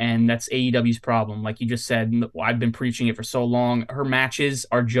soon, and that's AEW's problem. Like you just said, I've been preaching it for so long. Her matches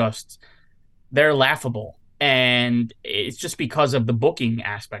are they're laughable, and it's just because of the booking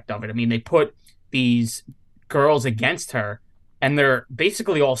aspect of it. I mean, they put these girls against her, and they're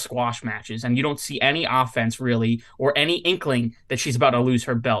basically all squash matches, and you don't see any offense really or any inkling that she's about to lose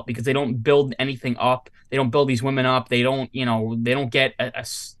her belt because they don't build anything up. They don't build these women up. They don't, they don't get a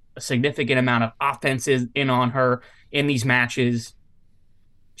significant amount of offenses in on her in these matches.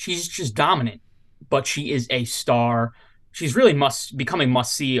 She's just dominant, but she is a star. She's really becoming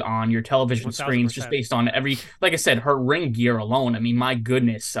must-see on your television 1000%. screens just based on like I said, her ring gear alone. I mean, my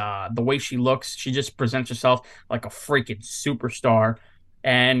goodness, the way she looks, she just presents herself like a freaking superstar.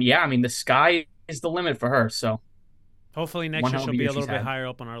 And yeah, I mean, the sky is the limit for her. So hopefully next year she'll be a little bit higher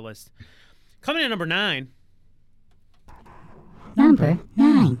up on our list. Coming in number 9. Number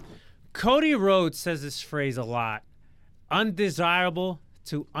 9. Cody Rhodes says this phrase a lot. Undesirable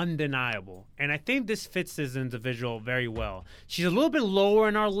to undeniable. And I think this fits this individual very well. She's a little bit lower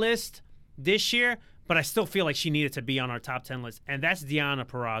in our list this year, but I still feel like she needed to be on our top 10 list. And that's Deonna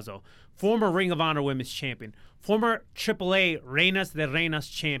Purrazzo, former Ring of Honor Women's Champion, former AAA Reinas de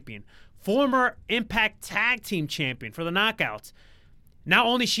Reinas Champion, former Impact Tag Team Champion for the Knockouts. Not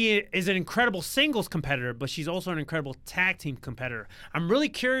only she is an incredible singles competitor, but she's also an incredible tag team competitor. I'm really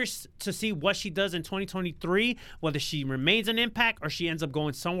curious to see what she does in 2023, whether she remains an Impact or she ends up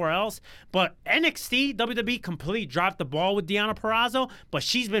going somewhere else. But NXT, WWE completely dropped the ball with Deonna Purrazzo, but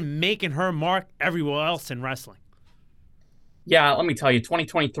she's been making her mark everywhere else in wrestling. Yeah, let me tell you,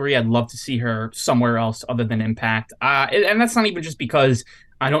 2023, I'd love to see her somewhere else other than Impact. And that's not even just because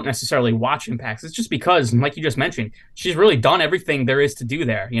I don't necessarily watch Impacts. It's just because, like you just mentioned, she's really done everything there is to do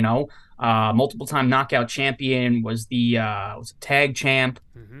there. Multiple-time knockout champion, was a tag champ.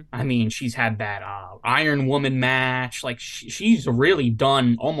 Mm-hmm. I mean, she's had that Iron Woman match. Like she's really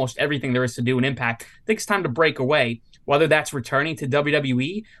done almost everything there is to do in Impact. I think it's time to break away, whether that's returning to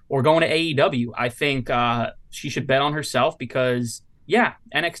WWE or going to AEW. I think she should bet on herself because, yeah,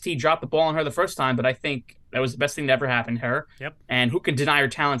 NXT dropped the ball on her the first time, but I think that was the best thing that ever happened to her. Yep. And who can deny her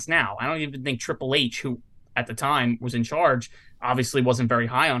talents now? I don't even think Triple H, who at the time was in charge, obviously wasn't very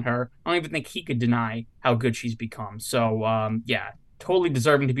high on her. I don't even think he could deny how good she's become. So, totally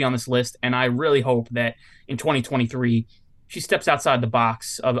deserving to be on this list. And I really hope that in 2023, she steps outside the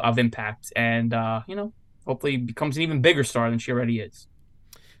box of Impact and, hopefully becomes an even bigger star than she already is.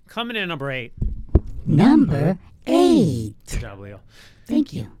 Coming in number 8. Number 8. Good job, Leo.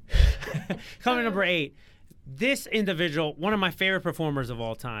 Thank you. Coming in number 8. This individual, one of my favorite performers of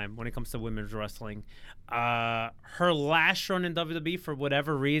all time when it comes to women's wrestling. Her last run in WWE, for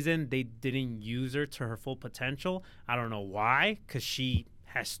whatever reason, they didn't use her to her full potential. I don't know why, because she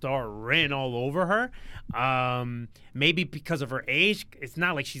has star written all over her. Maybe because of her age. It's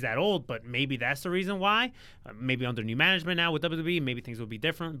not like she's that old, but maybe that's the reason why. Maybe under new management now with WWE, maybe things will be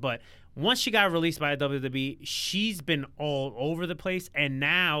different. But once she got released by WWE, she's been all over the place. And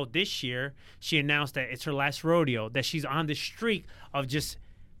now, this year, she announced that it's her last rodeo, that she's on this streak of just...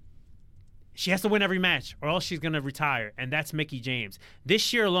 She has to win every match or else she's going to retire, and that's Mickie James.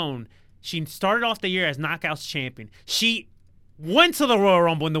 This year alone, she started off the year as Knockouts champion. She went to the Royal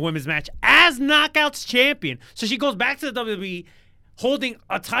Rumble in the women's match as Knockouts champion. So she goes back to the WWE holding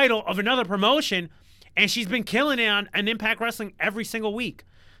a title of another promotion, and she's been killing it on Impact Wrestling every single week.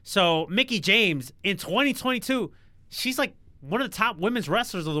 So Mickie James in 2022, she's like one of the top women's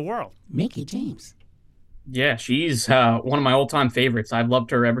wrestlers of the world. Mickie James. Yeah, she's one of my all-time favorites. I've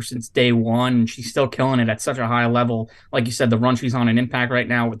loved her ever since day one. She's still killing it at such a high level. Like you said, the run she's on in Impact right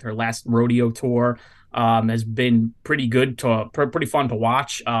now with her last rodeo tour has been pretty good, pretty fun to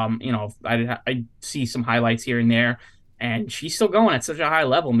watch. I see some highlights here and there, and she's still going at such a high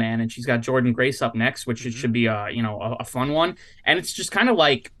level, man. And she's got Jordynne Grace up next, which should be a fun one. And it's just kind of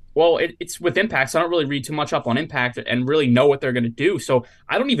like, well, it's with Impact, so I don't really read too much up on Impact and really know what they're going to do. So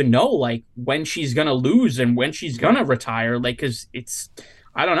I don't even know, like, when she's going to lose and when she's going to retire, like, because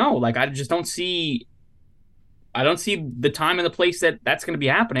I don't know. Like, I don't see the time and the place that's going to be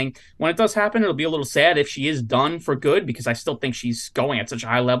happening. When it does happen, it'll be a little sad if she is done for good, because I still think she's going at such a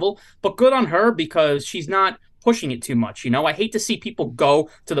high level. But good on her, because she's not pushing it too much. I hate to see people go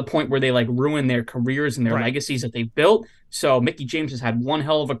to the point where they like ruin their careers and their legacies that they've built. So Mickie James has had one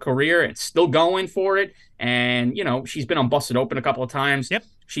hell of a career. It's still going for it. And, she's been on Busted Open a couple of times. Yep.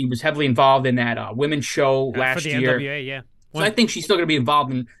 She was heavily involved in that women's show last for the year. NWA, yeah. So I think she's still going to be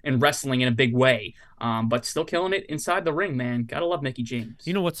involved in wrestling in a big way, but still killing it inside the ring, man. Gotta love Mickie James.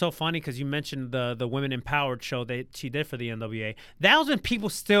 You know what's so funny? Because you mentioned the Women Empowered show that she did for the NWA. That was when people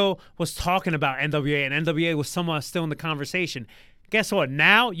still was talking about NWA, and NWA was somewhat still in the conversation. Guess what?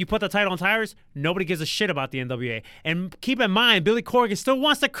 Now you put the title on Tyrus, nobody gives a shit about the NWA. And keep in mind, Billy Corgan still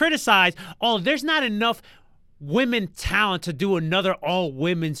wants to criticize, there's not enough women talent to do another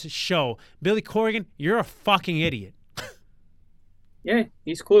all-women's show. Billy Corgan, you're a fucking idiot. Yeah,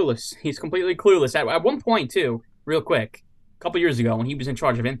 he's clueless. He's completely clueless. At one point, too, real quick, a couple years ago when he was in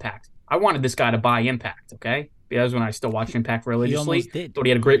charge of Impact, I wanted this guy to buy Impact, okay? That was when I still watched Impact religiously. Thought he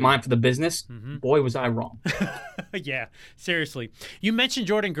had a great mind for the business. Mm-hmm. Boy, was I wrong. Yeah, seriously. You mentioned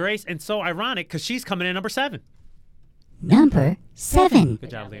Jordynne Grace, and so ironic because she's coming in number 7. Number 7. Good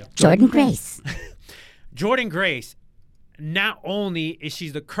job, Leo. Jordynne Grace. Jordynne Grace, not only is she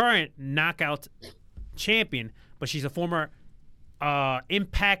the current Knockout champion, but she's a former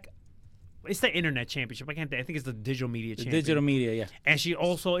Impact. It's the Internet Championship. I think it's the Digital Media Champion. Digital Media, yeah. And she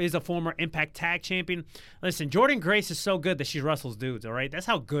also is a former Impact Tag Champion. Listen, Jordynne Grace is so good that she wrestles dudes, all right? That's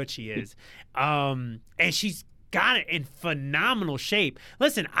how good she is. And she's got it in phenomenal shape.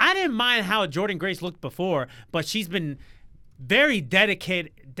 Listen, I didn't mind how Jordynne Grace looked before, but she's been very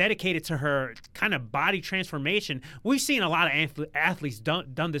dedicated to her kind of body transformation. We've seen a lot of athletes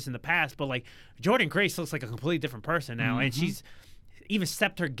done this in the past, but like Jordynne Grace looks like a completely different person now, and she's even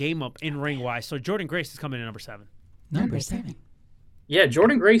stepped her game up in ring wise. So Jordynne Grace is coming in number 7. Number 7. Yeah,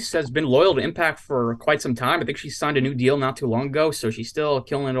 Jordynne Grace has been loyal to Impact for quite some time. I think she signed a new deal not too long ago, so she's still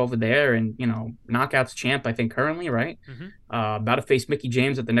killing it over there. And, Knockouts champ, I think, currently, right? Mm-hmm. About to face Mickie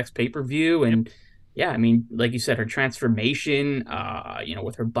James at the next pay-per-view. And, yeah, I mean, like you said, her transformation,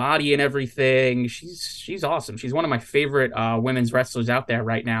 with her body and everything, she's awesome. She's one of my favorite women's wrestlers out there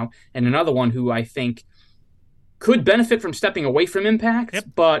right now. And another one who I think could benefit from stepping away from Impact,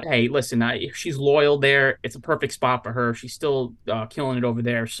 but hey, listen, she's loyal there. It's a perfect spot for her. She's still killing it over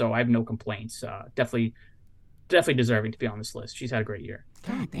there, so I have no complaints. Definitely deserving to be on this list. She's had a great year.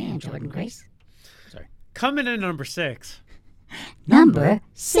 God damn, Jordynne Grace. Sorry. Coming in number 6. Number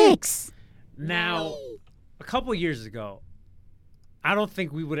 6. Now, a couple years ago, I don't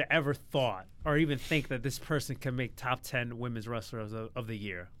think we would have ever thought or even think that this person can make top 10 women's wrestlers of the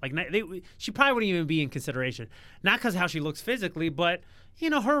year. Like, she probably wouldn't even be in consideration. Not because of how she looks physically, but,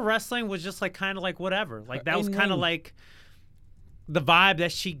 her wrestling was just like kind of like whatever. Like, that was kind of like the vibe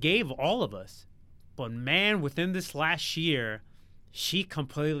that she gave all of us. But, man, within this last year, she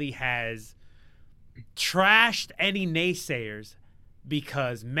completely has trashed any naysayers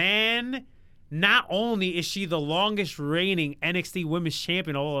because, man, not only is she the longest reigning NXT Women's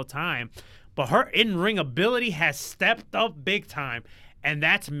Champion of all time, but her in-ring ability has stepped up big time, and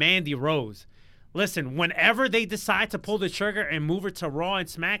that's Mandy Rose. Listen, whenever they decide to pull the trigger and move her to Raw and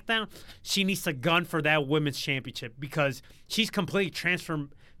SmackDown, she needs to gun for that Women's Championship because she's completely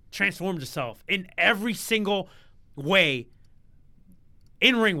transformed herself in every single way,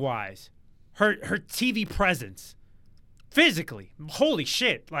 in-ring-wise. Her TV presence, physically, holy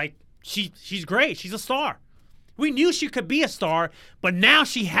shit, like, She's great. She's a star. We knew she could be a star, but now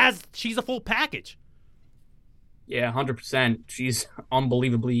she's a full package. Yeah, 100%. She's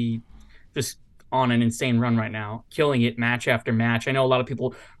unbelievably just on an insane run right now, killing it match after match. I know a lot of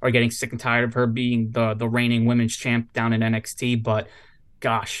people are getting sick and tired of her being the reigning women's champ down in NXT, but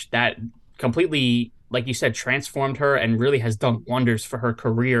gosh, that completely like you said, transformed her and really has done wonders for her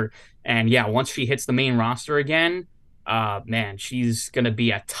career. And yeah, once she hits the main roster again, man, she's going to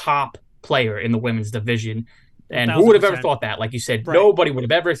be a top player in the women's division. And who would have ever 1000%. thought that? Like you said, Right. nobody would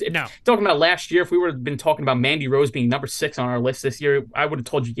have ever. No. Talking about last year, if we would have been talking about Mandy Rose being number 6 on our list this year, I would have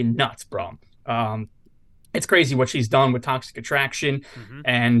told you you're nuts, bro. It's crazy what she's done with Toxic Attraction.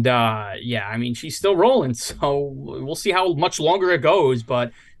 And yeah, I mean, she's still rolling. So we'll see how much longer it goes.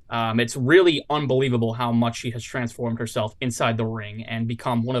 But it's really unbelievable how much she has transformed herself inside the ring and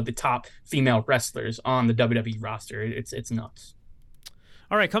become one of the top female wrestlers on the WWE roster. It's nuts.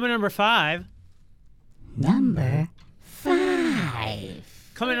 All right, coming number 5. Number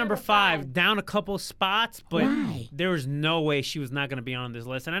 5. Coming number 5, down a couple spots, but Why? there was no way she was not going to be on this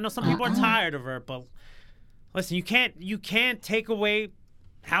list. And I know some people are tired of her, but listen, you can't take away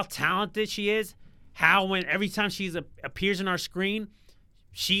how talented she is. How when every time she appears in our screen,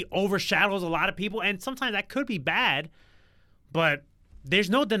 she overshadows a lot of people, and sometimes that could be bad. But there's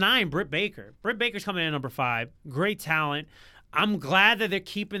no denying Britt Baker. Britt Baker's coming in at number 5. Great talent. I'm glad that they're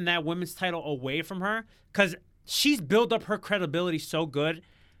keeping that women's title away from her because she's built up her credibility so good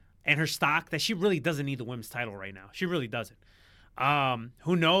and her stock that she really doesn't need the women's title right now. She really doesn't.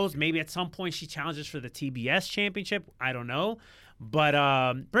 Who knows? Maybe at some point she challenges for the TBS championship. I don't know.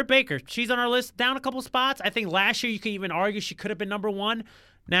 But Britt Baker, she's on our list down a couple spots. I think last year you could even argue she could have been number 1.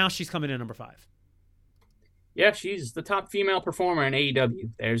 Now she's coming in number 5. Yeah, she's the top female performer in AEW.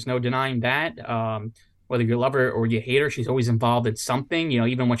 There's no denying that. Whether you love her or you hate her, she's always involved in something,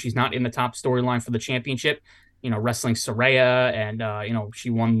 even when she's not in the top storyline for the championship, wrestling Saraya, and, she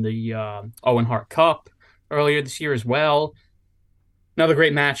won the Owen Hart Cup earlier this year as well. Another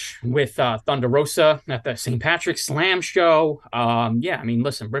great match with Thunder Rosa at the St. Patrick's Slam show. Yeah, I mean,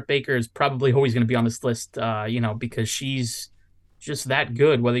 listen, Britt Baker is probably always going to be on this list, because she's just that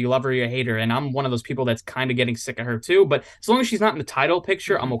good, whether you love her or you hate her. And I'm one of those people that's kind of getting sick of her too. But as long as she's not in the title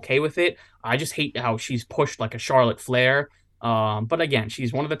picture, I'm okay with it. I just hate how she's pushed like a Charlotte Flair. But again,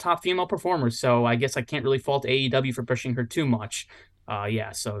 she's one of the top female performers, so I guess I can't really fault AEW for pushing her too much.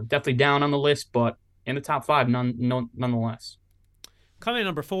 Yeah, so definitely down on the list, but in the top 5 nonetheless. Coming in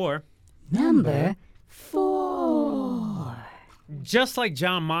number 4. Number 4. Just like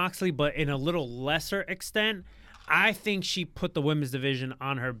Jon Moxley, but in a little lesser extent, I think she put the women's division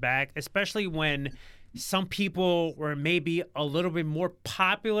on her back, especially when some people were maybe a little bit more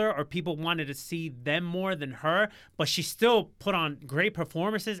popular or people wanted to see them more than her, but she still put on great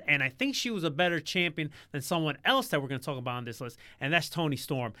performances, and I think she was a better champion than someone else that we're going to talk about on this list, and that's Toni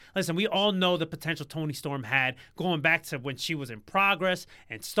Storm. Listen, we all know the potential Toni Storm had going back to when she was in Progress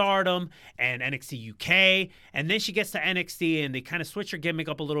and Stardom and NXT UK, and then she gets to NXT and they kind of switch her gimmick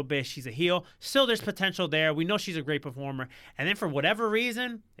up a little bit. She's a heel. Still, there's potential there. We know she's a great performer, and then for whatever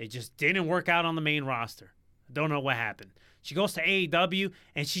reason, it just didn't work out on the main roster. Don't know what happened. She goes to AEW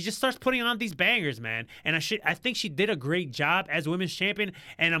and she just starts putting on these bangers, man. And I think she did a great job as women's champion.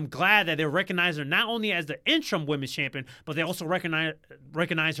 And I'm glad that they recognize her not only as the interim women's champion, but they also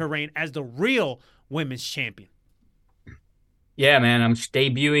recognize her reign as the real women's champion. Yeah, man, I'm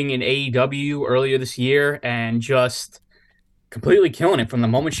debuting in AEW earlier this year and just completely killing it from the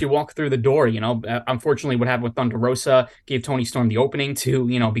moment she walked through the door. Unfortunately, what happened with Thunder Rosa gave Toni Storm the opening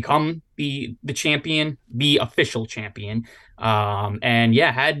to, become the champion, the official champion. And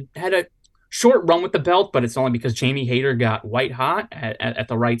yeah, had a short run with the belt, but it's only because Jamie Hayter got white hot at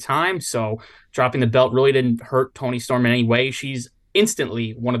the right time. So dropping the belt really didn't hurt Toni Storm in any way. She's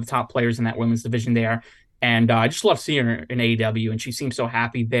instantly one of the top players in that women's division there. And I just love seeing her in AEW, and she seems so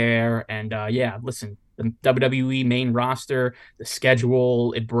happy there. And yeah, listen, the WWE main roster, the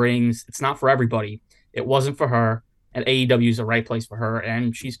schedule it brings, it's not for everybody. It wasn't for her, and AEW is the right place for her,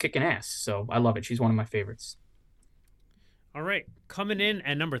 and she's kicking ass. So I love it. She's one of my favorites. All right, coming in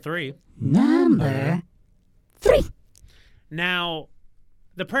at number 3. Number 3. Now,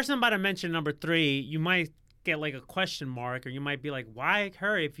 the person I'm about to mention, number 3, you might get like a question mark, or you might be like, why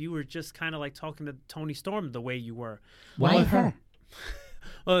her if you were just kind of like talking to Toni Storm the way you were? Why her?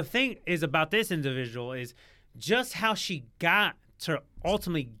 Well, the thing is about this individual is just how she got to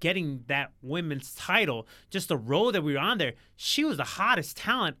ultimately getting that women's title, just the road that we were on there. She was the hottest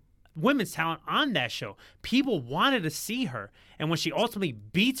talent, women's talent on that show. People wanted to see her. And when she ultimately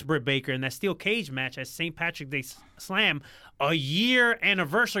beats Britt Baker in that steel cage match at St. Patrick's Day Slam, a year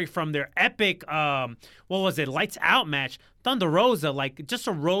anniversary from their epic, Lights Out match, Thunder Rosa, like just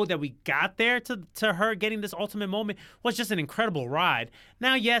a road that we got there to her getting this ultimate moment was just an incredible ride.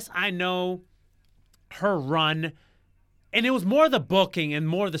 Now, yes, I know her run And it was more the booking and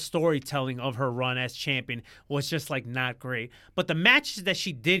more the storytelling of her run as champion was just like not great. But the matches that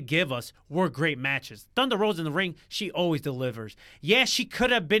she did give us were great matches. Thunder Rosa in the ring, she always delivers. Yeah, she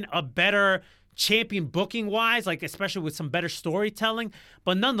could have been a better champion booking wise, like especially with some better storytelling.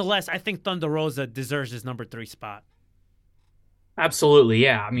 But nonetheless, I think Thunder Rosa deserves his number 3 spot. Absolutely,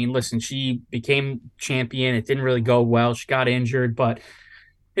 yeah. I mean, listen, she became champion. It didn't really go well. She got injured, but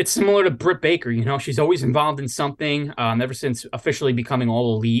it's similar to Britt Baker. She's always involved in something ever since officially becoming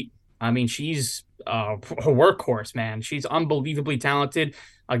All Elite. I mean, she's a workhorse, man. She's unbelievably talented.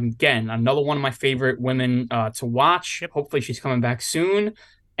 Again, another one of my favorite women to watch. Yep. Hopefully she's coming back soon.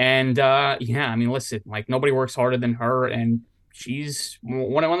 And, yeah, I mean, listen, like nobody works harder than her. And she's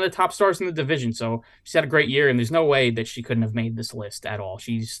one of the top stars in the division. So she's had a great year. And there's no way that she couldn't have made this list at all.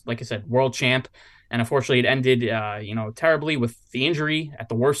 She's, like I said, world champ. And unfortunately, it ended, terribly with the injury at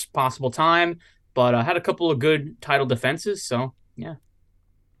the worst possible time. But had a couple of good title defenses. So, yeah.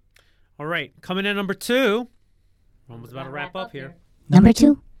 All right. Coming in number 2. We're almost about to wrap up here. Number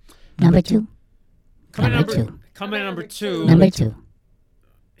 2. Number 2. Coming in Number 2. Coming in number 2. Number 2.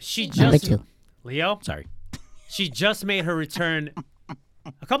 She Number just 2. Leo. Sorry. She just made her return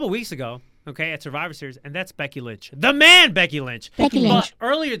a couple weeks ago, okay, at Survivor Series, and that's Becky Lynch. The man, Becky Lynch. Becky Lynch. But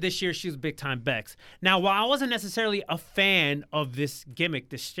earlier this year, she was Big Time Bex. Now, while I wasn't necessarily a fan of this gimmick,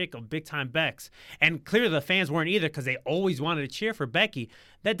 this shtick of Big Time Bex, and clearly the fans weren't either because they always wanted to cheer for Becky,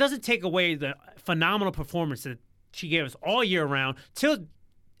 that doesn't take away the phenomenal performance that she gave us all year round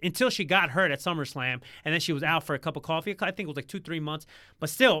until she got hurt at SummerSlam, and then she was out for a cup of coffee. I think it was like 2-3 months. But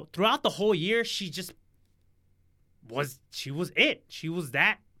still, throughout the whole year, she was it. She was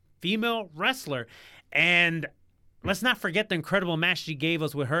that female wrestler. And let's not forget the incredible match she gave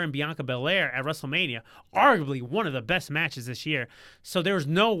us with her and Bianca Belair at WrestleMania. Arguably one of the best matches this year. So there was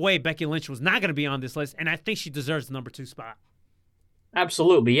no way Becky Lynch was not going to be on this list, and I think she deserves the number 2 spot.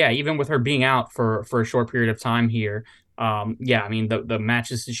 Absolutely, yeah. Even with her being out for a short period of time here, yeah. I mean, the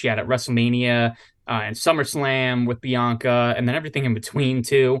matches that she had at WrestleMania and SummerSlam with Bianca, and then everything in between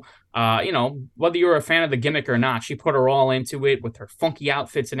too. Whether you're a fan of the gimmick or not, she put her all into it with her funky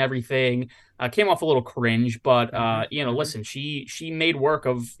outfits and everything. Came off a little cringe, but listen, she made work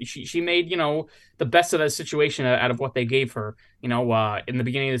of she made the best of that situation out of what they gave her. In the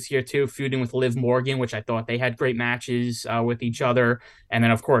beginning of this year too, feuding with Liv Morgan, which I thought they had great matches with each other, and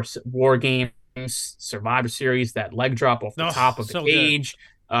then of course War Games, Survivor Series, that leg drop off the top of the cage.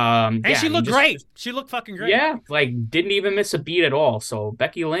 And she looked great. She looked fucking great. Yeah, like didn't even miss a beat at all. So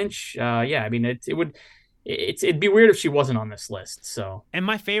Becky Lynch, yeah, I mean it'd be weird if she wasn't on this list. So, and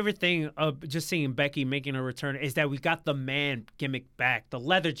my favorite thing of just seeing Becky making a return is that we got the man gimmick back, the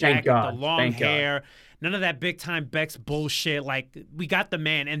leather jacket, the long hair, none of that Big Time Bex bullshit. Like we got the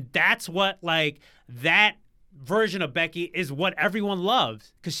man, and that's what that version of Becky is what everyone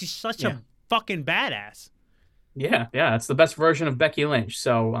loves because she's such a fucking badass. Yeah, it's the best version of Becky Lynch.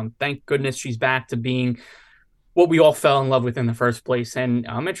 So thank goodness she's back to being what we all fell in love with in the first place. And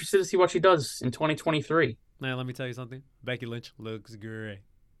I'm interested to see what she does in 2023. Now, let me tell you something. Becky Lynch looks great.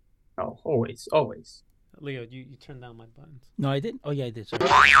 Oh, always. Leo, you turned down my buttons. No, I didn't. Oh, yeah, I did. Sorry.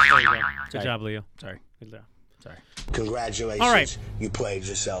 There you go. Good Sorry. job, Leo. Sorry. Good job. Sorry. Congratulations. All right. You played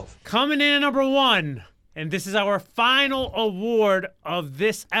yourself. Coming in at number 1, and this is our final award of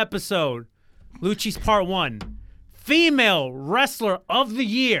this episode, Lucci's Part 1. Female Wrestler of the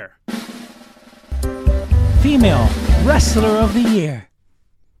Year. Female Wrestler of the Year.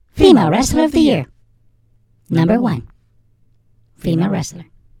 Female Wrestler of the Year. Number 1. Female wrestler.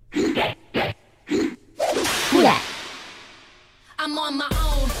 Who that? I'm on my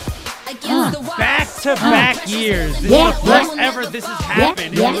own against the wall. Back-to-back years. This Yeah, is the first yeah. ever this has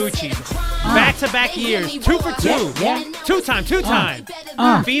happened yeah. in Lucci's. Back-to-back years. 2 for 2. Yeah. Two-time.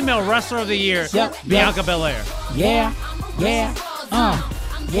 Female Wrestler of the Year, Yep. Bianca Belair. Yeah. Yeah.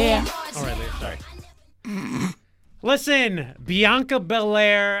 Yeah. All right, Leo, sorry. Listen, Bianca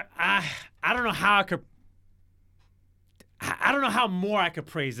Belair, I don't know how I don't know how more I could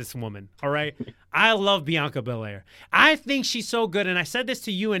praise this woman, all right? I love Bianca Belair. I think she's so good, and I said this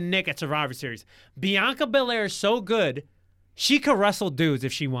to you and Nick at Survivor Series. Bianca Belair is so good, she could wrestle dudes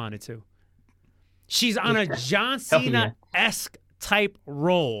if she wanted to. She's on a John Cena-esque type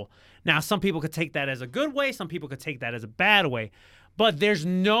role. Now, some people could take that as a good way. Some people could take that as a bad way. But there's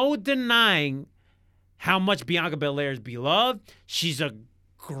no denying how much Bianca Belair is beloved. She's a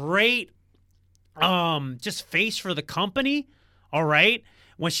great just face for the company, all right?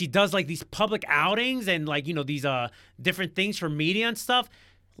 When she does, like, these public outings and, like, these different things for media and stuff.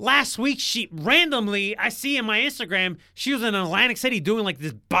 Last week, she randomly, I see in my Instagram, she was in Atlantic City doing, like,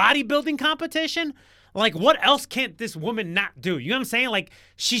 this bodybuilding competition. Like, what else can't this woman not do? You know what I'm saying? Like,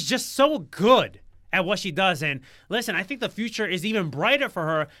 she's just so good at what she does. And listen, I think the future is even brighter for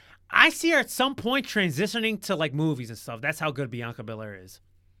her. I see her at some point transitioning to like movies and stuff. That's how good Bianca Belair is.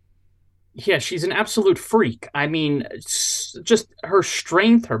 Yeah, she's an absolute freak. I mean, just her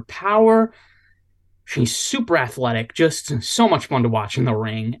strength, her power. She's super athletic, just so much fun to watch in the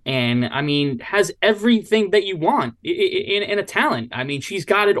ring. And, I mean, has everything that you want in a talent. I mean, she's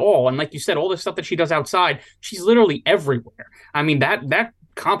got it all. And like you said, all the stuff that she does outside, she's literally everywhere. I mean, that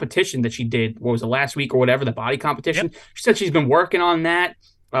competition that she did, what was it, last week or whatever, the body competition, Yep. She said she's been working on that,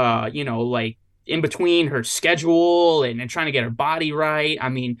 like in between her schedule and trying to get her body right. I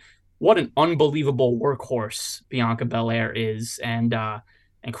mean, what an unbelievable workhorse Bianca Belair is. And,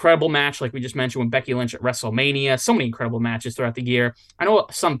 incredible match, like we just mentioned, with Becky Lynch at WrestleMania. So many incredible matches throughout the year. I know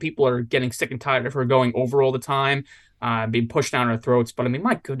some people are getting sick and tired of her going over all the time, being pushed down our throats. But I mean,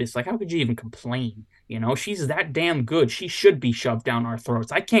 my goodness, like, how could you even complain? You know, she's that damn good. She should be shoved down our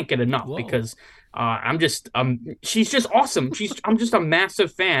throats. I can't get enough because she's just awesome. I'm just a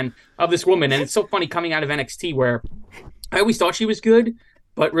massive fan of this woman. And it's so funny coming out of NXT where I always thought she was good,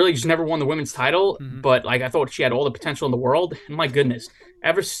 but really just never won the women's title. But like, I thought she had all the potential in the world. And my goodness,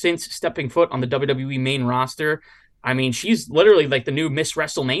 ever since stepping foot on the WWE main roster, I mean, she's literally like the new Miss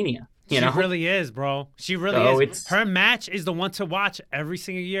WrestleMania. You know? She really is, bro. She really is. It's... Her match is the one to watch every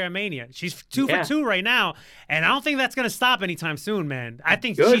single year at Mania. She's 2 for 2 right now, and I don't think that's going to stop anytime soon, man. I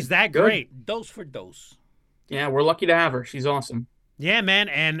think she's that great. Dose for dose. Yeah, we're lucky to have her. She's awesome. Yeah, man,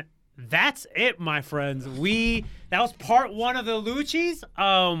 and that's it, my friends. That was part 1 of the Lucci's.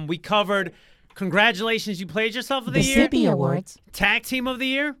 We covered Congratulations, You Played Yourself of the Year. Sippy Awards. Tag Team of the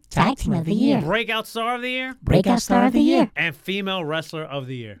Year. Tag Team of the Year. Breakout Star of the Year. Breakout Star of the Year. And Female Wrestler of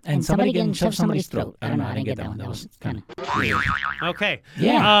the Year. And somebody getting shoved somebody's throat. I don't know. I didn't get that one. That was kind of weird. Okay.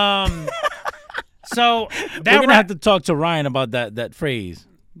 Yeah. So We're going to have to talk to Ryan about that phrase.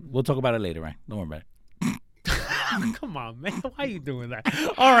 We'll talk about it later, Ryan. Don't worry about it. Come on, man. Why are you doing that?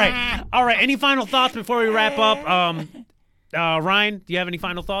 All right. Any final thoughts before we wrap up? Ryan, do you have any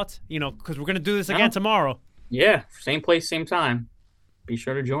final thoughts? You know, because we're going to do this again tomorrow. Yeah, same place, same time. Be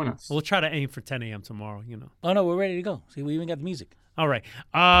sure to join us. We'll try to aim for 10 a.m. tomorrow, you know. Oh, no, we're ready to go. See, we even got the music. All right.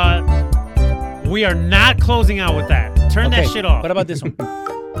 We are not closing out with that. Turn that shit off. What about this one?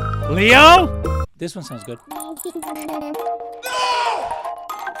 Leo? This one sounds good.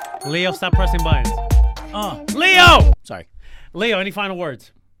 Leo, stop pressing buttons. Leo! Sorry. Leo, any final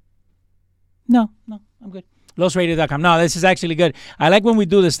words? No, I'm good. LosRadio.com. No, this is actually good. I like when we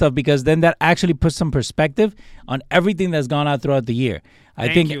do this stuff because then that actually puts some perspective on everything that's gone out throughout the year. I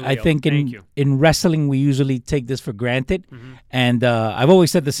think in wrestling we usually take this for granted, and I've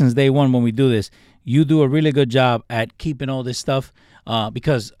always said this since day one when we do this. You do a really good job at keeping all this stuff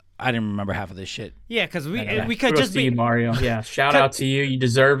because I didn't remember half of this shit. Yeah, because we could just be Mario. Yeah, shout out to you. You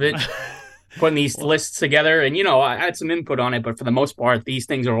deserve it. Putting these lists together, and I had some input on it, but for the most part, these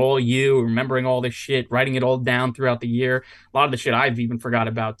things are all you, remembering all this shit, writing it all down throughout the year. A lot of the shit I've even forgot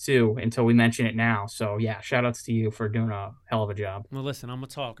about too until we mention it now. So yeah, shout outs to you for doing a hell of a job. Well, listen, I'm a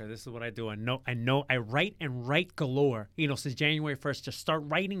talker. This is what I do. I know I write and write galore. Since January 1st, just start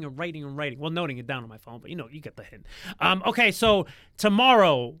writing and writing and writing. Well, noting it down on my phone, but you get the hint. Okay, so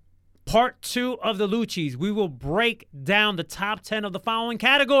tomorrow, Part 2 of the Lucci's, we will break down the top 10 of the following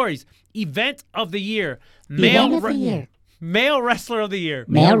categories. Event of the Year. Event of the Year. Male Wrestler of the Year.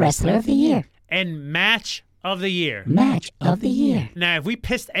 Male Wrestler of the Year. And Match of the Year. Match of the Year. Now, if we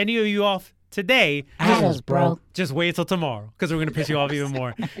pissed any of you off today, bro. Just wait till tomorrow because we're going to piss you off even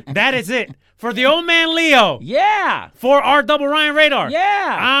more. That is it. For the old man Leo. Yeah. For our double Ryan Radar.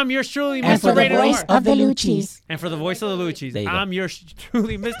 Yeah. I'm yours truly, And Mr. for the Rated voice R. of the Lucci's. And for the voice of the Lucci's, There you go. I'm yours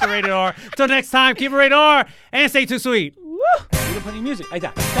truly, Mr. Rated R. Till next time, keep it Rated R and stay too sweet. Woo. You don't put any music. Ahí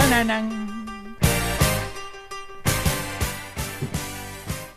está. Dun, dun, dun.